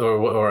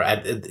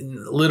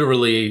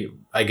 literally,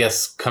 I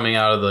guess, coming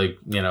out of the,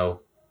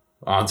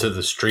 onto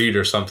the street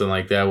or something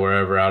like that,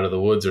 wherever, out of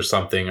the woods or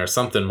something,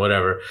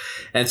 whatever.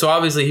 And so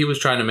obviously he was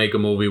trying to make a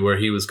movie where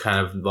he was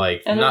kind of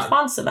like, in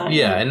response to that,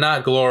 yeah, and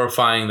not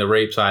glorifying the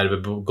rape side of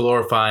it, but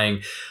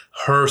glorifying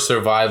her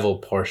survival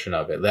portion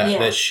of it,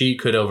 that she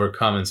could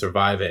overcome and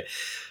survive it.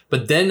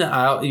 But then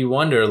you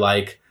wonder,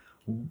 like,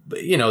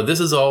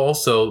 this is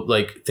also,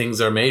 like, things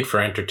are made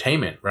for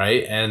entertainment,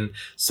 right? And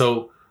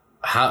so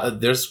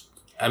there's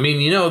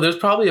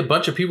probably a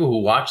bunch of people who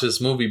watch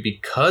this movie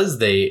because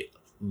they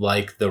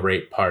like the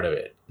rape part of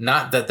it.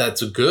 Not that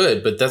that's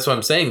good, but that's what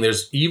I'm saying.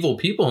 There's evil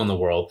people in the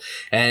world,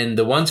 and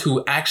the ones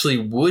who actually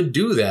would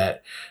do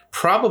that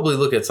probably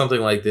look at something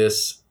like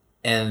this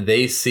and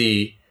they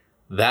see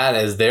that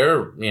as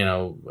their,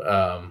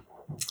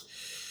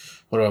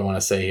 what do I want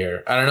to say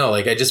here? I don't know.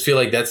 Like, I just feel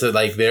like that's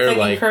their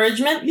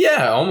encouragement.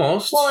 Yeah,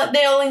 almost. Well,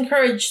 they'll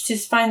encourage to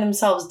find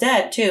themselves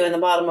dead too in the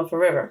bottom of a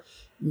river.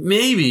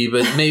 Maybe,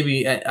 but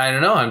maybe I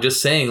don't know. I'm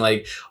just saying,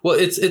 like, well,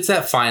 it's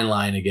that fine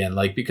line again,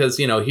 like, because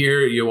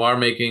here you are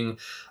making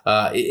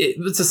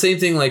it's the same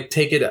thing. Like,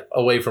 take it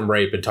away from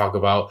rape and talk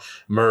about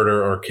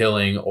murder or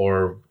killing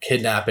or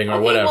kidnapping or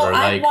whatever. Well,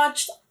 like, I've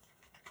watched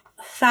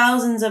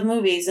thousands of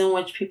movies in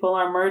which people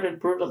are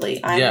murdered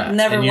brutally. I've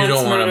never and you once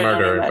don't want to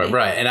murder anybody.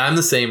 Right. And I'm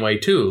the same way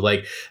too.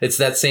 Like, it's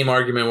that same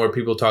argument where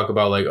people talk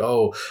about, like,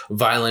 oh,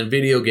 violent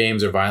video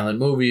games or violent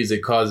movies,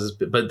 it causes,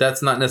 but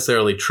that's not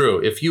necessarily true.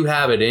 If you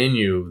have it in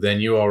you,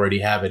 then you already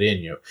have it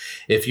in you.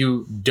 If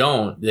you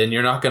don't, then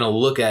you're not going to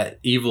look at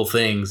evil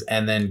things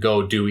and then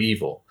go do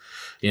evil,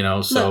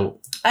 so.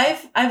 Look,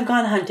 I've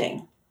gone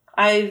hunting.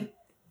 I've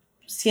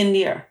skinned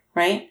deer,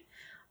 right?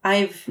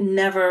 I've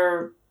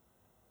never...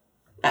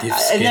 You've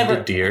skinned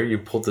a deer? You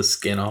pulled the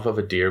skin off of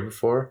a deer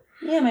before?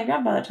 Yeah, my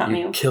grandfather taught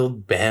me. You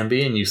killed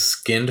Bambi and you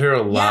skinned her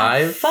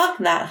alive? Yeah, fuck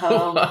that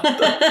hoe.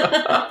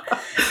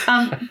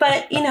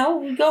 But,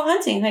 we go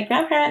hunting. My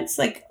grandparents,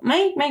 like,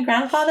 my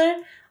grandfather,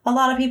 a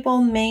lot of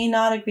people may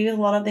not agree with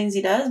a lot of things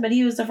he does, but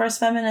he was the first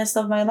feminist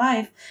of my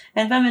life.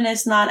 And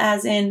feminist not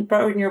as in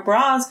burn your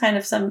bras kind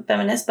of some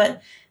feminist,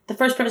 but the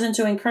first person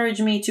to encourage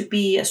me to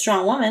be a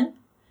strong woman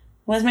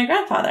was my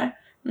grandfather.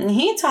 And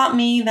he taught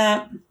me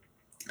that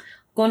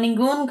con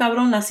ningún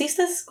cabrón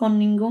naciste, con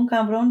ningún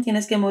cabrón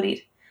tienes que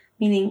morir.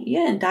 Meaning,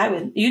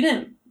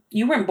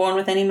 you weren't born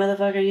with any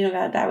motherfucker, you don't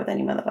gotta die with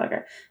any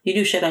motherfucker. You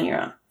do shit on your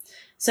own.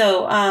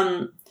 So,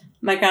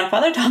 my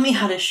grandfather taught me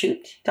how to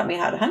shoot, he taught me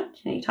how to hunt,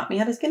 and he taught me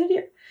how to skin a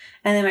deer.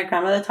 And then my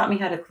grandmother taught me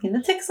how to clean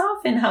the ticks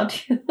off and how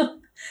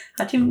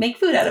to make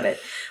food out of it.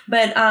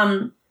 But,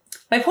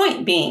 my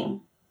point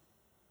being...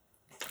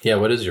 Yeah,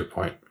 what is your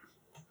point?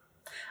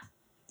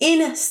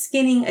 In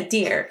skinning a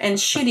deer and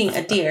shooting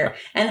a deer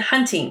and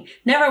hunting,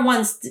 never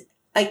once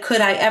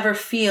could I ever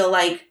feel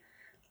like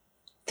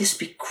this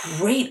would be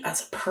great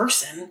as a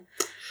person.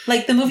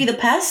 Like the movie The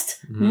Pest?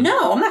 Mm-hmm.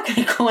 No, I'm not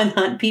going to go and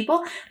hunt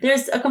people.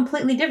 There's a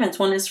completely difference.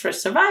 One is for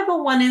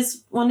survival. One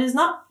is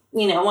not,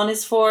 one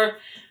is for,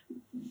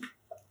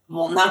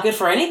 well, not good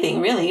for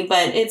anything really,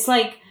 but it's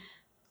like,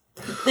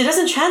 it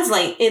doesn't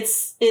translate.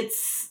 It's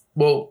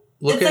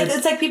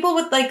like people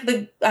with like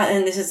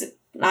and this is,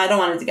 I don't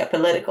want it to get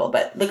political,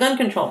 but the gun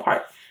control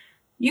part.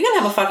 You can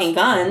have a fucking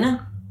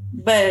gun,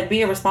 but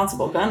be a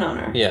responsible gun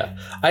owner. Yeah.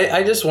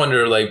 I just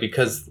wonder, like,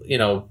 because,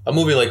 a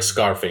movie like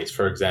Scarface,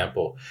 for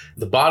example,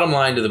 the bottom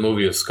line to the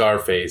movie of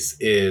Scarface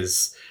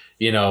is,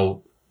 that's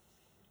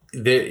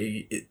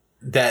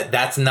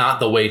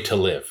not the way to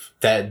live.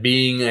 That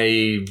being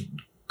a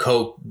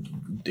coke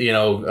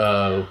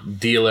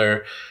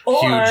dealer,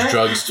 huge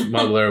drug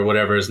smuggler, or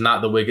whatever, is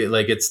not the wicked.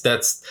 Like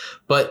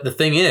but the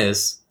thing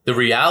is, the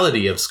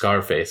reality of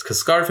Scarface, because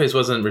Scarface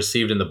wasn't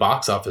received in the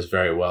box office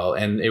very well,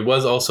 and it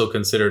was also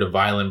considered a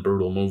violent,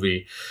 brutal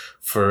movie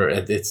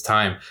at its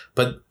time.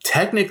 But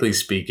technically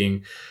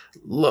speaking,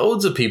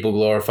 loads of people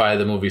glorify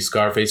the movie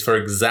Scarface for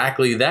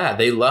exactly that.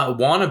 They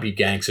want to be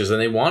gangsters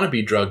and they want to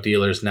be drug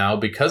dealers now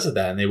because of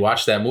that. And they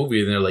watch that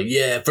movie and they're like,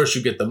 yeah, first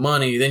you get the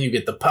money, then you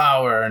get the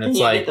power. And it's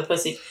you like... get the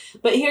pussy.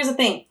 But here's the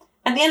thing.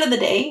 At the end of the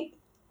day,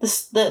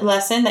 the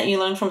lesson that you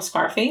learn from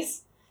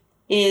Scarface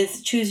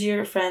is choose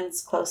your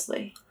friends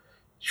closely.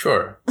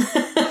 Sure.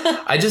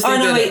 I just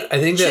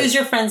think choose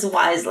your friends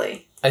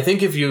wisely. I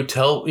think if you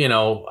tell,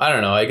 I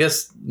don't know, I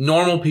guess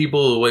normal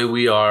people the way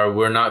we are,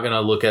 we're not going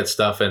to look at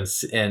stuff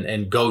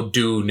and go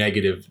do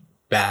negative,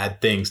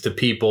 bad things to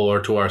people or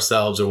to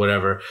ourselves or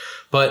whatever.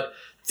 But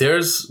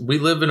we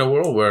live in a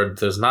world where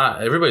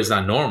everybody's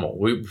not normal.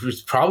 We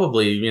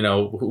probably,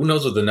 who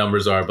knows what the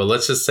numbers are, but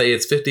let's just say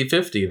it's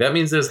 50-50. That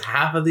means there's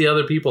half of the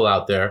other people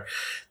out there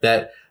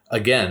that,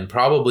 again,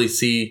 probably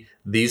see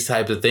these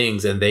types of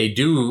things and they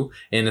do,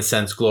 in a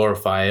sense,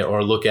 glorify it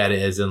or look at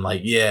it as in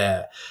like,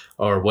 yeah,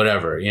 or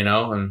whatever, and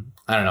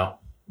I don't know.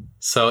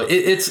 So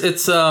it's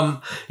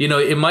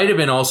it might have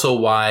been also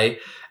why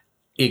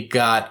it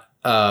got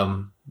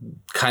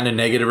kind of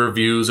negative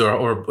reviews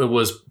or it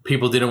was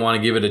people didn't want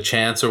to give it a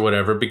chance or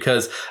whatever,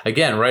 because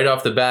again, right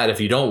off the bat, if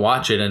you don't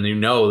watch it and you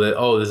know that,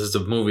 oh, this is a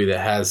movie that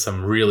has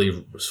some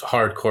really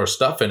hardcore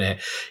stuff in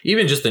it,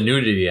 even just the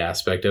nudity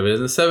aspect of it.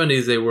 In the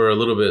 70s, they were a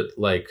little bit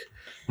like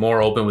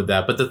more open with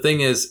that. But the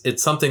thing is,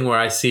 it's something where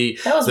I see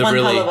that was one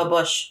hell of a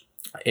bush.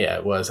 Yeah,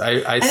 it was.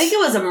 I think it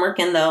was a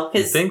merkin though,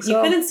 because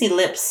you couldn't see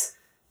lips.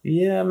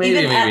 Yeah, maybe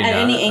even maybe at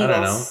not. any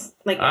angles.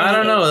 I don't know. I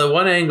don't know. The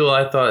one angle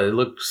I thought it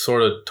looked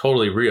sort of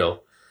totally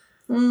real.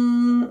 I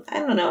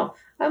don't know.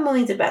 I'm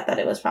willing to bet that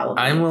it was probably.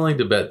 I'm willing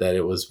to bet that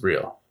it was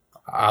real.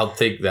 I'll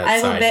take that.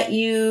 I will bet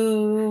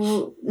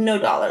you no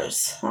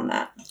dollars on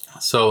that.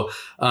 So,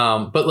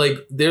 but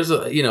like, there's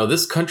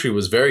this country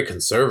was very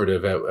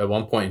conservative at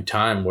one point in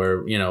time,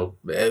 where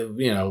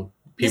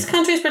this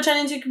country's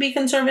pretending to be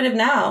conservative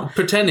now.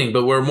 Pretending,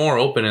 but we're more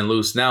open and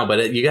loose now.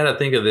 But you got to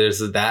think of there's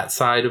that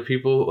side of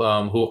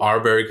people who are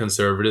very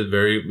conservative,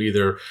 very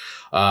either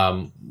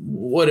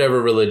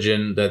whatever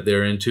religion that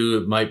they're into.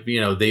 It might be,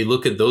 they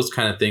look at those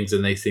kind of things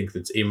and they think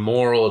it's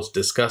immoral, it's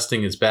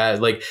disgusting, it's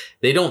bad. Like,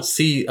 they don't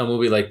see a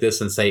movie like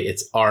this and say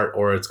it's art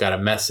or it's got a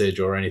message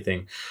or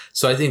anything.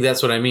 So I think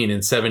that's what I mean.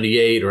 In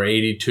 78 or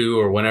 82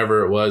 or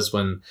whenever it was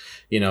when,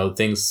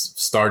 things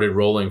started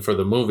rolling for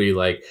the movie,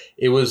 like,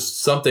 it was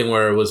something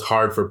where it was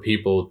hard for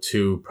people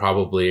to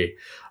probably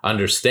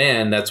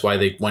understand. That's why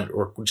they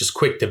were just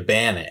quick to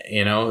ban it.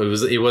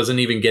 It wasn't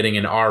even getting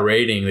an R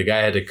rating. The guy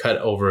had to cut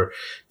over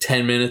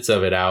 10 minutes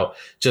of it out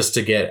just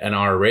to get an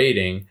R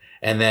rating.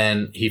 And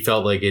then he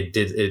felt like it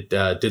did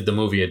the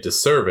movie a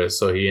disservice.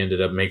 So he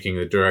ended up making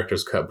the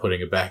director's cut,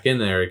 putting it back in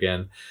there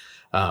again.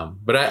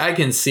 But I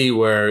can see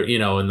where,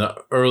 in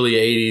the early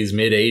 80s,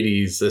 mid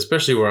 80s,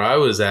 especially where I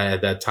was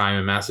at that time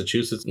in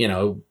Massachusetts,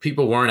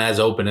 people weren't as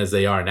open as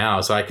they are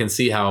now. So I can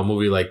see how a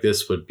movie like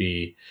this would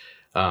be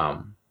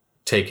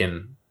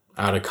taken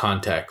out of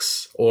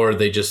context, or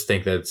they just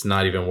think that it's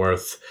not even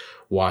worth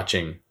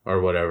watching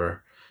or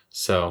whatever.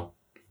 So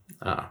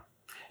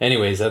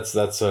anyways, that's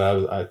what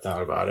I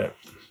thought about it.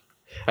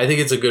 I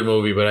think it's a good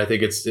movie, but I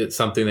think it's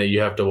something that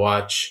you have to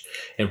watch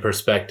in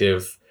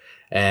perspective.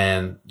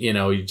 And,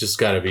 you just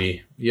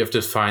you have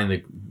to find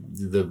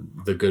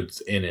the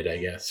goods in it, I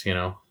guess,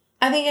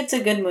 I think it's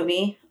a good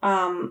movie.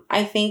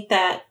 I think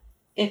that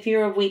if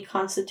you're a weak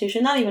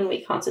constitution, not even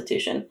weak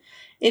constitution,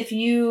 if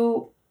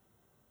you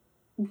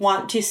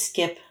want to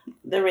skip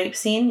the rape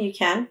scene, you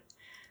can.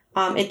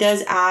 It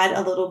does add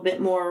a little bit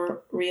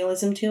more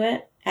realism to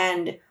it,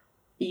 and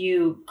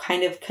you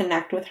kind of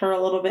connect with her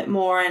a little bit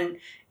more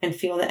and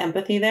feel the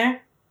empathy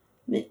there.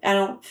 I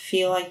don't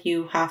feel like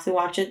you have to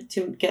watch it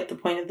to get the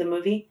point of the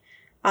movie.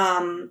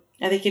 I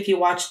think if you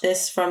watch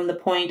this from the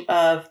point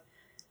of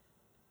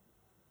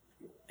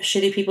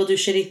shitty people do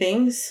shitty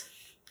things,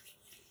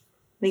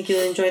 I think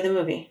you'll enjoy the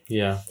movie.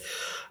 Yeah.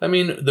 I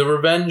mean, the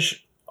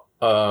revenge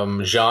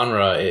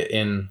genre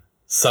in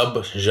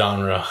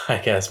sub-genre, I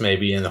guess,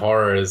 maybe in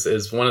horror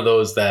is one of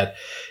those that,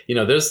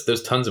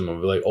 there's tons of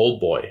movies like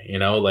Old Boy,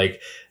 like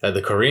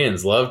the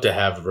Koreans love to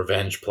have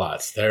revenge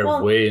plots.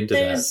 They're way into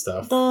that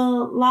stuff. The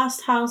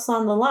Last House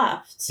on the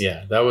Left.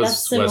 Yeah, that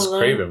was Wes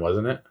Craven,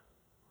 wasn't it?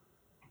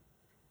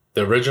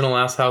 The original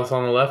Last House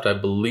on the Left, I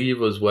believe,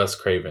 was Wes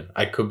Craven.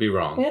 I could be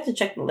wrong. We have to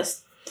check the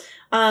list.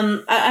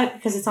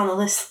 Because it's on the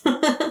list.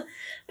 But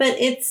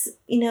it's,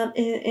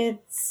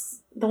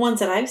 it's the ones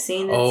that I've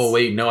seen. Oh,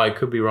 wait, no, I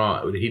could be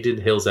wrong. He did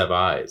Hills Have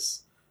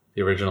Eyes.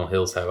 The original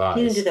Hills Have Eyes.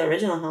 He didn't do the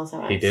original Hills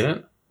Have Eyes. He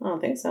didn't? I don't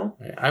think so.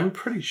 I'm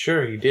pretty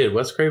sure he did.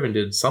 Wes Craven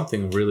did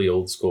something really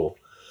old school.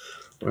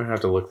 We're going to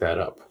have to look that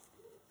up.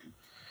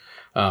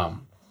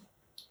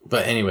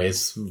 But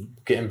anyways,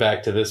 getting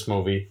back to this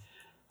movie.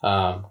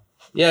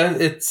 Yeah,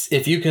 it's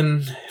if you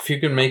can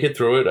make it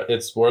through it,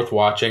 it's worth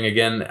watching.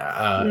 Again,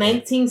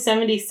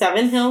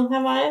 1977 Hills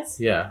Have Eyes?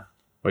 yeah.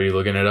 Are you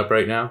looking it up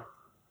right now?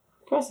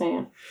 Of course I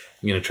am.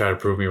 You gonna try to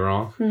prove me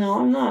wrong? No,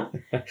 I'm not.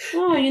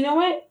 Oh, you know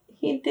what?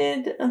 He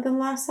did The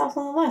Last House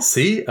on the Left.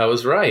 See, I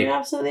was right. You're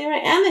absolutely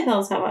right. And The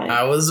Hills Have Eyes.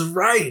 I was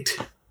right.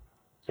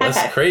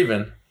 Wes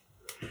Craven.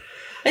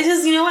 It's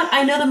just, you know what?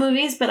 I know the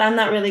movies, but I'm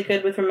not really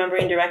good with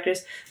remembering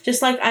directors.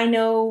 Just like I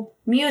know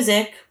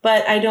music,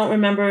 but I don't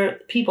remember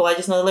people. I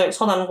just know the lyrics.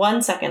 Hold on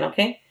 1 second,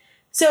 okay?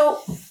 So,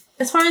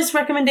 as far as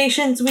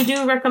recommendations, we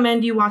do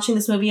recommend you watching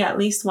this movie at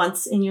least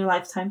once in your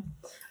lifetime.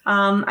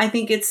 I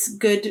think it's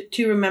good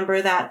to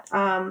remember that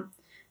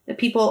the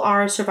people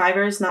are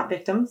survivors, not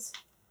victims.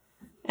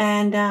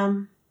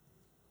 And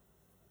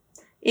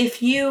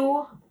if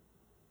you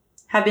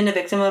have been a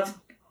victim of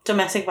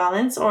domestic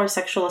violence or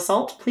sexual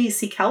assault, please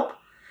seek help.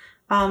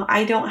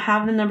 I don't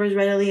have the numbers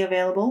readily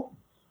available,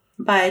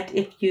 but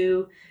if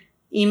you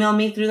email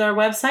me through our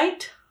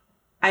website,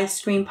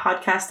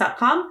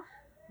 icecreampodcast.com,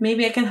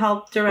 maybe I can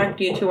help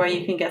direct you to where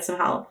you can get some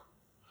help.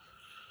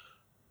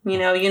 You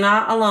know, you're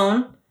not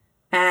alone,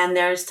 and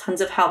there's tons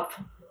of help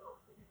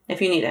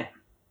if you need it.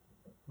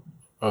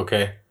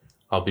 Okay,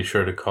 I'll be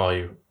sure to call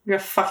you. You're a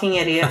fucking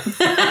idiot.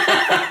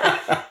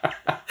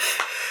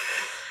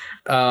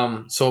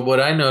 So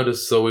what I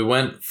noticed, so we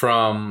went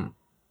from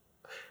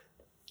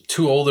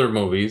 2 older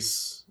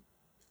movies,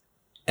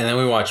 and then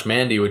we watched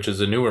Mandy, which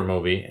is a newer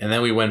movie, and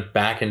then we went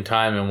back in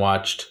time and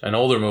watched an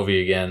older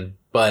movie again,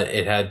 but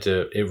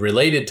it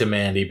related to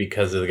Mandy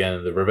because of,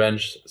 again, the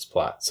revenge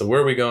plot. So where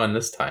are we going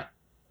this time?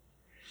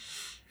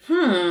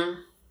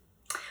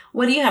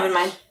 What do you have in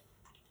mind?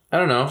 I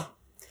don't know.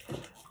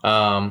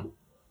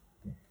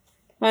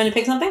 Want to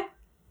pick something?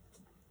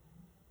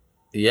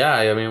 Yeah,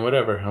 I mean,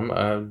 whatever. What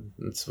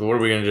are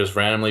we gonna just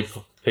randomly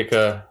pick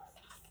a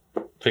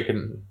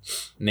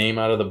name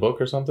out of the book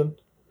or something?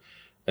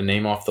 A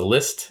name off the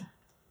list?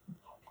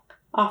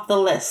 Off the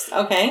list,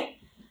 okay.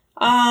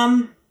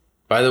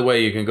 By the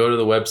way, you can go to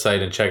the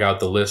website and check out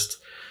the list.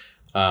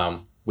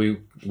 We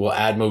will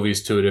add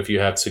movies to it if you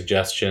have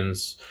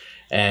suggestions,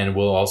 and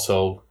we'll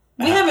also.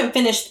 We haven't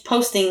finished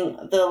posting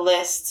the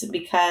list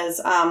because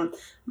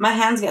my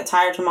hands get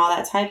tired from all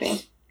that typing.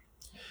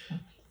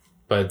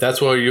 But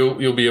that's where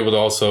you'll be able to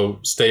also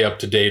stay up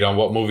to date on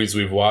what movies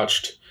we've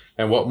watched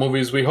and what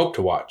movies we hope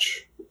to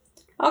watch.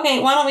 Okay,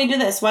 why don't we do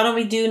this? Why don't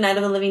we do Night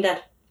of the Living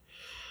Dead?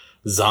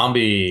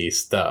 Zombie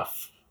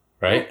stuff,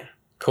 right?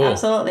 Cool.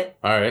 Absolutely.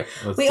 All right.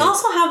 We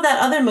also have that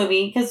other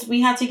movie because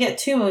we had to get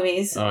 2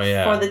 movies for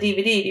the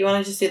DVD. Do you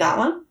want to just do that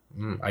one?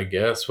 I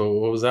guess. What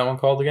was that one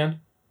called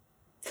again?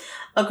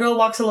 A Girl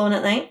Walks Alone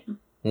at Night.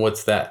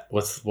 What's that?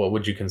 What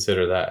would you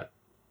consider that?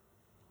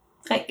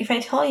 If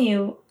I tell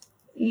you,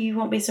 you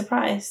won't be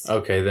surprised.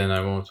 Okay, then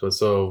I won't.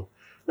 So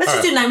let's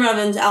just do Nightmare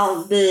on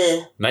Elm.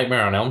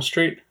 Nightmare on Elm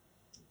Street.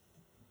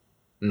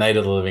 Night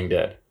of the Living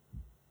Dead.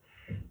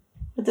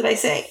 What did I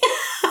say?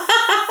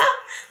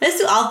 Let's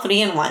do all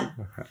 3 in one.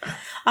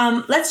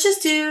 Let's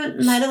just do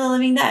Night of the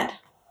Living Dead.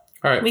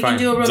 All right, we can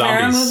do a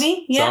Romero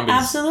movie. Yeah, Zombies.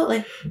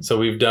 Absolutely. So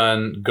we've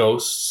done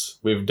Ghosts.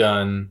 We've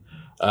done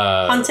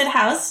Haunted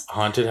House.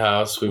 Haunted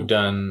House. We've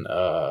done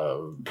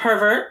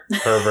Pervert.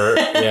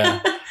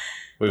 Yeah.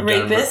 We've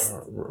Rapist.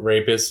 done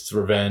Rapists,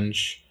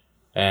 Revenge,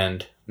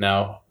 and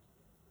now.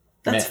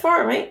 That's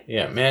 4, right?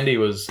 Yeah, Mandy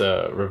was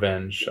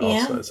Revenge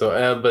also.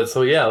 Yeah.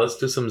 So yeah, let's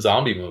do some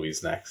zombie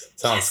movies next.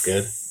 Sounds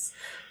good.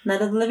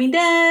 Night of the Living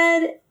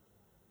Dead.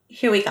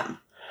 Here we come.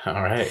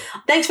 All right.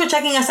 Thanks for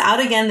checking us out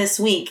again this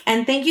week.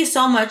 And thank you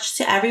so much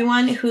to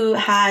everyone who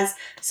has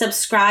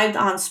subscribed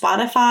on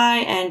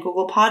Spotify and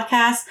Google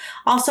Podcasts.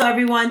 Also,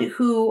 everyone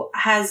who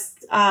has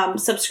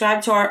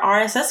subscribed to our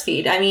RSS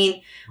feed. I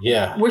mean,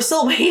 yeah, we're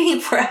still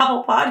waiting for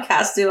Apple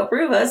Podcasts to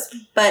approve us.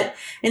 But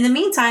in the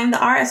meantime, the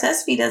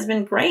RSS feed has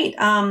been great.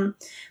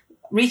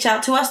 Reach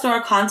out to us through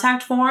our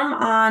contact form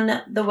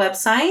on the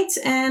website.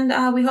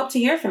 And we hope to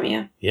hear from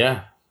you.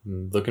 Yeah.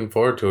 Looking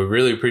forward to it.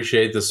 Really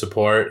appreciate the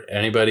support.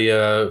 Anybody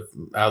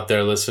out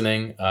there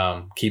listening,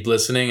 keep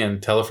listening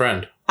and tell a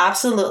friend.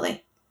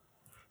 Absolutely.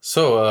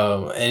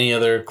 So, any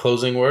other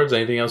closing words?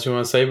 Anything else you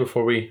want to say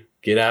before we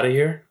get out of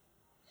here?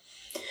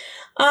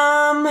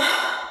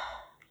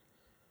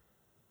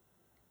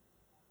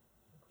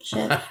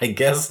 Shit. I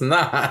guess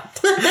not.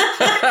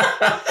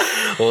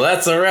 Well,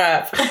 that's a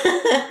wrap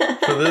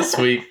for this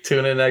week.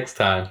 Tune in next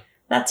time.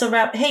 That's a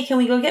wrap. Hey, can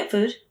we go get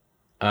food?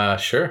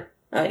 Sure.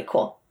 All right,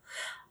 cool.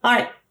 All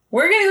right,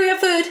 we're going to go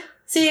get food.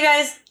 See you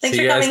guys. Thanks for coming.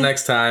 See you guys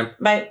next time.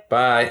 Bye.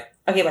 Bye.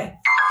 Okay, bye.